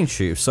boarding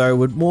tube, so it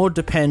would more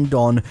depend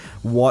on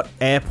what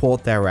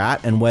airport they're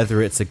at and whether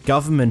it's a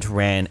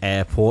government-ran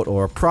airport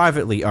or a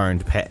privately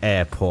owned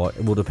airport.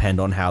 It will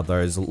depend on how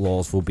those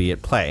laws will be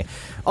at play.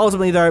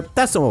 Ultimately though,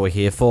 that's not what we're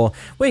here for.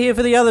 We're here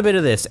for the other bit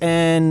of this,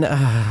 and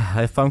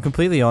if I'm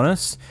completely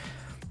honest,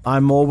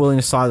 I'm more willing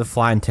to side with the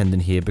flight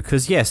attendant here,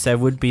 because yes, there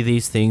would be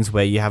these things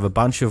where you have a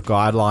bunch of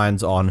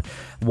guidelines on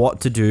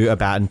what to do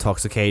about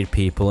intoxicated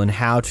people and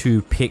how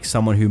to pick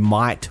someone who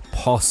might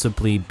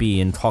possibly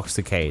be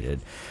intoxicated.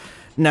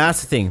 Now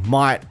that's the thing,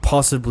 might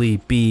possibly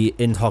be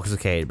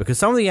intoxicated, because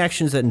some of the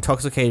actions that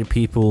intoxicated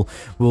people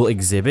will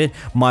exhibit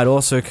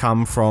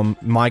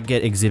might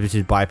get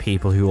exhibited by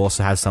people who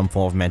also have some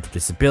form of mental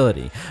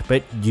disability.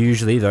 But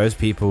usually those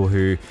people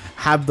who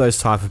have those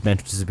type of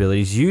mental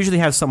disabilities usually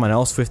have someone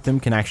else with them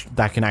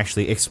that can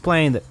actually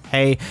explain that,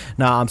 hey,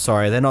 no, I'm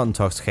sorry, they're not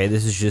intoxicated,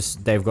 this is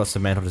just, they've got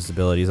some mental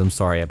disabilities, I'm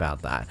sorry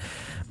about that.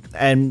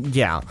 And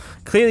yeah,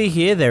 clearly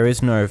here there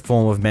is no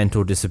form of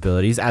mental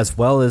disabilities, as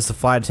well as the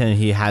flight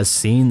attendant here has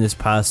seen this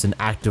person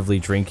actively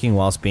drinking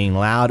whilst being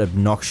loud,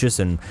 obnoxious,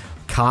 and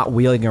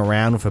cartwheeling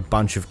around with a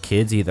bunch of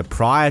kids, either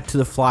prior to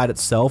the flight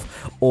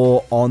itself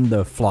or on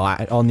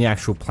the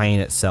actual plane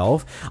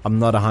itself. I'm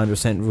not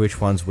 100% which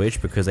one's which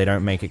because they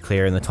don't make it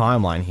clear in the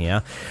timeline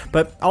here,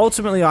 but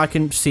ultimately I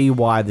can see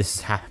why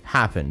this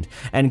happened.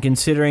 And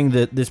considering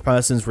that this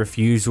person's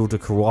refusal to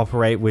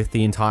cooperate with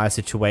the entire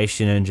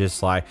situation and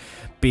just like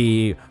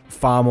be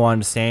far more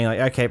understanding,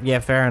 like, okay, yeah,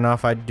 fair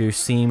enough, I do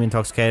seem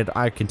intoxicated,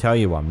 I can tell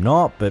you I'm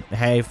not, but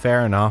hey,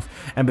 fair enough,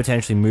 and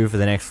potentially move for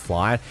the next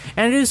flight.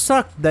 And it is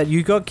sucked that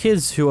you got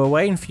kids who are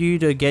waiting for you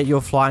to get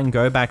your flight and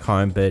go back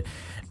home, but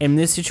in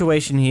this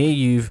situation here,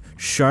 you've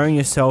shown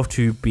yourself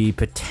to be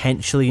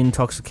potentially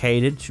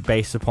intoxicated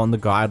based upon the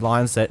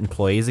guidelines that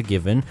employees are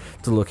given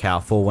to look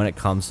out for when it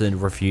comes to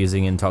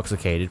refusing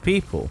intoxicated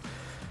people.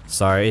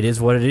 So it is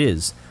what it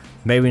is.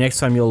 Maybe next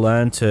time you'll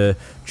learn to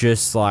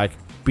just like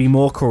be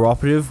more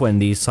cooperative when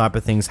these type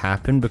of things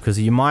happen, because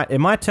it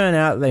might turn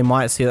out they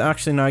might see that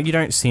actually no, you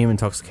don't seem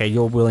intoxicated,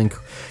 you're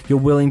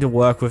willing to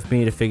work with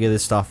me to figure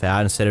this stuff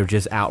out instead of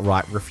just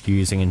outright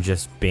refusing and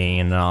just being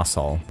an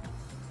asshole.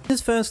 In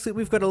this first clip,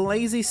 we've got a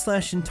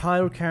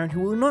lazy/entitled Karen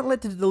who will not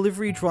let the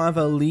delivery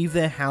driver leave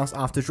their house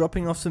after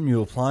dropping off some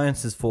new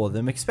appliances for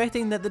them,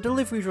 expecting that the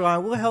delivery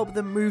driver will help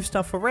them move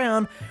stuff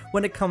around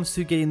when it comes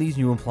to getting these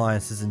new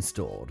appliances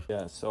installed.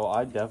 Yeah, so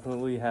I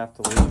definitely have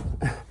to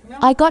leave.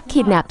 I got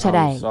kidnapped today.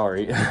 I'm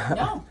sorry.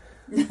 No.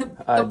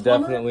 I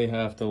definitely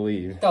have to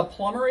leave. The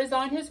plumber is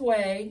on his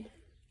way.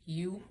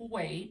 You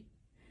wait.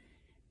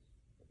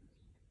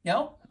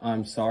 No.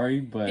 I'm sorry,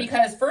 but...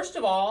 Because, first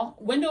of all,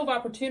 window of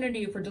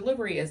opportunity for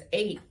delivery is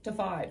 8 to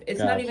 5. It's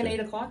not even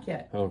 8 o'clock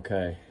yet.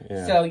 Okay,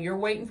 yeah. So you're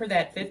waiting for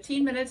that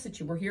 15 minutes that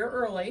you were here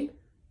early.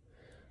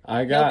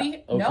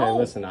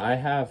 Listen, I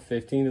have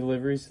 15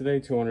 deliveries today,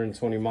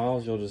 220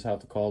 miles. You'll just have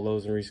to call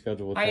those and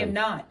reschedule with them. I am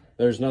not.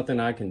 There's nothing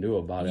I can do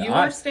about it. You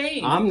are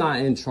staying. I'm not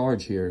in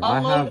charge here.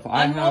 I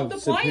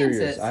have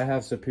superiors. I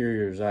have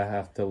superiors I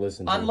have to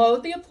listen to.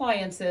 Unload the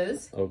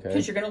appliances. Okay.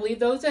 Because you're going to leave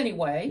those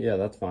anyway. Yeah,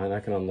 that's fine.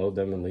 I can unload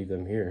them and leave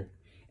them here.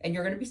 And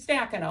you're going to be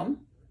stacking them.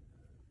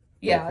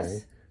 Yes.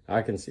 Okay.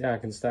 I can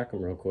stack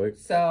them real quick.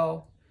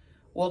 So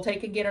we'll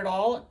take and get it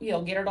all,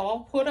 get it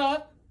all put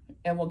up,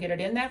 and we'll get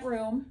it in that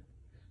room.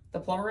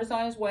 The plumber is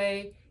on his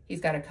way. He's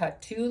got to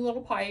cut 2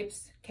 little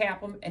pipes,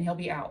 cap them, and he'll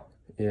be out.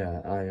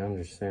 Yeah, I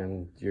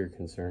understand your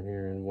concern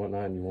here and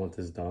whatnot, and you want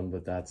this done,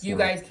 but that's You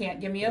guys can't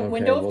give me a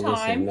window of time.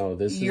 Listen, no,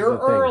 this You're is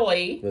the thing.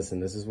 early. Listen,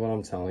 this is what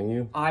I'm telling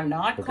you. I'm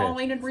not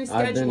calling and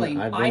rescheduling.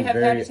 I've I have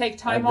had to take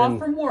time off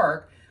from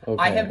work.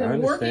 Okay, I have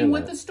been working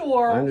with the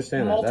store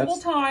multiple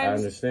times. I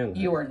understand that.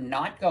 You are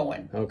not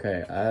going.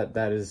 Okay, I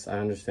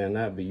understand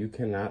that, but you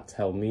cannot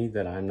tell me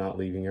that I'm not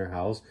leaving your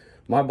house.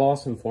 My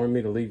boss informed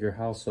me to leave your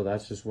house, so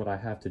that's just what I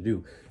have to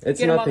do. It's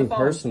nothing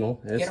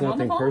personal. It's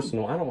nothing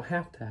personal. I don't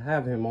have to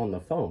have him on the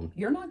phone.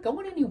 You're not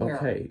going anywhere.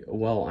 Okay,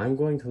 well, I'm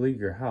going to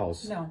leave your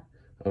house. No.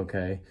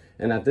 Okay,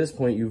 and at this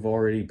point, you've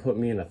already put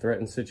me in a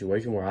threatened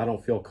situation where I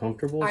don't feel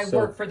comfortable. I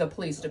work for the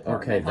police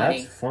department,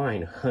 honey. That's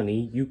fine,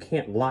 honey. You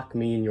can't lock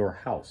me in your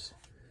house.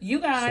 You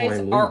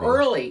guys are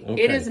early.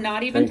 Okay. It is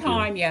not even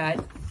time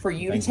yet for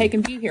you to take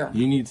and be here.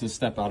 You need to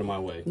step out of my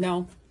way.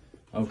 No.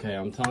 Okay,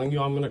 I'm telling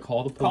you I'm going to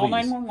call the police. Call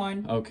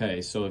 911.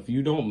 Okay, so if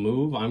you don't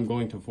move, I'm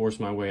going to force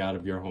my way out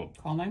of your home.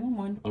 Call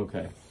 911.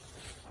 Okay.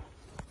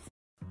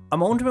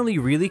 I'm ultimately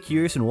really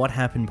curious in what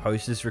happened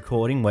post this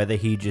recording, whether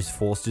he just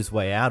forced his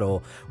way out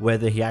or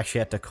whether he actually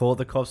had to call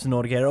the cops in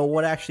order to get it, or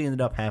what actually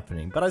ended up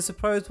happening, but I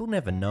suppose we'll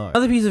never know.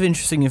 Another piece of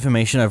interesting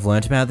information I've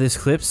learnt about this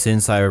clip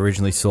since I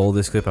originally saw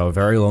this clip a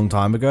very long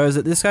time ago is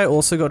that this guy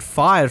also got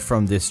fired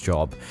from this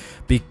job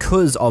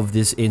because of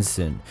this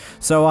incident.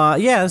 So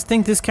yeah, I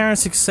think this Karen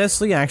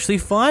successfully actually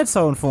fired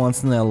someone for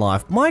once in their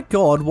life. My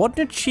god, what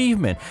an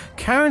achievement.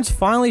 Karen's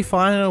finally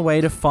finding a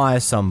way to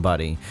fire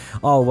somebody.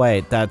 Oh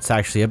wait, that's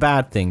actually a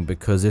bad thing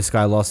because this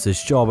guy lost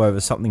his job over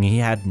something he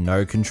had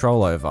no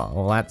control over.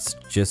 Well, that's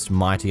just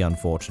mighty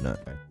unfortunate.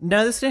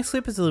 Now this next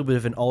clip is a little bit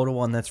of an older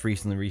one that's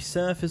recently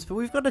resurfaced, but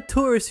we've got a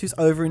tourist who's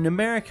over in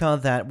America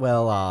that,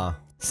 well,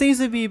 seems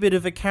to be a bit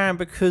of a Karen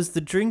because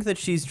the drink that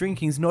she's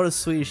drinking is not as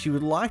sweet as she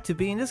would like to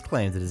be and just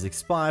claims it is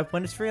expired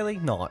when it's really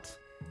not.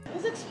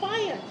 It's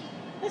expired.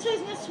 That's why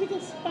it's not sweet,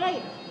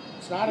 expired.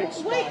 It's not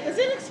expired. Wait, is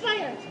it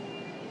expired?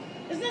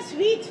 It's not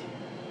sweet.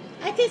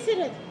 I tasted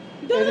it.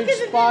 It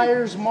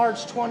expires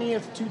March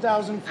 20th,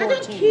 2014. I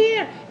don't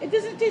care. It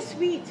doesn't taste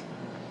sweet.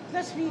 It's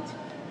not sweet.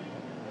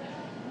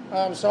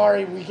 I'm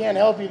sorry, we can't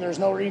help you. There's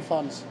no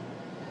refunds.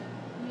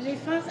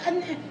 Refunds?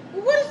 And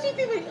what is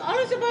it?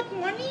 Always about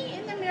money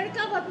in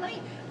America, about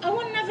money. I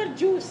want another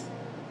juice.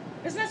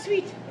 It's not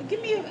sweet.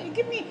 Give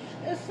me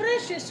a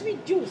fresh,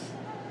 sweet juice.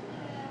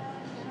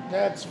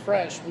 That's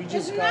fresh. We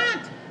just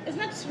It's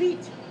not sweet.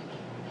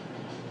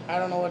 I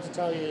don't know what to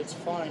tell you. It's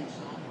fine.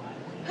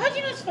 How do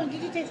you know it's fun?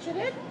 Did you taste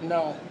it?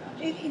 No.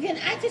 Then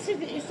I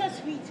tasted it. It's not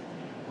sweet.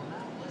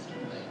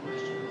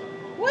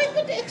 Why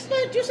put the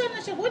expired juice on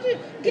the shelf? What do you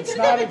get It's rid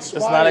not of it?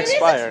 expired. It's not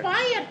expired. It is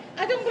expired.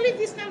 I don't believe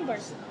these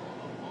numbers.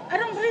 I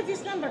don't believe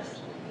these numbers.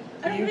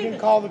 I don't You believe can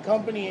it. call the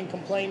company and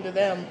complain to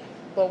them,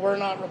 but we're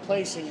not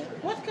replacing it.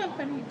 What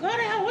company? Go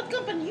to hell. What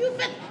company? You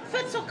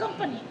Fetso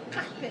company.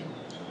 Kahpe.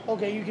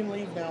 Okay, you can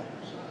leave now.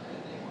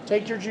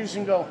 Take your juice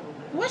and go.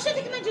 Why should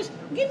I take my juice?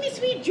 Give me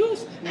sweet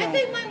juice. I No.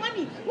 pay my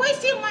money. Why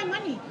steal my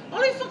money?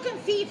 All you fucking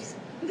thieves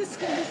in this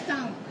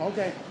town.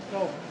 Okay,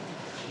 go.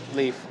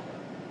 Leave.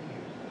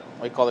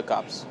 Or you call the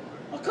cops.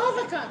 Or call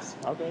the cops.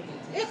 Okay.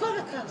 I call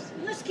the cops.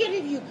 I'm not scared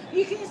of you.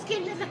 You can scare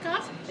the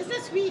cops. It's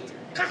not sweet.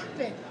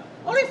 Kahpe.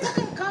 All you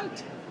fucking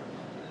cunt.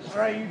 All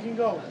right, you can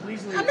go.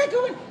 Please leave. I'm not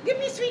going. Give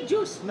me sweet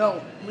juice.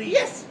 No, leave.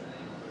 Yes.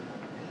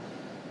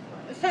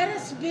 Fat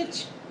ass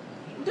bitch.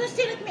 Don't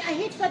stare at me. I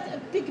hate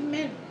fat big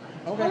men.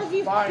 Okay, All of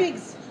you bye.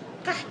 pigs.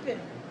 Kahpe.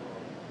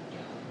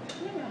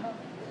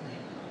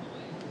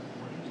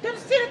 Don't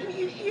stare at me.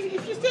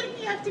 If you stare at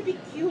me, you have to be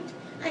cute.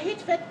 I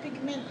hate fat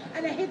big men.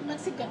 And I hate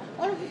Mexican.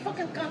 All of you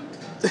fucking cunt.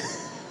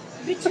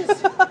 Bitches.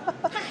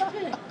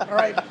 Kahpe. All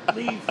right,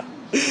 leave.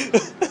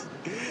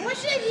 Why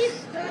should I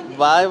leave?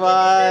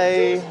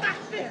 Bye-bye.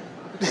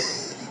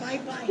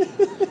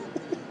 Bye-bye.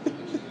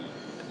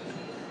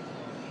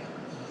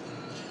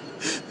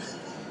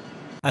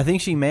 I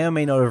think she may or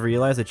may not have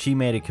realized that she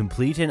made a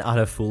complete and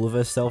utter fool of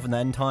herself in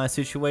that entire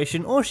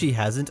situation, or she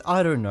hasn't,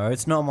 I don't know,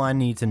 it's not my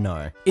need to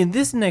know. In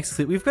this next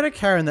clip, we've got a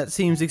Karen that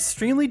seems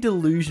extremely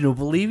delusional,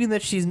 believing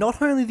that she's not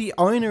only the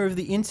owner of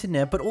the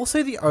internet, but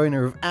also the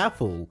owner of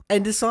Apple,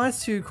 and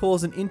decides to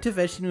cause an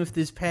intervention with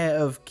this pair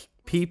of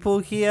people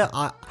here.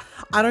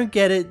 I don't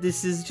get it.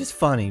 This is just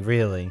funny,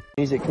 really.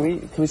 Music,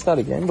 can we start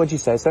again? What'd you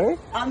say, sorry?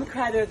 I'm the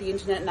creator of the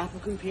internet and Apple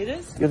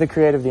computers. You're the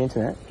creator of the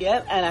internet?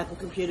 Yep, and Apple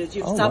computers.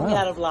 You've Oh, stubbed me wow.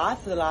 out of life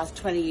for the last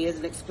 20 years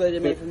and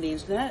excluded me from the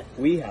internet.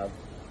 We have.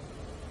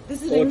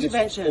 This is an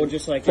intervention. Or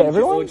just like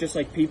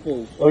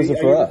people. Or is it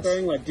for us?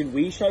 Like, did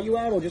we shut you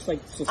out, or just like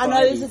I society?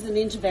 know this is an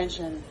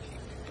intervention.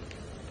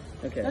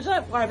 Okay. Now,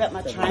 don't worry about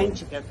my train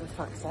ticket, for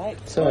fuck's sake.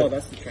 So,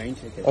 that's the train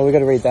ticket. Oh, we got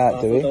to read that,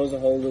 do we? There was a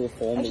whole little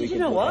form Actually, do you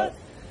know what?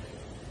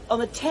 On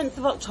the 10th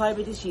of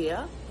October this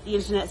year, the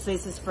internet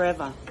ceases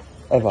forever.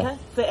 Ever. Okay?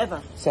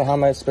 Forever. So how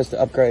am I supposed to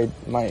upgrade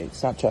my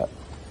Snapchat?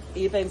 Are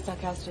you being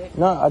sarcastic?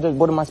 No, I don't.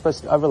 What am I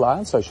supposed to? I rely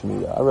on social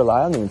media. I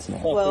rely on the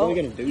internet. Well,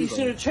 you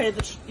should have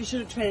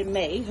treated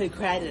me, who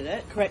created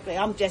it, correctly.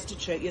 I'm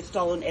destitute. You've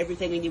stolen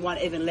everything, and you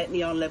won't even let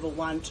me on level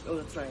 1, 2,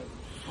 or 3.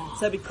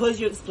 So because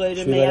you excluded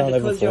Should we me let and on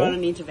level because you're 4? on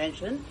an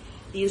intervention,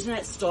 the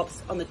internet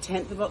stops on the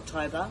 10th of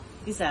October,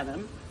 this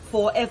Adam,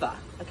 forever.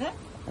 Okay?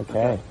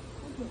 Okay.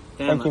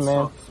 Damn, Thank you, that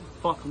man. sucks.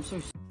 Fuck, I'm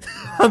so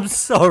I'm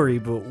sorry,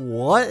 but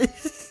what?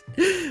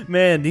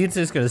 Man, the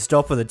internet's gonna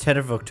stop on the 10th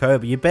of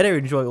October. You better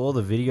enjoy all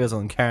the videos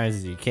on Karens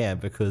as you can,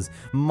 because,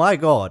 my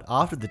god,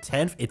 after the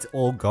 10th, it's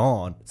all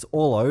gone. It's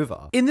all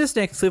over. In this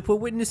next clip, we're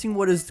witnessing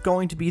what is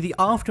going to be the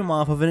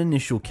aftermath of an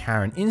initial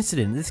Karen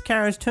incident. This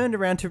Karen's turned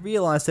around to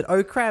realize that,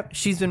 oh crap,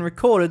 she's been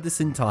recorded this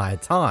entire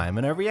time,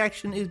 and her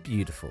reaction is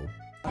beautiful.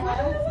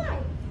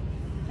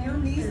 Your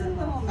knees and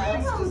little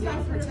nose is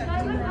not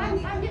protecting your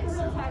knee. I'm getting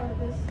so tired of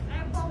this.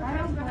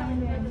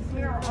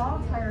 We are all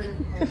tired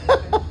of this.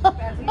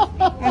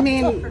 I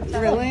mean,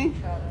 really?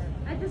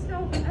 I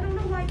don't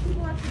know why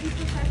people have to be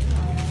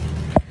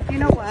professional. You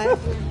know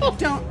what?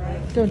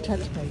 Don't touch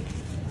me.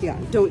 Yeah,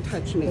 don't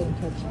touch me. Don't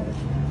touch me.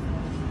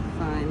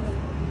 Fine.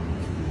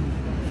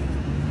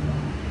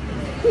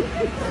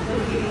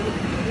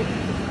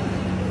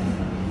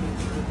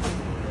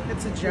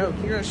 It's a joke.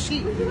 You're a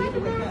sheep. You need to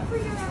wake up.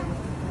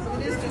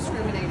 It is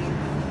discriminating.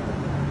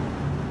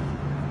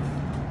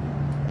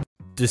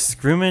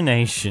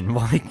 Discrimination,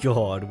 my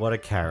god, what a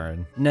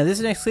Karen. Now this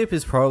next clip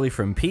is probably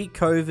from peak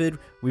COVID.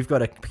 We've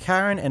got a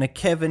Karen and a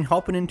Kevin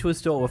hopping into a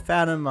store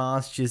without a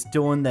mask, just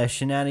doing their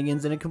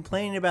shenanigans and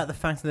complaining about the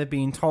fact that they're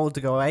being told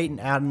to go out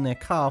in their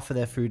car for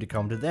their food to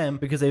come to them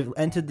because they've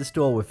entered the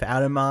store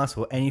without a mask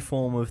or any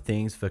form of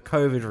things for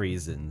COVID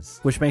reasons.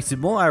 Which makes it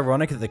more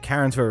ironic that the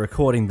Karens were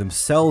recording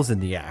themselves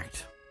in the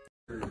act.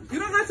 You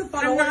don't have to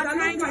follow. I'm not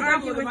trying to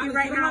argue with you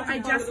right now. I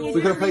just need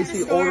We could have placed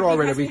the order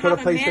already. We could have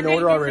placed an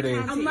order already.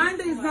 A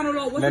mandate is not a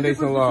law. What's Mandate's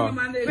the no difference law. between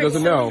a mandate She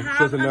doesn't know. We She have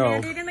doesn't a know.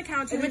 mandate in the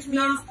county, It's which means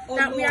not a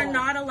that we are law.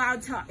 not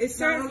allowed to It's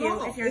serve not a you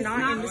law. if you're It's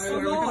not in the a store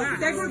with law. a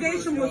mask.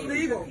 Segregation was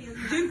legal.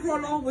 Jim Crow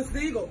law was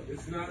legal.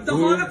 The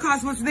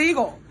Holocaust was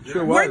legal.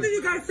 Sure Where was. do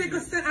you guys take a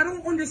stand? I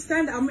don't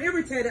understand. I'm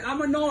irritated.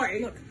 I'm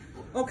annoyed. Look,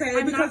 Okay,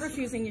 I'm because not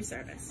refusing you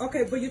service.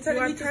 Okay, but you're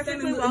telling me to stand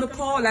perfectly in the welcome.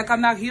 car like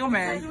I'm not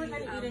human. You said you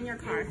had to eat in your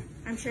car.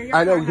 I'm sure your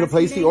I know, car you could have has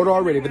placed the order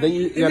already, but then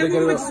you And gotta then get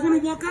we it. just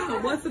want to walk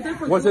out. What's the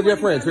difference? What's the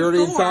difference? We're already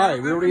in the store.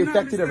 inside. We already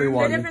infected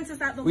everyone. The difference is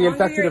that the We longer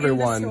infected you're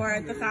everyone. in the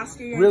store, the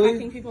faster you're Really?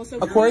 infecting people. So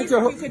According please, to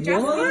her- if you could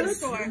just leave the What?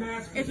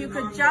 store. If you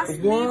could just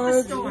leave the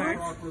What? store.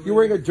 You're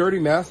wearing a dirty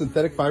mask,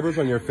 synthetic fibers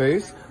on your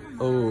face?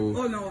 Oh.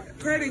 Oh no,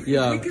 Curtis,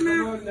 Yeah. we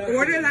cannot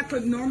order like a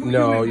normal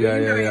No, human yeah,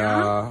 being yeah, right now.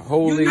 yeah.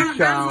 Holy You're not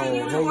cow. asking me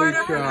to Holy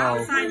order from cow.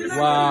 outside the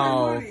store.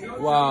 Wow.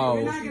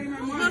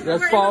 Wow.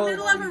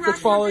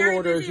 That's following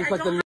orders, just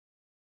like the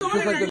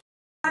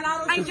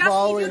I just just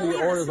following need you to the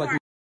leave orders the like store.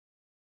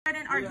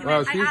 An argument. Oh,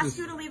 I Jesus. asked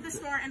you to leave the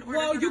store and order.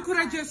 Well, you could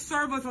have just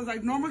served us as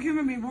like normal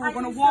human beings. We were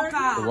gonna walk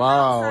out.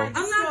 Wow. I'm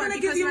not gonna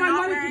give you my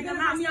money if you're gonna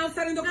have me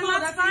outside in the car.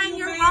 That's fine.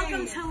 You're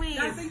welcome to leave.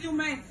 That's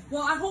inhumane.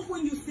 Well, I hope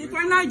when you sit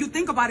right now, you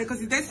think about it,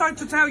 because if they start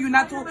to tell you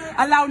not to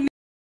allow.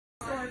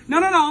 No.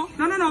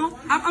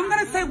 I'm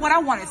gonna say what I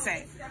want to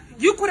say.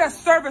 You could have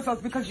serviced us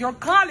because your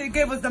colleague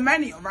gave us the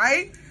menu,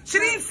 right? She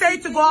didn't say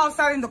to go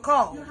outside in the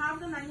car. You have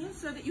the menu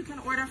so that you can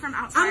order from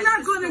outside. I'm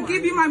not gonna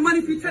give you my money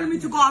if you're telling me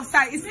to go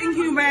outside. It's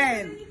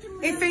inhumane.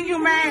 It's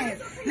inhumane.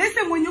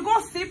 Listen, when you go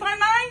sleep at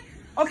night,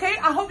 okay,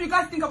 I hope you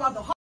guys think about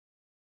the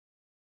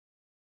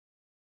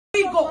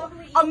illegal.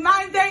 A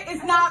 9-day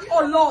is not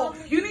a law.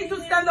 You need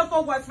to stand up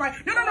for what's right.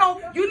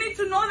 No. You need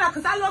to know that,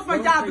 because I lost my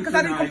job because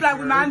I didn't comply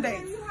with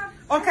mandates.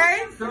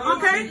 Okay?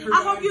 Okay?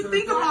 I hope you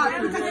think about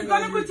it, because it's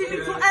going to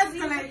continue to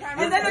escalate,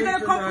 and then they're going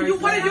to come for you.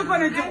 What are you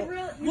going to do?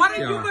 What are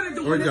you going to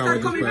do when they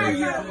start coming for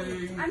you?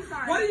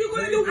 What are you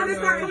going to do when they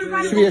start coming for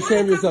you? You should be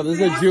ashamed of yourself. This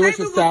is a Jewish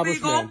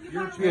establishment.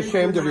 You should be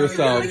ashamed of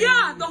yourself.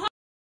 Yeah, the whole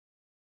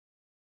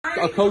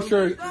A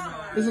kosher.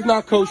 This is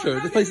not kosher.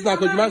 This place is not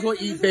kosher. You might as well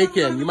eat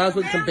bacon. You might as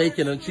well eat some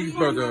bacon and a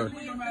cheeseburger.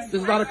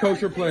 This is not a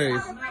kosher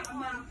place.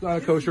 It's not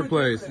a kosher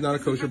place. Not a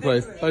kosher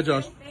place. Bye,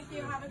 Josh.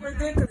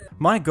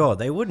 My god,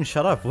 they wouldn't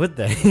shut up, would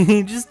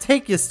they? Just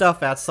take your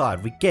stuff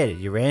outside. We get it,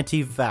 you're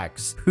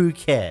anti-vax. Who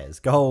cares?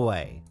 Go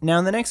away. Now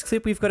in the next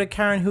clip, we've got a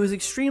Karen who is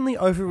extremely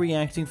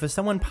overreacting for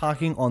someone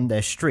parking on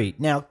their street.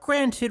 Now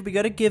granted, we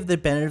gotta give the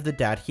benefit of the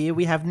doubt here.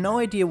 We have no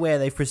idea where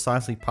they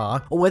precisely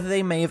parked, or whether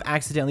they may have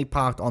accidentally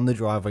parked on the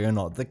driveway or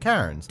not, the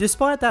Karens.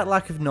 Despite that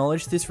lack of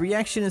knowledge, this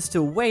reaction is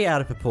still way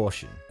out of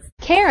proportion.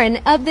 Karen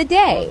of the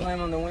day.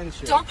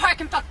 Don't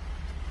park in front.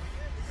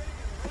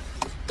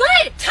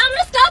 Good! Tell them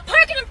to stop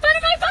parking in front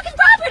of my fucking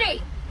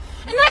property!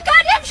 And that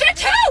goddamn shit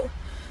too!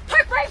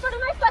 Park right in front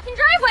of my fucking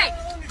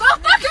driveway! Go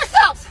fuck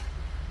yourselves!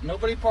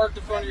 Nobody parked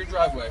in front of your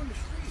driveway.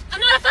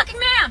 I'm not a fucking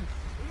man!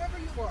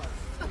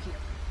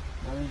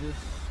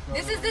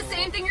 This is the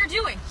same thing you're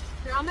doing.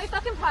 You're on my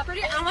fucking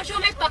property. I don't want you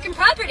on my fucking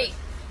property.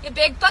 You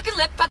big fucking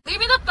lip fuck. Leave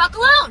me the fuck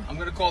alone! I'm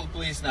gonna call the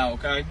police now,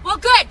 okay? Well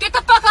good! Get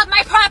the fuck off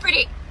my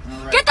property! All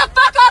right. Get the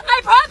fuck off my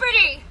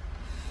property!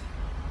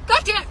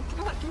 Goddamn!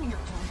 Give me your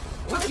phone.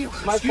 Fuck you.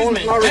 My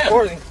phone's not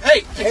recording.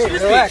 Hey,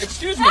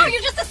 excuse me. No, you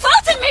just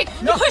assaulted me.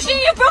 You pushing.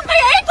 You broke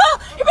my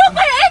ankle. You broke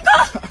my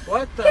ankle.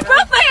 What the You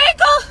broke my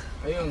ankle.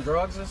 Are you on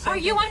drugs or something? Are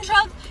you on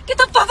drugs? Get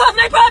the fuck off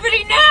my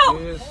property now.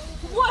 Yes.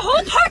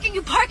 What? Who's parking?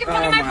 You park in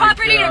front of my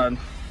property. God.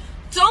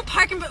 Don't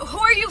park in. Who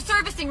are you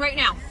servicing right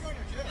now?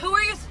 Who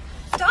are you?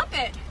 Stop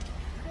it.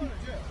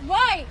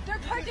 Why? They're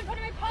parked in front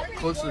of my property.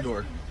 Close the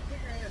door.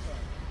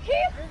 He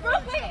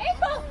broke my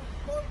ankle.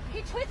 He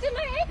twisted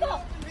my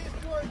ankle.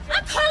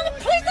 I'm calling the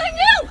police on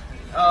you.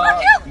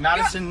 Fuck you.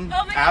 Madison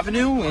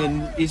Avenue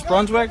in East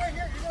Brunswick.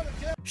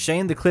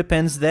 Shame the clip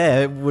ends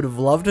there. Would have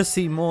loved to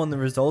see more on the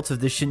results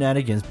of this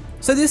shenanigans.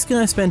 So this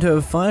guy spent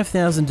over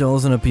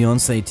 $5,000 on a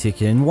Beyonce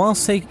ticket, and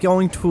whilst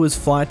going to his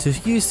flight to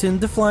Houston,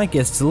 the flight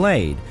gets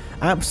delayed.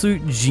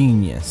 Absolute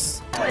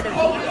genius.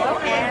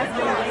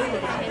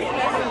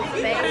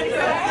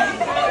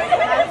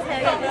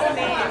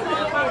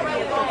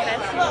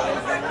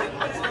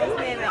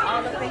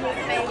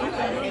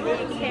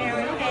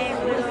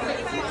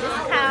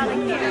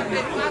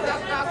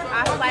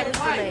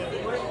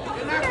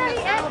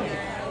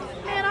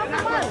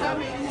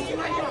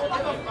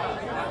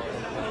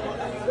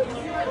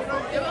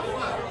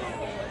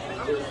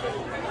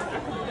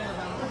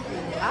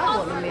 I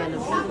want the man to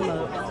beat him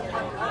up.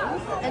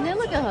 And then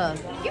look at her.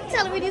 You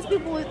telling me these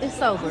people is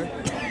sober?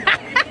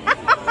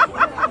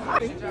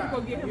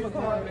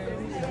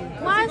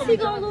 Why is he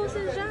gonna lose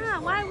his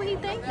job? Why would he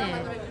think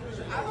that?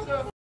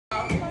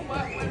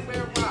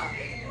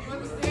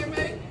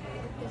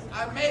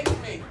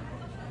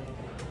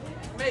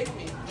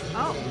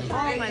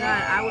 Oh my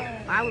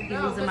God! I would be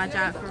losing my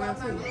job for real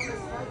too.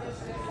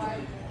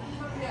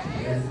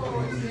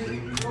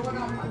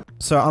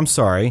 So I'm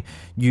sorry,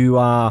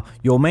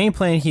 your main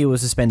plan here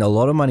was to spend a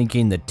lot of money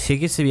getting the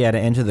tickets to be able to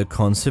enter the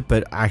concert,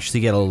 but actually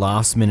get a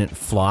last minute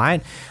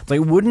flight. Like,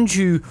 wouldn't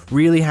you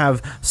really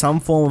have some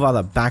form of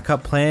other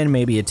backup plan?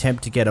 Maybe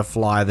attempt to get a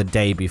fly the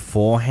day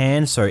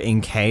beforehand, so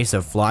in case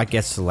a flight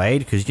gets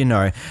delayed, because you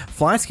know,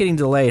 flights getting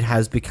delayed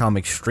has become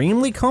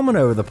extremely common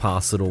over the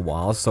past little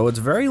while, so it's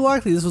very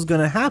likely this was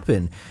going to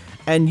happen.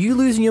 And you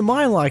losing your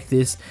mind like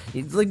this,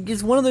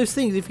 it's one of those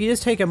things, if you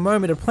just take a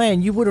moment to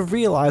plan, you would have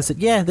realized that,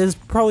 yeah, there's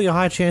probably a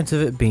high chance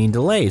of it being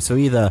delayed. So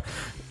either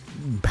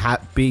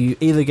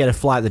get a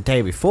flight the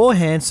day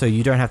beforehand so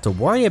you don't have to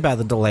worry about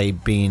the delay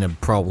being a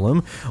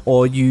problem,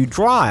 or you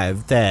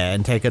drive there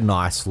and take a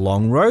nice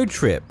long road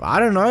trip. I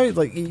don't know,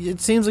 like, it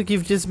seems like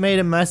you've just made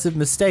a massive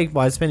mistake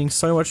by spending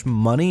so much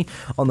money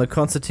on the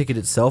concert ticket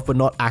itself but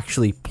not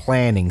actually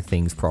planning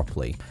things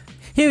properly.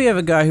 Here we have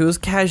a guy who was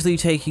casually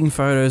taking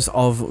photos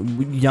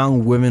of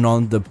young women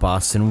on the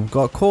bus and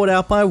got caught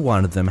out by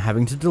one of them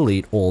having to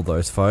delete all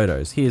those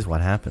photos. Here's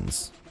what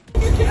happens.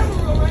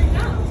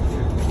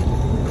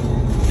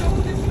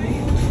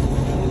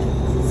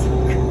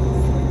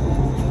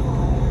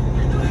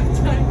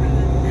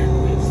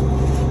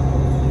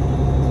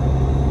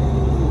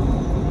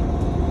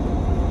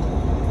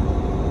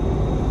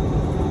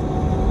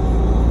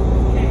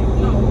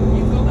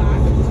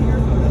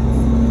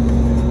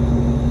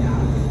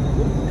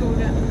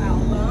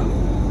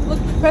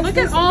 Look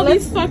at all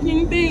these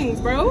fucking things,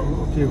 bro.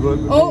 Okay, but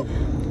oh,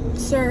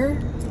 sir.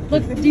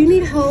 Look, do you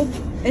need help?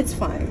 It's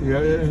fine. Yeah.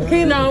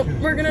 Okay, no,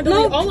 we're gonna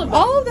delete all of them.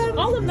 All of them.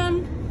 All of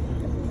them.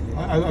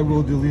 I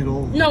will delete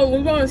all. No,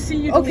 we want to see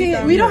you delete Okay,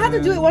 them. we don't have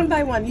to do it one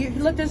by one. You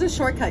look, there's a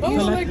shortcut. Oh,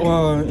 Come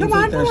on. We're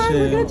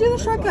gonna do the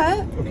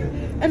shortcut. Okay.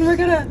 And we're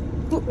gonna.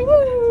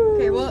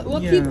 Okay,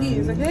 we'll keep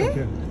these.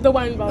 Okay. The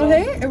wine bottle.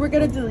 Okay, and we're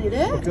gonna delete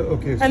it.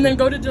 Okay. And then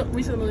go to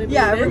recently.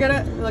 Yeah, we're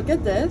gonna look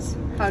at this.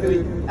 How do we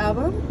do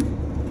album?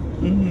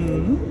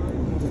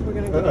 We're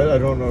gonna go. I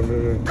don't know.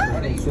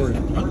 No. Sorry.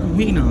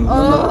 We know.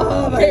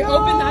 Oh, okay,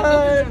 open that.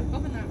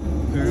 Open that.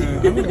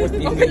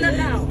 Open that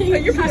now.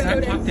 You're past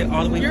I talked it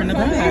all the way from the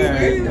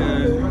back.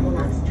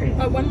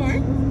 One more.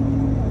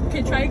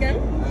 Okay, try again.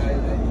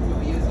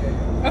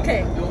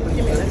 Okay,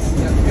 give me this.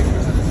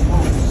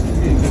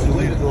 You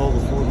deleted all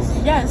the photos.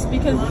 Yes,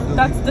 because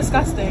that's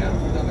disgusting.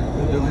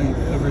 Delete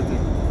everything.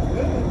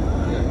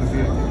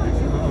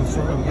 I'm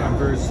sorry. I'm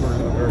very sorry.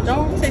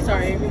 Don't say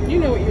sorry. You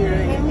know what you're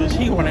doing.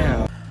 She went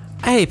out.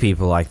 I hate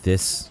people like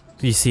this.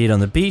 You see it on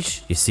the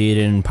beach, you see it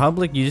in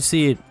public, you just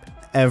see it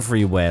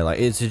everywhere. Like,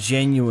 it's a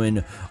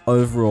genuine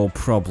overall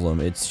problem.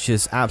 It's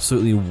just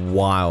absolutely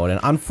wild. And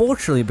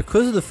unfortunately,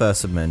 because of the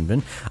First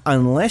Amendment,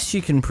 unless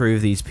you can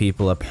prove these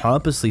people are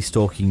purposely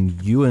stalking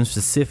you in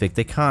specific,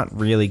 they can't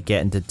really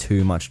get into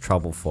too much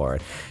trouble for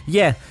it.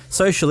 Yeah,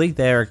 socially,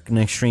 they're an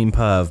extreme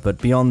perv, but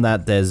beyond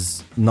that,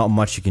 there's not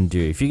much you can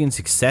do. If you can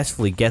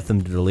successfully get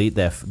them to delete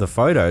the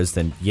photos,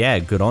 then yeah,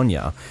 good on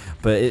ya.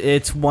 But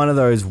it's one of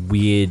those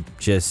weird,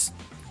 just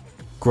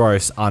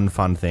gross,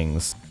 unfun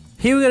things.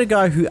 Here we got a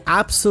guy who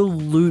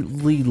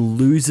absolutely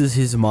loses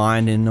his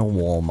mind in a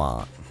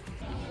Walmart.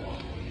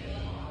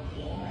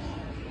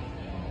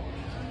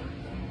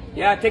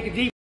 Yeah, take a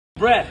deep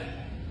breath.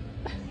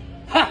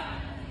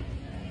 Ha!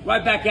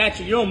 Right back at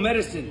you, your own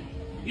medicine.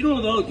 You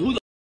don't know who the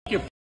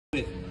you're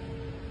with.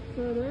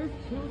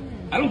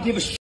 I don't give a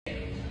shit.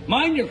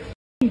 Mind your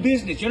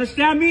business, you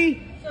understand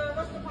me? Sir,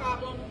 what's the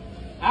problem?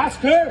 Ask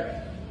her.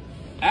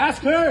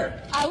 Ask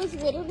her. I was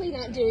literally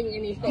not doing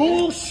anything.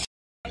 Bullshit.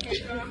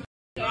 Bullshit.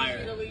 I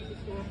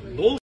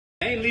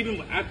ain't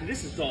leaving after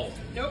this is solved.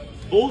 Nope.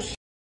 Bullshit.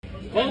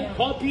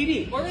 Call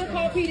PD. We're gonna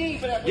call PD,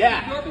 but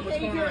yeah. Your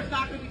behavior is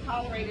not gonna be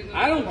tolerated.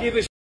 I don't give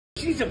a shit.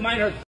 She needs to mind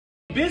her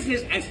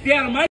business and stay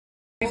out of my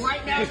business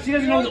right now, because she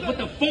doesn't know what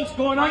the fuck's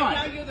going on.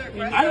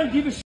 I don't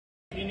give a shit.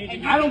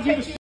 I don't give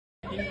a shit.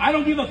 I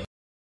don't give a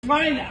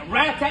flying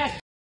rat ass.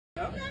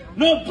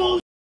 No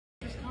bullshit.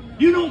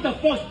 You know what the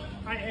fuck?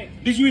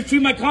 Did you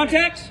retrieve my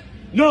contacts?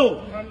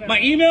 No. My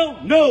email?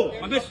 No.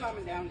 My best.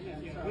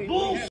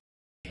 Bullshit.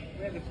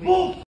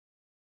 Bullshit.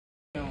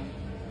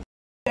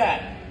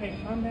 That. Hey,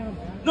 calm down.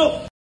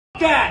 No. F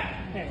that.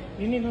 Hey,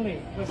 you need to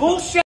leave.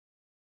 Bullshit.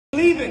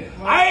 Leaving.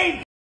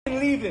 I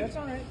ain't leaving. That's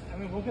all right. I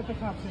mean, we'll get the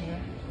cops in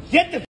here.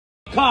 Get the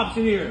cops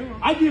in here.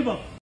 I give a.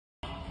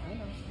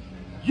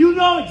 You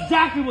know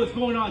exactly what's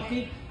going on,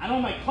 see? I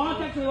know my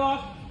contacts are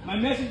lost, my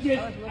messages,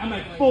 and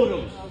my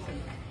photos.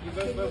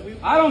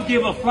 I don't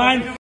give a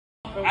flying.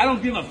 I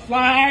don't give a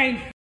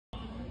flying.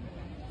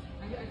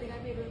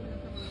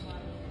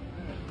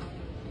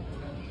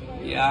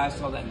 Yeah, I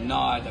saw that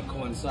nod that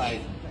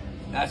coincides.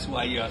 That's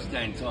why you're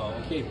standing tall.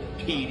 Okay,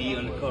 PD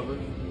undercover.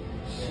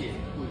 Shit,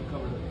 who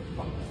covered the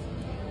fuck?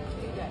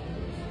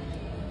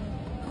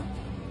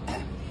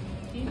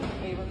 Do you me a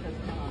favor because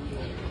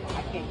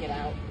I can't get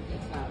out.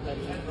 It's not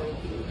letting me go.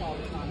 Can you call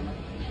the timer?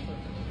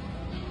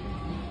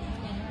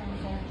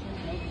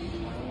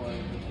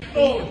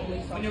 Oh,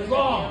 and you're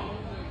wrong.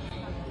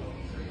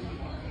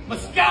 I'm a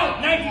scout,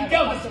 19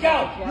 Delta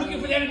scout,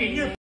 looking for the enemy. And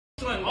you're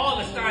showing all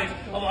the signs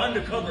of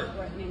undercover.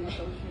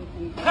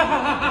 Ha ha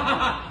ha ha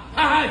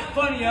ha! It's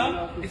funny,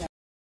 huh? It's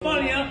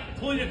funny, huh?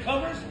 Pulling your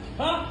covers,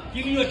 huh?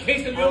 Giving you a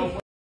taste of your own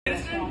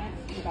medicine.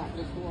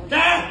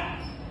 That?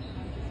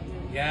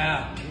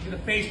 Yeah. Look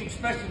at the Facebook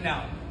special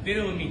now.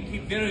 Videoing me.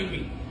 Keep videoing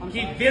me.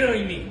 Keep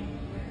videoing me.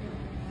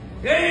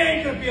 It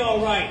ain't gonna be all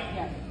right.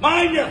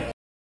 Mind your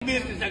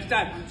business next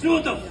time. See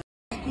what the f***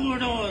 is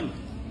going on.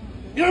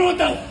 You know what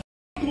the f***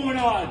 is going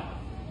on.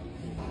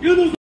 You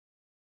lose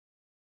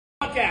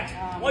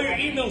contact while you're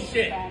eating those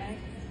shit.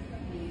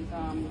 He's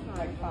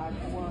like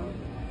 5'4".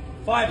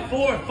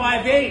 5'4",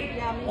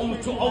 5'8".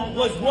 Almost two,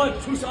 was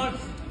what? 2 sons?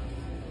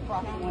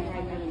 Approximately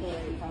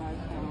 135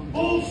 pounds.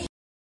 Bullshit.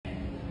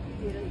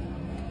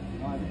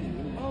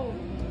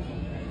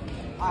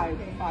 I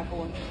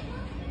 5'4".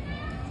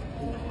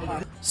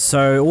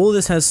 So all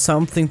this has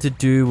something to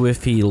do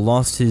with he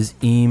lost his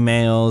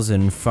emails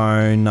and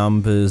phone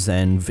numbers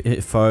and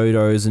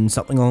photos and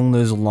something along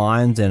those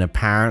lines, and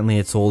apparently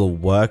it's all the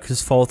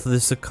workers' fault that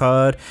this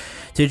occurred.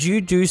 Did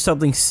you do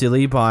something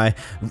silly by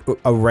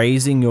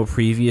erasing your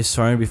previous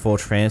phone before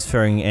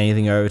transferring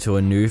anything over to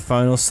a new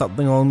phone or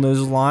something along those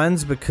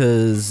lines?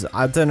 Because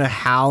I don't know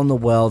how in the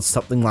world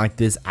something like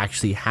this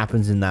actually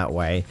happens in that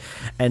way.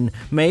 And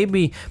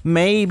maybe,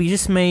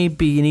 just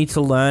maybe, you need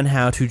to learn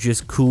how to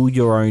just cool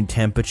your own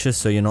temperature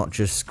so you're not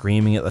just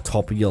screaming at the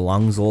top of your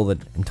lungs all the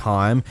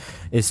time,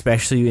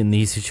 especially in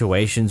these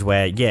situations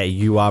where, yeah,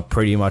 you are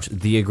pretty much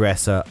the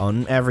aggressor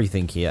on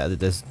everything here.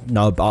 There's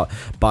no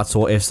buts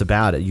or ifs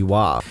about it. You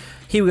are.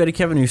 Here we go to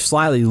Kevin, who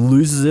slightly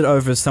loses it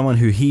over someone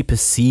who he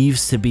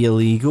perceives to be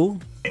illegal.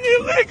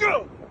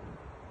 Illegal!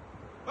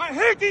 I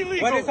hate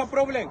illegal! What is the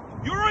problem?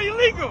 You're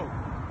illegal!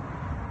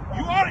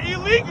 You are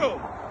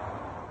illegal!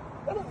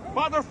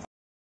 Mother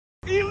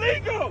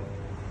illegal!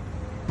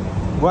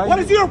 What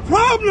is your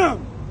problem?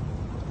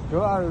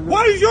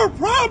 What is your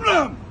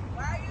problem?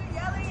 Why are you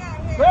yelling at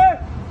him? Hey,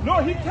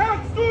 no, he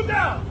can't do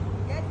that!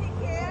 Yes, he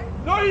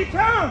can. No, he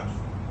can't!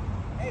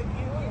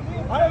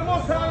 I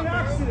almost had an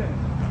accident.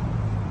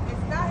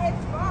 It's not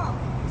his fault.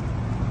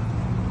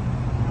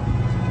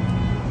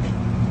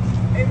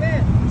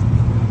 Amen.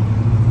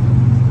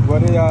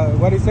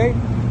 What do you say?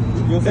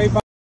 You say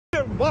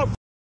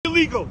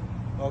illegal.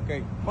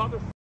 Okay. Mother.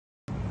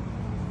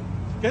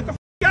 Get the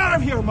out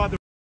of here, mother.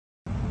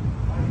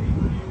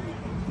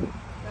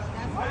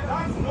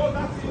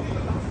 That's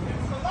illegal.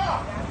 It's the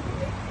law.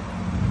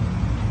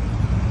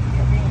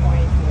 You're being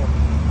way too.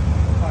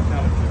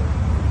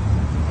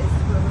 It's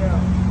for real.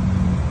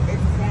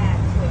 It's sad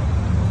too.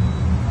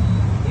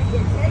 You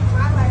can take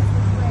my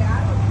license plate. I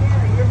don't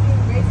care. You're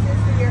being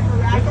racist and you're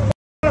harassing.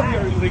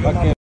 You're illegal.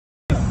 Okay.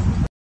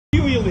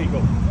 You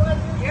illegal.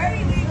 You're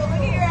illegal.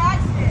 Look at your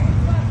accident.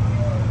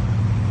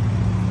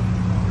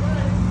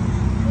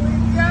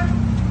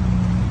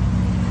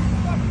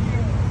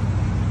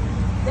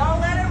 Don't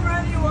let him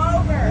run you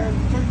over.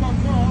 Check my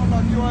car. I'm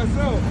like you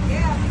myself.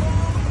 Yeah,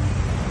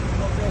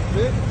 Okay,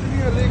 bitch.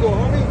 You illegal,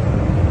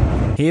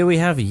 homie. Here we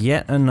have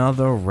yet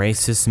another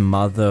racist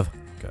mother.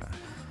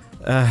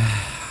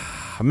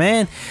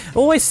 Man,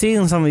 always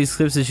seeing some of these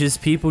clips is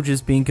just people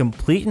just being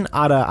complete and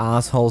utter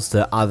assholes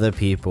to other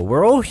people.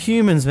 We're all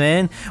humans,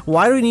 man.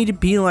 Why do we need to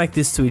be like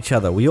this to each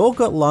other? We all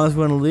got lives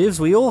we want to live.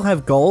 We all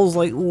have goals.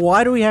 Like,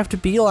 why do we have to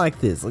be like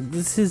this? Like,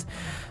 this is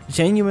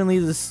genuinely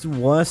the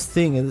worst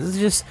thing. It's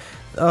just,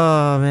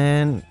 oh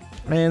man,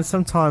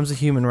 sometimes the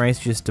human race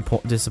just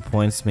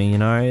disappoints me, you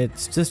know?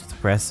 It's just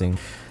depressing.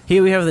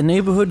 Here we have the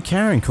neighborhood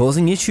Karen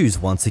causing issues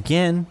once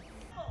again.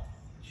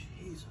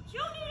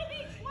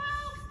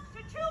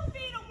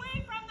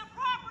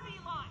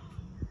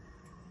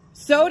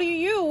 So do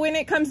you when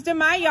it comes to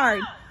my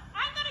yard.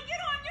 I'm gonna get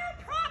on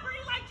your property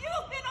like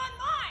you've been on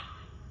mine.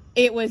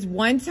 It was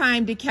one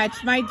time to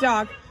catch my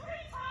dog.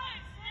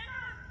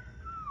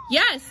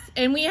 Yes,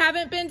 and we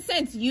haven't been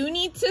since. You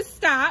need to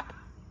stop,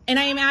 and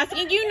I am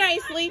asking you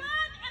nicely.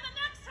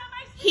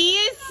 He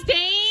is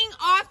staying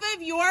off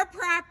of your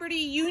property.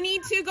 You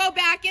need to go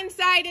back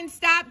inside and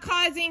stop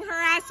causing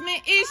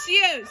harassment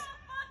issues.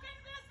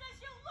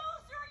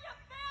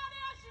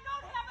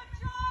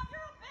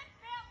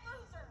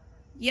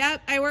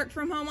 Yep, I work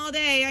from home all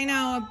day. I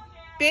know, a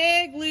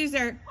big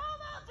loser.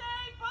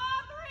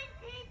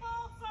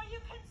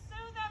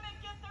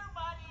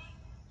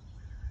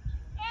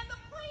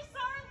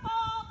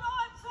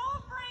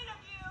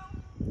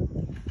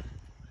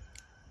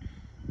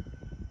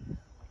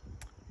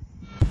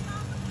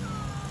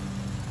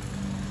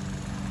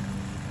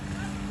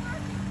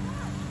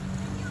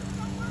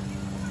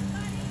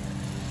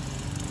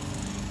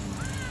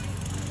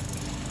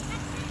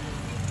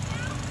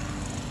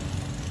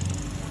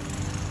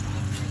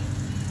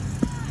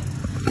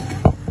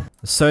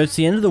 So it's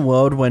the end of the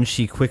world when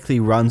she quickly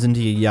runs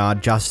into your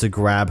yard just to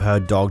grab her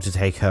dog to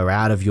take her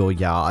out of your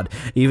yard.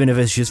 Even if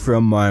it's just for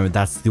a moment,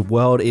 that's the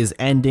world is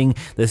ending,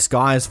 the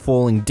sky is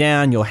falling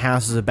down, your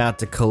house is about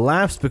to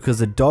collapse because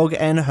the dog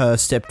and her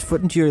stepped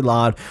foot into your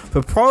yard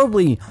for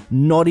probably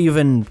not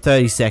even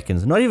 30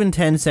 seconds, not even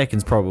 10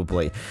 seconds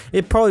probably.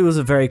 It probably was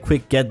a very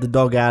quick get the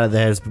dog out of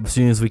there as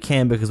soon as we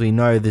can because we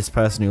know this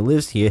person who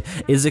lives here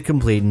is a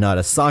complete nut,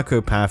 a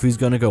psychopath who's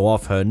going to go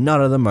off her nut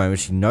at the moment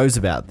she knows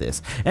about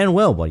this. And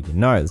well, what do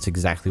you know, that's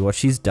exactly what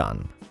she's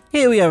done.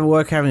 Here we have a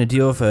worker having to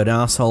deal with an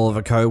asshole of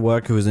a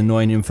co-worker who is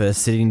annoying him for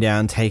sitting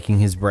down taking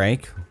his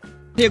break.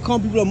 Here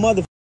come people a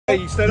mother. Hey,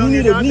 you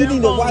need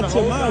to watch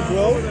your mouth,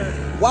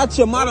 bro. Watch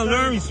your mouth and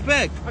learn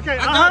respect. Okay,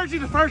 I heard you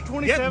the first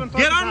 27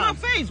 Get out of my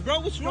face, bro.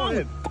 What's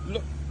wrong?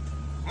 Look,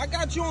 I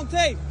got you on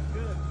tape.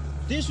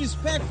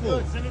 disrespectful.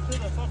 Good, send it to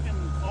the fucking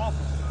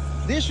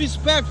office.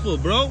 Disrespectful,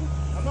 bro.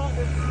 I'm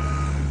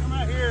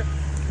not here.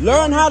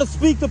 Learn how to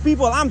speak to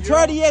people. I'm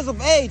 30 years of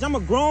age. I'm a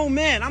grown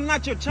man. I'm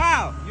not your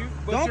child.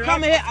 Don't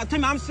come here. Tell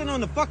me I'm sitting on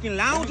the fucking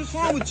lounge. What's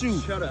wrong with you?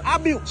 Shut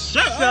up.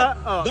 Shut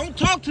up. Don't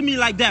talk to me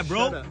like that,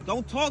 bro.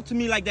 Don't talk to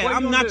me like that.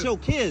 I'm not your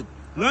kid.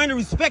 Learn to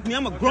respect me.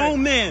 I'm a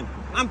grown man.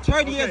 I'm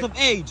 30 years of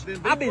age.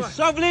 I've been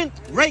shoveling,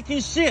 raking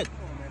shit.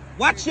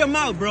 Watch your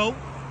mouth, bro.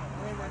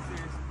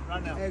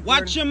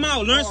 Watch your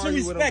mouth. Learn some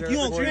respect. You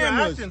on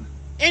cameras.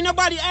 Ain't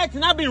nobody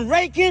acting. I've been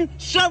raking,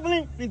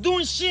 shoveling, and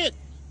doing shit.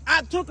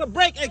 I took a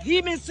break and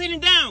he been sitting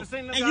down.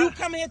 And you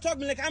come here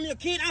talking like I'm your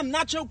kid. I'm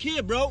not your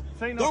kid, bro.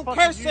 Don't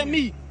curse at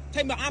me.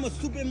 Tell me I'm a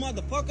stupid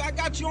motherfucker. I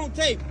got you on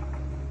tape.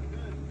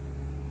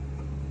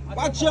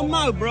 Watch your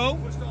mouth, bro.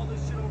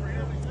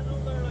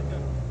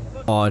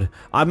 Odd.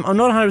 I'm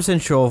not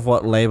 100% sure of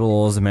what labor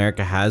laws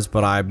America has,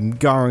 but I'm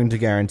going to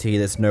guarantee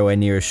that's nowhere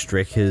near as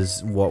strict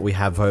as what we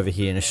have over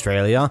here in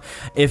Australia.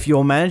 If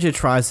your manager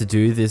tries to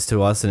do this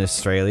to us in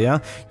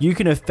Australia, you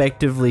can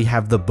effectively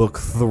have the book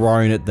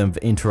thrown at them for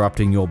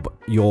interrupting your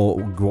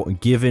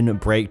given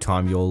break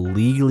time, your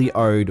legally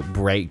owed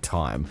break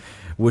time.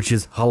 Which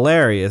is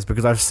hilarious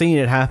because I've seen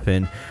it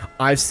happen.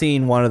 I've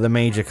seen one of the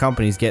major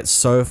companies get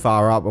so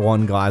far up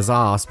one guy's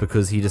ass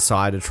because he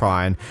decided to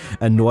try and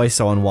annoy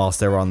someone whilst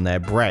they're on their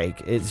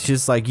break. It's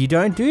just like, you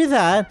don't do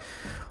that.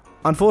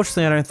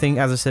 Unfortunately, I don't think,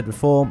 as I said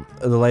before,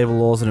 the labor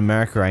laws in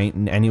America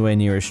ain't anywhere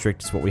near as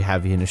strict as what we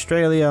have here in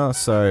Australia,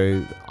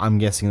 so I'm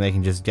guessing they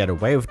can just get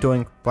away with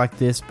doing like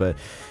this, but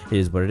it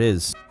is what it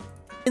is.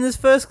 In this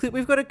first clip,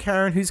 we've got a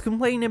Karen who's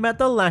complaining about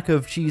the lack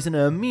of cheese in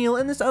her meal,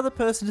 and this other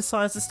person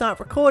decides to start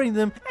recording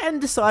them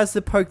and decides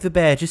to poke the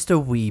bear just a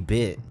wee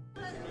bit.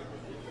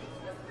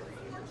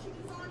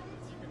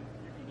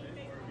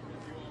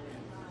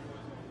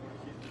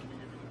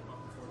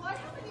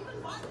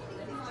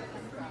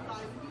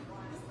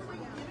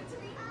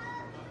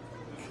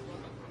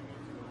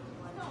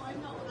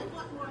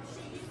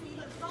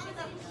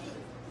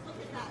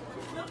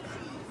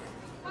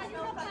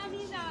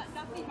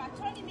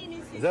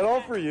 Is that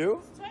all for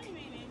you? 20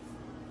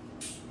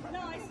 minutes.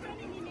 No, it's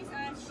 20 minutes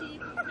and she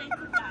paid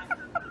for that.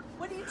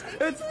 What do you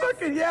take? It's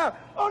fucking, yeah.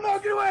 Oh no,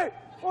 get away.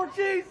 More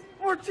cheese.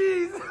 More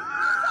cheese.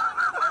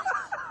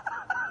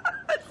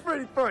 That's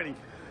pretty funny.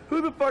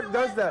 Who the fuck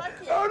does that?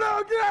 Oh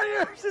no, get out of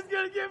here. She's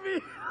gonna get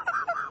me.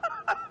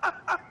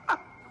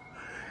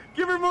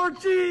 Give her more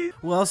cheese!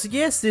 Well, so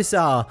yes, this,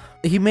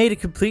 he made a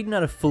complete and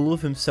utter fool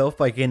of himself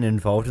by getting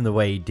involved in the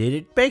way he did.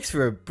 It makes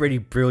for a pretty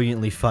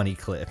brilliantly funny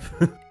clip.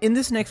 In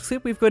this next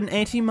clip, we've got an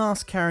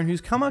anti-mask Karen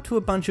who's come up to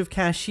a bunch of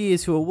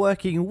cashiers who are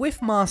working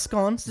with masks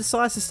on,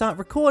 decides to start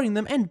recording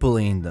them and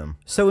bullying them.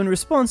 So in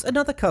response,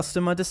 another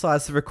customer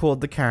decides to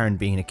record the Karen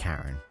being a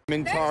Karen. I'm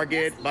in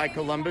Target by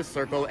Columbus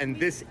Circle, and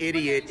this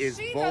idiot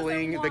is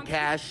bullying the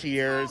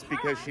cashiers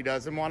because she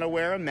doesn't want to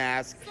wear a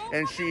mask,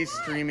 and she's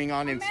streaming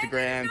on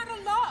Instagram.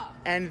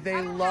 And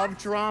they love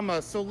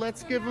drama, so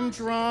let's give them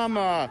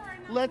drama.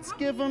 Let's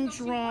give them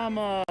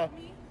drama.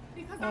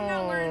 Because I'm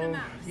not wearing a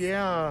mask.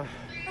 Yeah.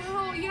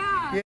 Oh,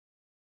 yeah.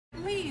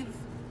 Leave.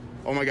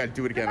 Oh my God,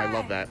 do it again. I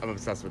love that. I'm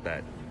obsessed with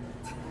that.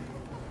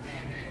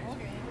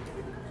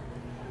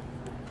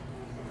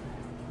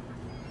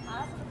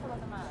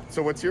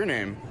 So what's your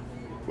name?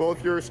 Well,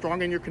 if you're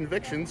strong in your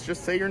convictions,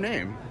 just say your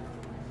name.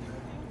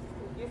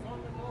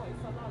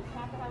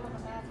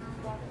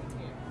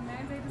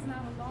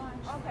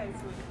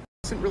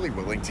 Isn't really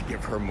willing to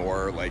give her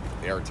more like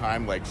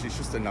airtime. Like, she's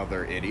just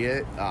another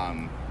idiot.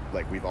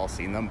 Like, we've all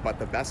seen them. But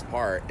the best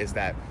part is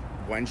that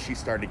when she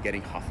started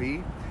getting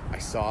huffy, I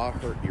saw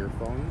her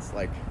earphones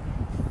like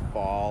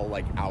fall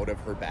like out of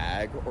her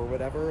bag or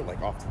whatever,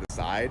 like off to the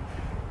side.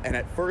 And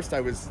at first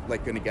I was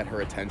like gonna get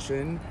her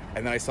attention,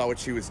 and then I saw what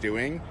she was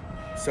doing.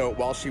 So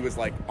while she was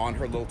like on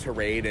her little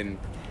tirade and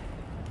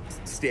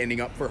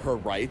standing up for her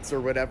rights or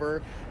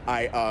whatever,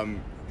 I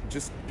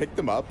just picked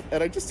them up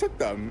and I just took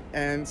them.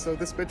 And so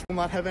this bitch will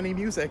not have any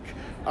music,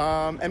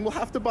 and we'll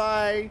have to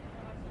buy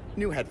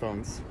new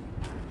headphones.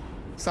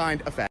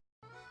 Signed, a fat.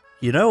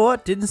 You know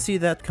what? Didn't see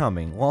that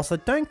coming. Whilst I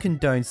don't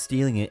condone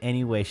stealing in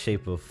any way,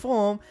 shape or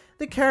form,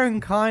 the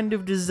Karen kind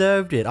of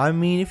deserved it. I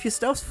mean, if your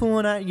stuff's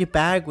falling out of your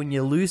bag when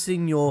you're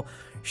losing your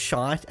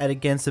shite at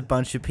against a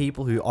bunch of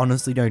people who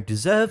honestly don't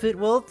deserve it,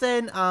 well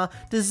then,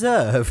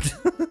 deserved.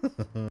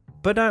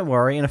 But don't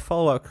worry, in a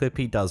follow-up clip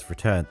he does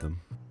return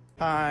them.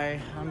 Hi,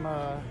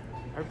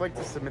 I'd like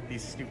to submit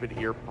these stupid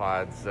ear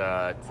pods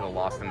to the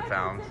Lost and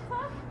Found.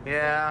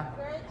 Yeah.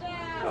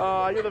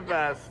 Oh, you're the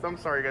best. I'm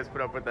sorry you guys put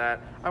up with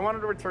that. I wanted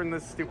to return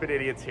this stupid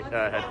idiot's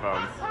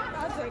headphones.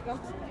 I'll take them.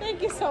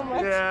 Thank you so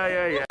much.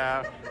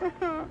 Yeah.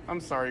 I'm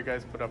sorry you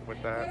guys put up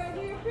with that.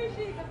 Yeah, we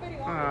appreciate the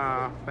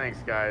video. Thanks,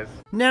 guys.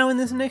 Now in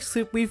this next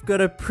clip, we've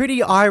got a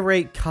pretty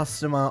irate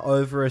customer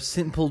over a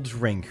simple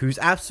drink who's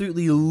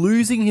absolutely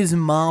losing his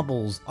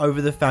marbles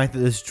over the fact that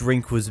this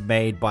drink was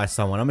made by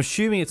someone. I'm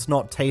assuming it's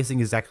not tasting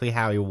exactly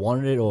how he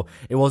wanted it, or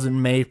it wasn't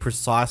made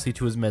precisely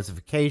to his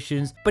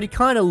specifications, but he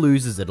kind of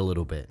loses it a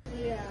little bit.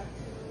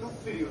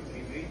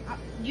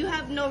 You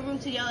have no room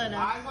to yell at us.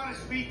 I want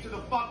to speak to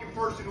the fucking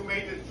person who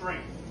made this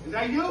drink. Is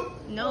that you?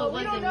 No, it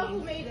wasn't me. We don't know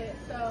who made it,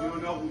 so. You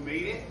don't know who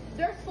made it?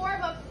 There's 4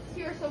 of us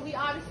here, so we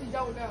obviously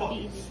don't know.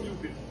 Fucking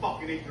stupid,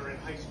 fucking ignorant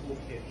high school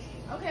kids.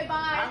 Okay,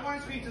 bye. I want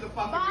to speak to the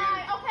fucking Bye.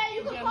 manager. Okay,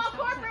 you can call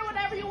corporate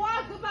whenever you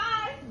want.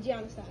 Goodbye.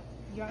 John, stop.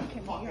 You're on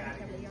camera. You're on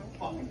camera. You're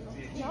on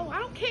camera. No, I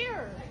don't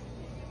care.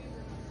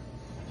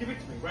 Give it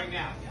to me right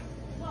now.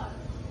 What?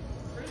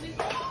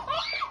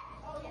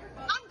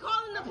 I'm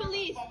calling the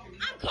police.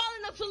 I'm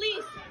calling the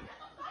police.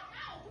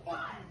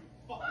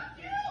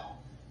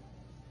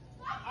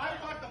 I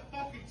want the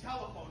fucking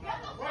telephone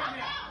number right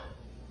now.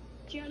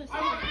 Gianna,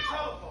 I want the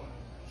telephone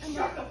number.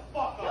 Shut the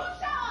fuck You up.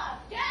 shut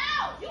up. Get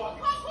out. You can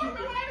call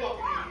corporate whenever you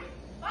want.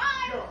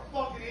 Bye. You're a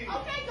fucking idiot.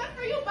 Okay, good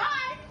for you.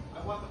 Bye.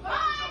 I want the fucking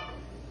Bye. number.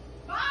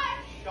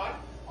 Bye. Shut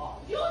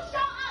up. You shut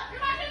up.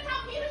 You're not gonna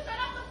tell me to shut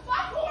up. The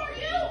fuck? Who are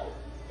you?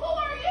 Who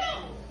are you?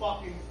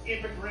 Fucking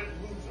immigrant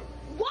loser.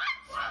 What?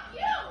 Fuck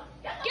you.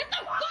 Get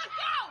the fuck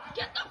out.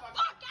 Get the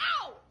fuck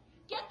out.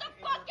 Get the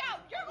fuck out.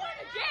 You're going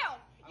to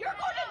jail. You're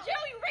going to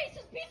jail, you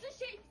racist piece of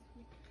shit.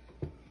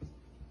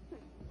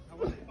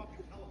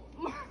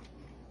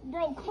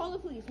 Bro, call the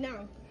police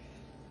now.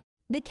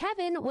 The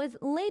Kevin was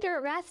later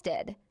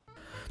arrested.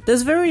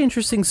 There's a very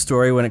interesting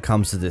story when it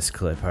comes to this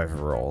clip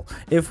overall.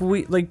 If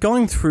we,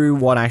 going through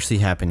what actually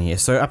happened here.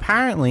 So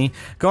apparently,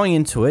 going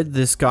into it,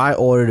 this guy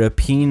ordered a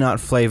peanut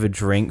flavored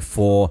drink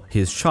for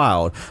his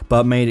child,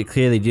 but made it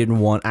clear they didn't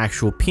want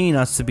actual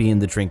peanuts to be in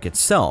the drink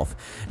itself.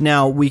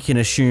 Now, we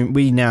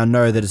now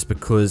know that it's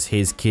because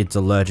his kid's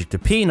allergic to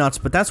peanuts,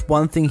 but that's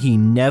one thing he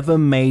never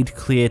made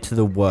clear to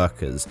the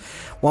workers.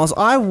 Whilst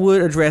I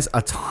would address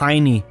a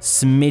tiny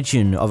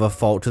smidgen of a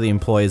fault to the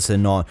employers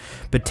and not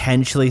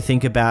potentially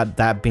think about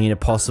that being a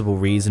possible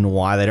reason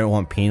why they don't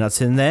want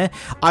peanuts in there,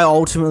 I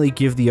ultimately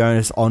give the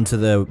onus onto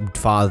the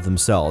father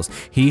themselves.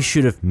 He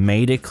should have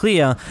made it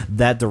clear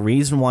that the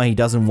reason why he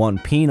doesn't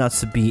want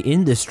peanuts to be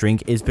in this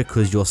drink is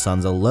because your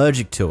son's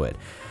allergic to it.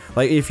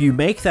 Like, if you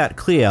make that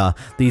clear,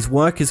 these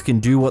workers can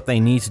do what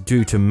they need to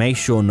do to make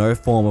sure no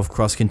form of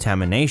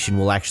cross-contamination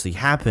will actually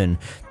happen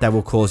that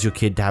will cause your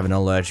kid to have an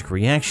allergic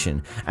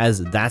reaction, as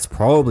that's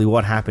probably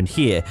what happened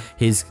here.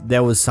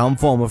 There was some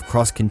form of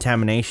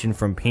cross-contamination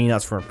from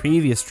peanuts from a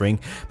previous drink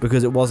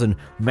because it wasn't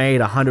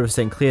made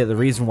 100% clear that the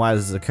reason why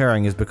this is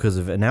occurring is because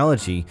of an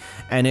allergy,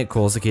 and it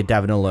caused the kid to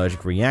have an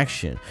allergic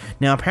reaction.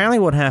 Now, apparently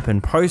what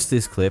happened post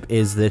this clip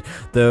is that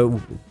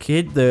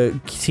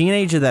the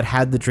teenager that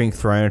had the drink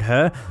thrown at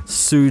her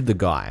sued the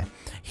guy.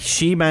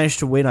 She managed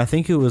to win, I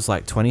think it was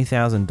like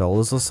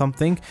 $20,000 or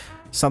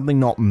something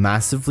not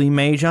massively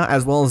major,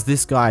 as well as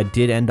this guy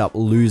did end up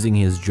losing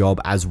his job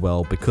as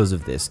well because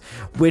of this,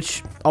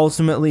 which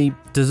ultimately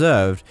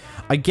deserved.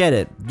 I get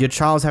it, your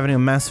child's having a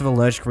massive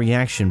allergic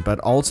reaction,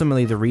 but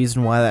ultimately the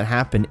reason why that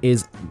happened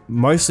is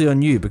mostly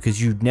on you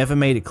because you never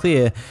made it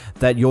clear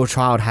that your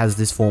child has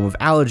this form of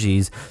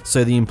allergies,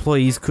 so the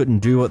employees couldn't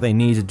do what they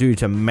need to do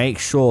to make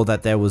sure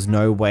that there was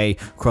no way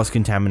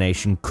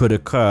cross-contamination could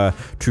occur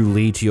to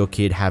lead to your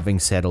kid having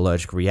said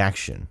allergic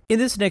reaction. In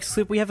this next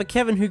clip, we have a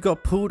Kevin who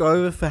got pulled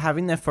over for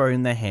having their phone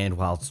in their hand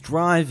whilst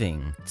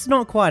driving. It's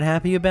not quite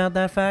happy about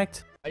that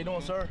fact. How you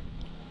doing, sir?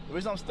 The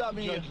reason I'm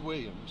stopping you... Judge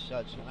Williams.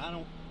 Judge.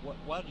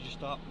 Why did you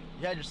stop me?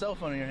 You had your cell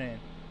phone in your hand.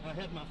 I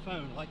had my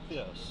phone like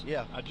this.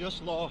 Yeah. I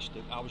just lost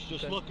it. I was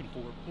just looking for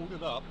it, pulled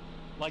it up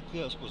like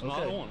this, was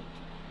not on it.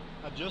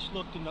 I just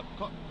looked in the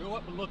car. Go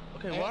up and look.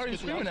 Okay, why are you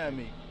screaming at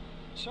me?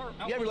 Sir,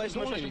 you have your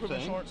license, registration, proof of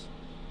insurance?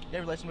 You have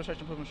your license,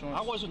 registration, proof of insurance?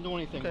 I wasn't doing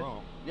anything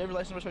wrong. You have your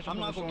license, registration,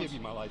 proof of insurance? I'm not going to give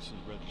you my license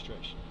and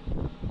registration.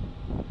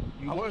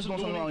 You were doing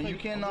something wrong. You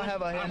cannot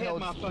have a handheld... I had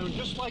my phone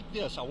just like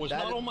this. I was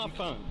not on my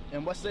phone.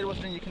 In what state of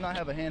West Virginia, you cannot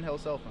have a handheld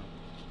cell phone.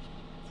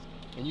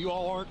 And you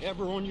all aren't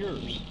ever on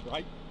yours,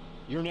 right?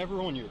 You're never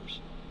on yours.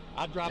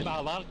 I drive by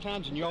a lot of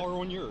times and y'all are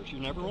on yours.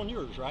 You're never on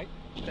yours, right?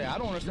 Okay, I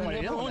don't understand why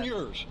you're yelling at me. You're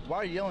never on yours. Why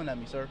are you yelling at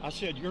me, sir? I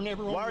said you're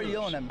never on yours. Why are you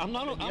yelling at me? I'm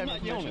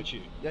not yelling at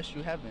you. Yes,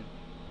 you have been.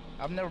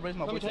 I've never raised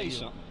my voice at you. Let me tell you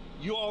something.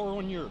 You all are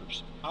on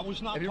yours. I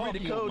was not talking about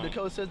If you read the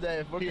code says that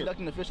if we're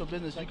conducting official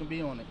business, you can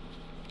be on it.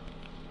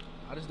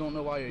 I just don't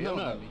know why you're yelling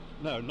at me.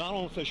 No, not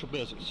on official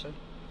business. Okay.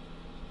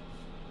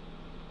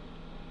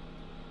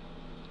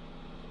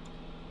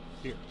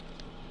 Here.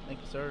 Thank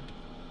you, sir.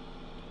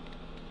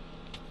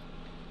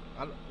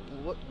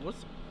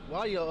 Why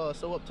are you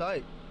so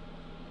uptight?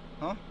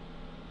 Huh?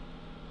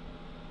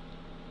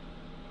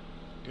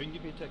 Go and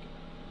give me a ticket.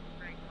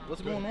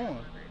 What's going on?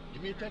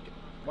 Give me a ticket.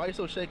 Why are you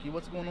so shaky?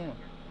 What's going on?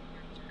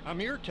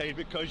 I'm irritated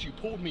because you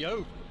pulled me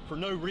over for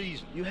no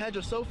reason. You had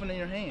your cell phone in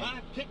your hand. I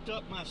picked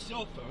up my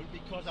cell phone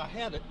because I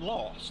had it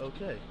lost.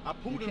 Okay. I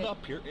pulled it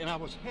up here and I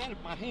had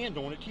my hand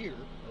on it here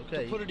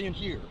to put it in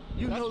here.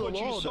 You know the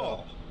law, you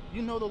saw.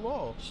 You know the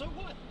law. So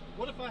what?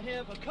 What if I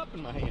have a cup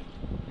in my hand?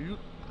 You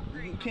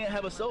can't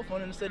have a cell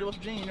phone in the state of West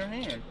Virginia in your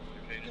hand.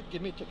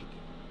 Give me a ticket.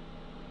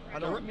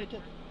 Write me a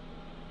ticket.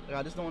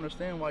 I just don't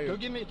understand why you're... Go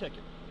give me a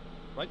ticket.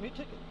 Write me a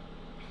ticket.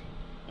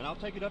 And I'll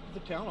take it up to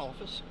the town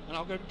office and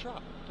I'll go to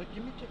trial.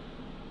 Give me a ticket.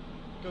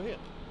 Go ahead.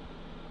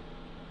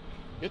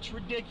 It's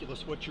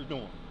ridiculous what you're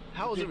doing.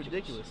 How is it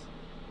ridiculous?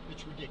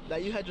 It's ridiculous.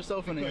 That you had your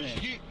cell phone in your Because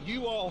hand.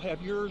 you all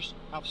have yours.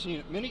 I've seen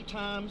it many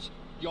times.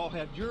 Y'all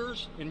have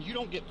yours, and you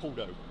don't get pulled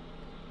over.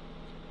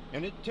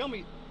 And don't tell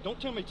me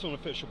it's on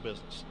official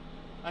business.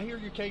 I hear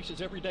your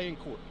cases every day in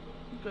court.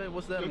 Okay,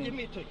 what's that mean? Give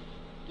me a ticket.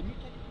 Give me a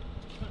ticket.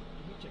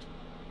 Give me a ticket.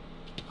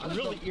 I'm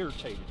really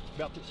irritated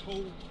about this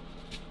whole.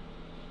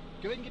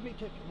 Go ahead and give me a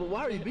ticket. But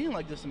why are you being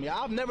like this to me?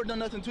 I've never done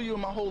nothing to you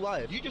in my whole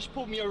life. You just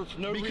pulled me over for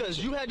no reason.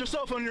 Because you had your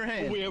cell phone in your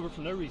hand. Pulled me over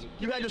for no reason.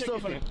 You had your cell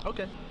phone.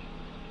 Okay.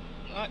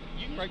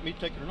 You can write me a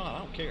ticket or not. I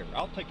don't care.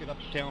 I'll take it up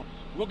to town.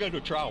 We'll go to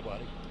a trial,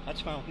 buddy.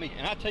 That's fine with me.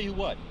 And I tell you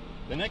what,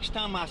 the next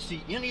time I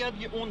see any of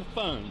you on the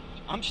phone,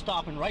 I'm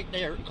stopping right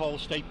there and call the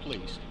state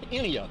police.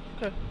 Any of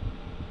you. Okay.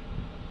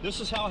 This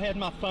is how I had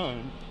my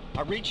phone.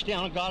 I reached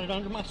down and got it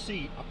under my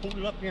seat. I pulled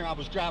it up here and I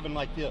was driving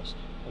like this.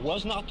 I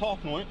was not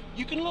talking on it.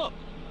 You can look.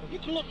 You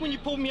can look when you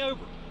pulled me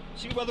over.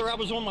 See whether I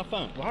was on my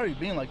phone. Why are you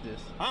being like this?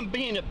 I'm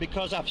being it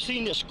because I've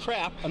seen this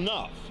crap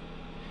enough.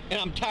 And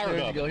I'm tired of it.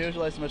 Here you go. Here's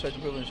your license,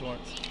 registration, privilege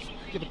insurance.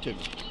 Give it to me.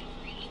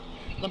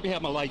 Let me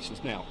have my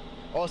license now.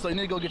 Also, you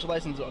need to go get your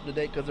license up to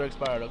date because they're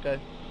expired, okay?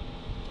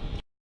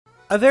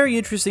 A very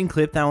interesting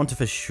clip, that one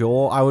for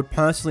sure. I would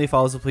personally, if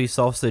I was a police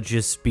officer,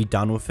 just be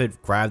done with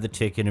it, grab the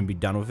ticket and be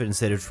done with it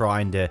instead of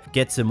trying to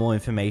get some more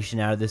information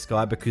out of this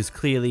guy, because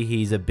clearly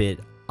he's a bit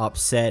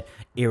upset,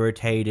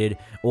 irritated,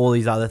 all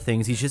these other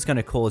things. He's just going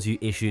to cause you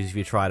issues if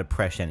you try to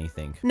press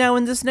anything. Now,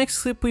 in this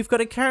next clip, we've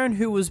got a Karen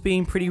who was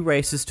being pretty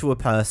racist to a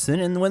person,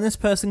 and when this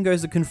person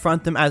goes to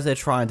confront them as they're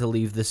trying to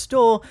leave the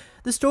store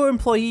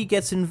employee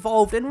gets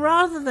involved, and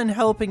rather than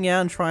helping out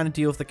and trying to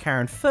deal with the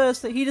Karen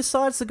first, he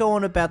decides to go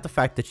on about the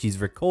fact that she's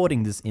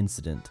recording this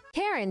incident.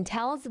 Karen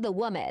tells the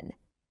woman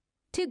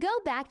to go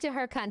back to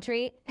her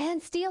country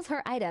and steals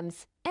her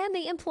items, and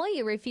the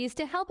employee refused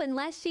to help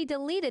unless she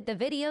deleted the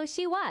video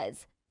she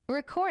was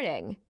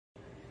recording.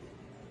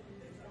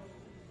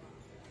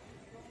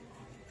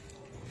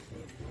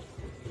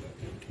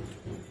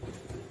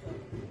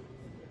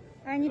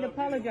 I need to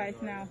apologize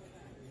now.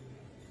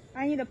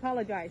 I need to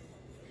apologize.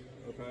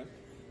 Okay.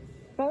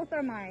 Both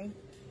are mine.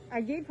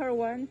 I gave her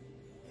one.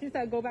 She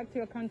said, go back to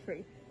your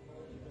country.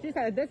 She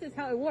said, this is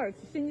how it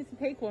works. She needs to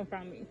take one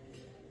from me.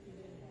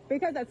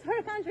 Because that's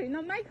her country,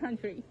 not my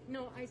country.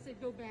 No, I said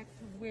go back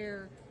to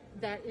where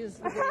that is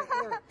the way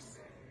it works.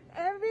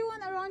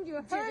 Everyone around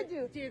you heard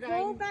you. Did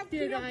go back to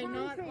your country.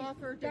 not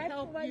offer to That's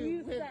help what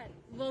you with said.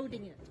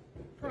 loading it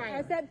prior?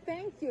 I said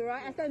thank you,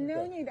 right? I said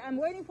no need. I'm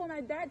waiting for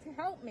my dad to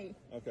help me.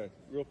 Okay,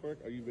 real quick,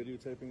 are you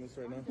videotaping this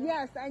right now?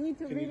 Yes, I need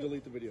to Can you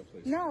delete the video,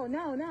 please? No.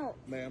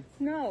 Ma'am?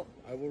 No.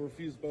 I will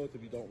refuse both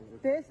if you don't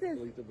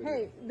delete the video.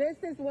 Hey, this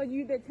is what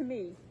you did to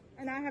me,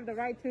 and I have the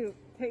right to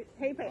tape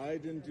it. I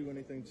didn't do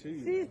anything to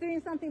you. She's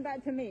doing something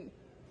bad to me.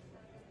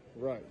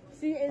 Right.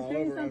 She is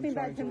doing something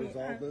bad to me. I'm trying to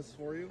resolve this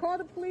for you. Call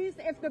the police.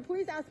 If the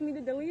police ask me to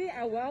delete it,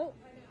 I will.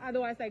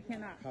 Otherwise, I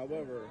cannot.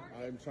 However,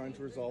 I'm trying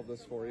to resolve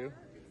this for you.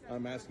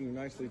 I'm asking you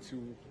nicely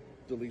to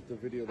delete the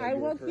video that I you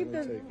will are currently keep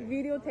the taking.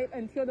 videotape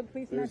until the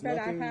policeman said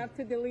I have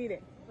to delete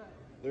it.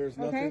 There's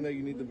nothing that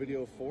you need the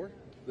video for.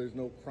 There's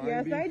no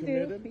crime being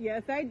committed.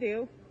 Yes, I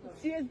do.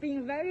 She is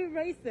being very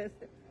racist.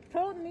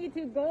 Told me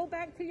to go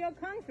back to your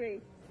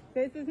country.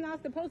 This is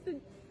not supposed to,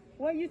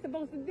 what you're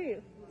supposed to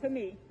do to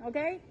me,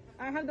 okay?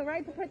 I have the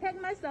right to protect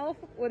myself.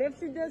 What if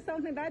she does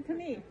something bad to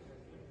me?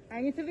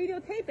 I need to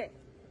videotape it.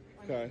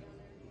 Okay.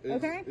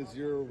 Okay. Is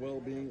your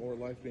well-being or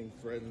life being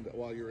threatened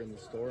while you're in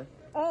the store?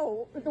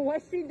 Oh,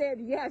 what she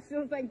did, yes. She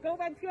was like, go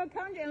back to your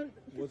country. And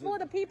for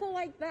the people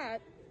like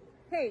that,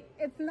 hey,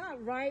 it's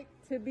not right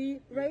to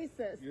be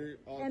racist.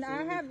 And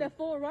I have the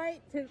full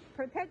right to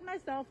protect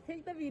myself,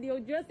 take the video,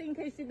 just in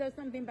case she does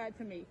something bad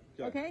to me.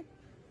 Okay?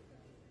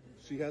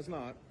 She has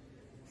not.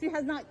 She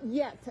has not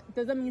yet.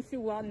 Doesn't mean she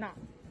will not.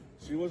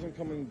 She wasn't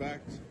coming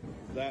back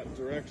that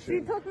direction.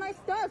 She took my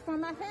stuff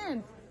from my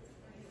hand.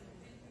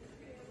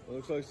 It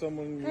looks like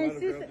someone might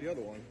have grabbed the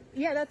other one.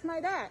 Yeah, that's my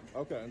dad.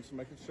 Okay, I'm just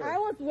making sure. I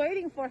was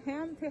waiting for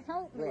him to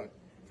help me,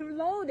 to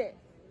load it.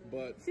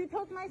 But she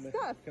took my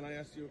stuff. Can I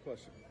ask you a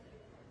question?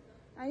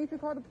 I need to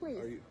call the police.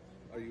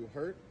 Are you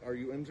hurt? Are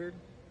you injured?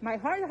 My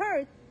heart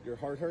hurts. Your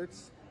heart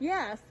hurts?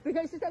 Yes,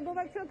 because she said go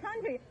back to your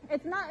country.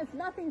 It's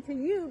nothing to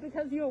you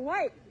because you're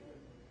white.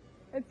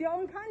 It's your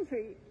own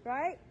country,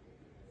 right?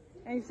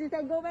 And she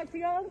said go back to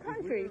your own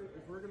country.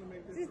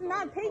 She's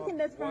not taking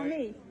this from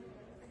me.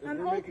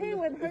 I'm okay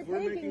with her taking it. If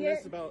we're making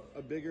this about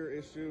a bigger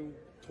issue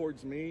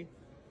towards me,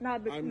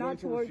 I'm going not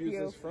to towards refuse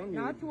you. this from you.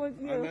 Not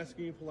towards you. I'm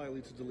asking you politely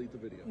to delete the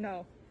video.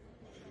 No.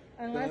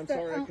 Then I'm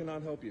sorry I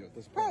cannot help you at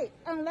this point. Hey,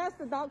 unless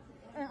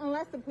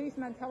the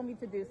policeman tell me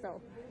to do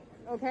so,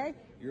 okay?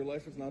 Your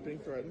life is not being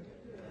threatened.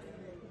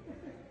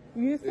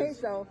 You say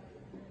so.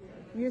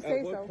 You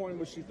say so. At what point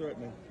was she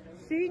threatening?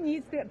 She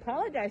needs to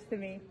apologize to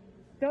me.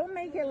 Don't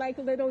make it like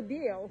a little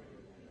deal.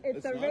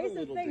 It's a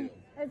racist thing.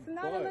 It's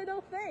not a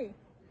little thing.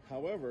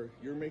 However,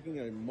 you're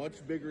making a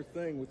much bigger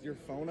thing with your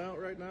phone out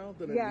right now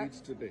than it needs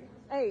to be.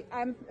 Hey,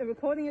 I'm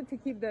recording it to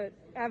keep the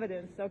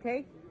evidence,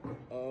 okay?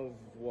 Of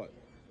what?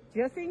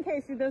 Just in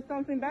case she does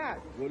something bad.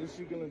 What is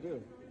she going to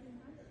do?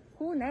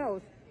 Who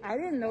knows? I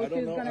didn't know she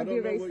was going to be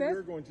I don't know racist. what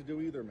you're going to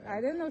do either, man.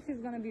 I didn't know she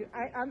was going to be.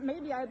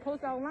 Maybe I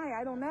post online.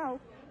 I don't know.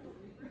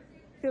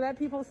 To let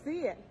people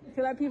see it.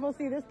 To let people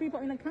see there's people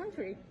in the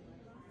country.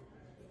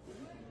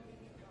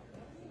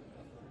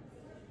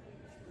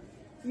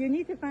 You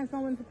need to find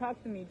someone to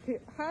talk to me, to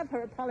have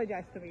her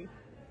apologize to me.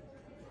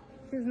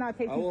 She's not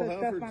taking such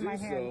stuff from my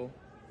hand.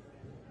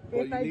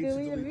 If I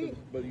delete a video,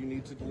 but you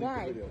need to delete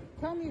why? the video.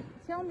 Tell me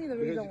the Because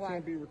reason you why.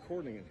 can't be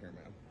recording it here,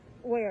 man.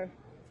 Where?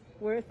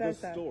 Where says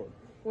The that? store.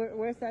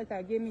 Where says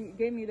that? Give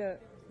me the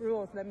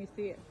rules. Let me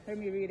see it. Let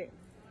me read it.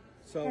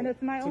 So And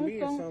it's my to own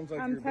me, phone. it sounds like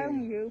I'm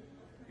telling you.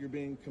 You're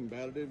being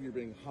combative. You're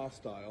being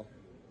hostile.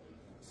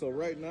 So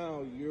right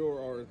now, you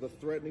are the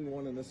threatening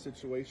one in this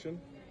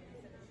situation.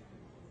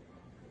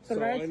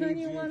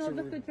 Threatening one of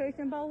the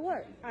situation about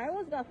what? I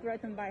got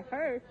threatened by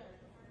her.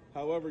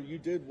 However, you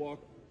did walk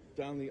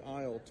down the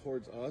aisle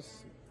towards us,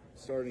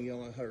 starting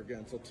yelling at her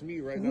again. So to me,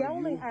 right now,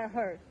 yelling at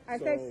her. I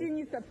said she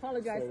needs to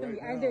apologize to me.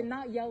 I did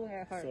not yell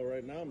at her. So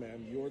right now,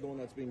 ma'am, you're the one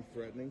that's being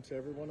threatening to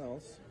everyone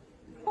else.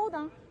 Hold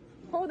on.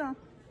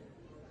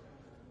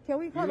 Can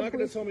we call You're the not going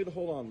police? to tell me to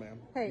hold on, ma'am.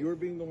 Hey. You're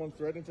being the one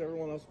threatening to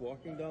everyone else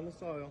walking down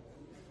this aisle.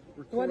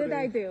 What did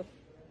I do?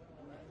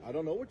 I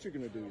don't know what you're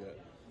going to do yet.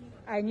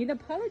 I need to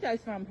apologize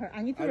from her.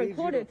 I need to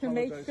record it to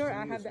make sure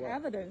I have the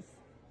evidence.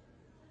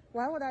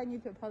 Why would I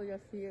need to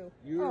apologize to you?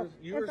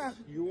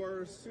 You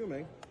are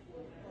assuming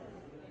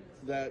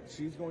that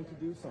she's going to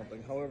do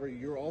something. However,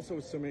 you're also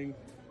assuming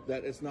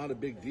that it's not a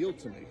big deal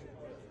to me.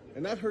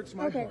 And that hurts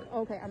my heart.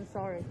 Okay, I'm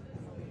sorry.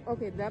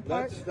 Okay, that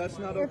part. That's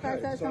not If I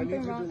okay. said So I need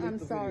something you to wrong, delete I'm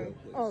the sorry.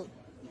 video, please.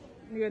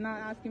 You're not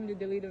asking me to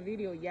delete the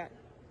video yet.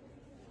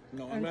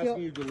 No, I'm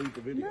asking you to delete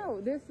the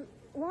video. No,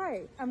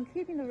 why? I'm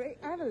keeping the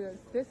evidence.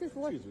 This is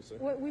what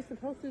we're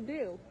supposed to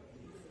do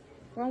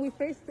when we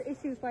face the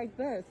issues like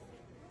this.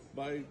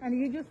 And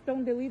you just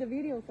don't delete the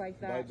videos like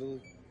that. By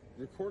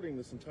recording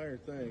this entire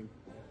thing,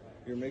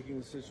 you're making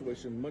the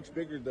situation much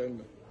bigger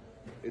than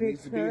it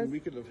needs to be, and we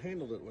could have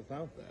handled it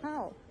without that.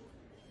 How?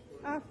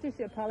 After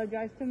she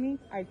apologized to me,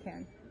 I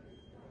can.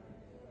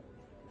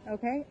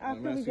 Okay?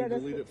 I'm asking you to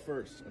delete it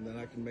first, and then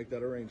I can make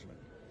that arrangement.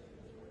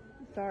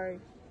 Sorry.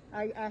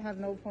 I have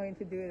no point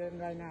to do it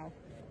right now.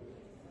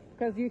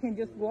 Because you can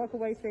just walk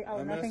away, say,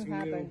 oh, nothing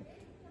happened.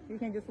 You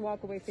can just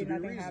walk away, say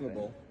nothing happened. Be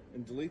reasonable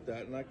and delete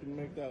that, and I can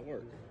make that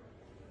work.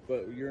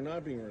 But you're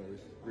not being really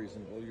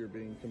reasonable. You're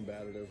being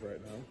combative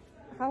right now.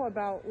 How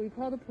about we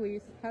call the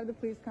police, have the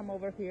police come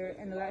over here,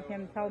 and let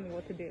him tell me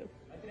what to do?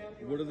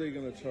 What are they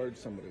going to charge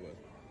somebody with?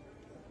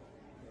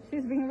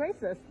 She's being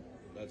racist.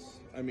 It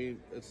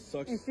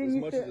sucks. And As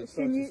much as it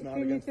sucks, it's not against the law.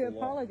 She needs to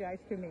apologize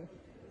to me.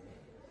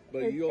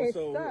 But you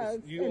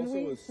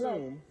also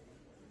assume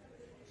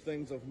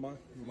things of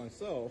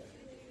myself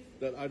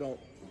that I don't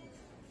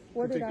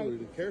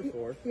particularly care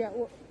for. Yeah,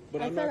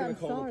 but I'm not going to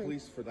call the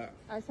police for that.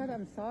 I said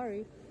I'm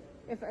sorry.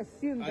 If I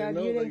assume that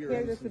you didn't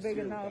care this big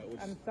enough,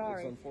 I'm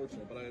sorry. It's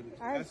unfortunate, but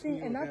I've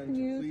seen enough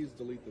news. Please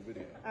delete the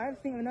video. I've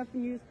seen enough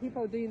news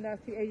people doing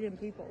that to Asian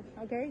people.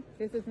 Okay,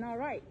 this is not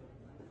right.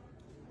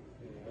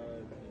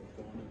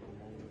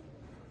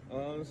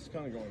 This is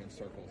kind of going in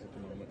circles at the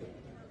moment.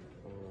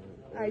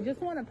 I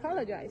just want to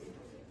apologize.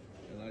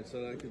 And I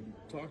said I could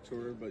talk to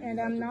her, but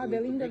I'm not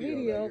deleting the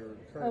video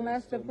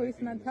unless the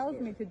policeman tells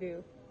me to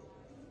do.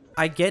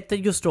 I get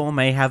that your store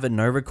may have a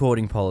no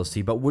recording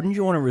policy, but wouldn't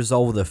you want to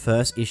resolve the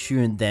first issue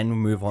and then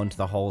move on to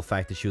the whole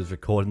fact that she was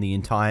recording the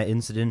entire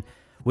incident?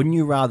 Wouldn't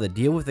you rather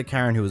deal with the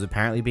Karen who was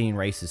apparently being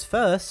racist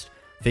first,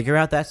 figure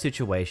out that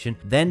situation,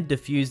 then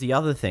defuse the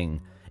other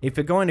thing? If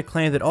you're going to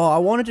claim that, oh, I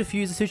want to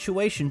defuse the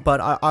situation,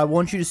 but I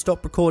want you to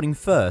stop recording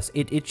first,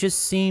 it just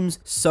seems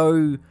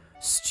so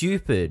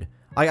stupid.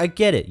 I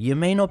get it, you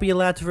may not be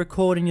allowed to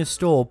record in your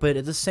store, but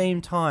at the same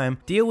time,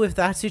 deal with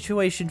that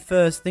situation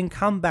first, then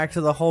come back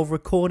to the whole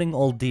recording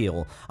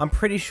ordeal. I'm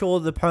pretty sure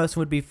the person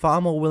would be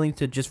far more willing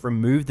to just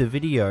remove the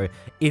video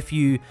if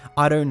you,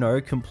 I don't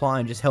know, comply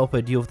and just help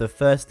her deal with the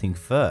first thing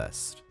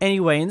first.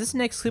 Anyway, in this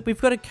next clip, we've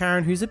got a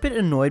Karen who's a bit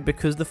annoyed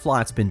because the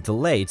flight's been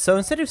delayed, so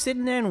instead of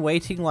sitting there and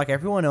waiting like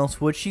everyone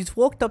else would, she's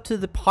walked up to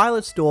the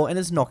pilot's door and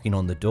is knocking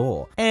on the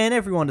door, and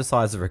everyone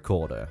decides to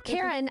record her.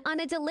 Karen,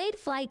 on a delayed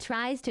flight,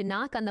 tries to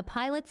knock on the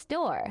pilot's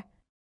door.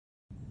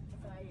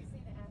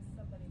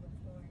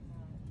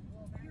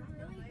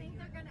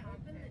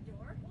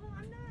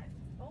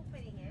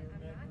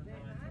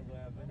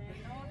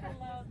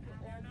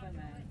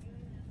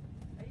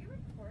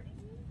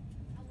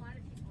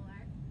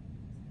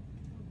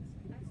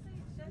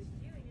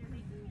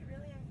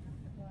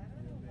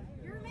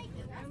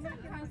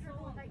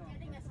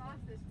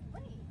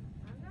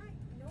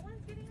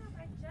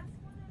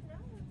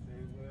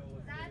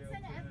 That's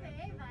an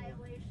FAA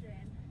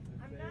violation.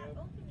 I'm not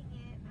opening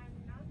it. I'm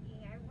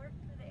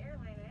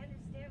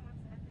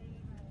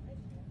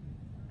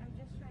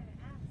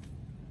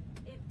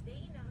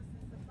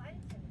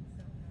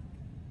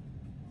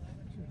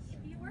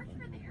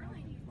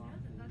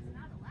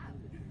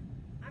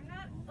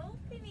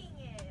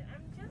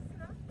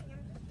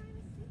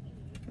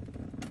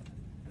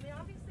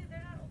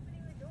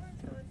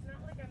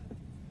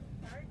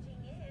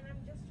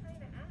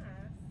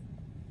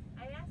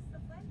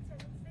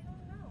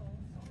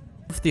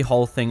off the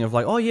whole thing of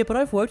like, oh yeah, but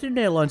I've worked at an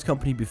airlines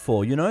company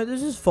before, you know,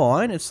 this is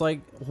fine. It's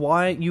like,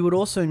 why, you would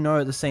also know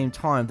at the same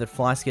time that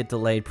flights get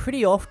delayed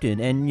pretty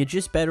often, and you're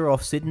just better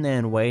off sitting there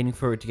and waiting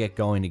for it to get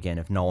going again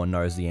if no one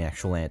knows the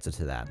actual answer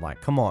to that.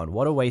 Like, come on,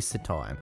 what a waste of time.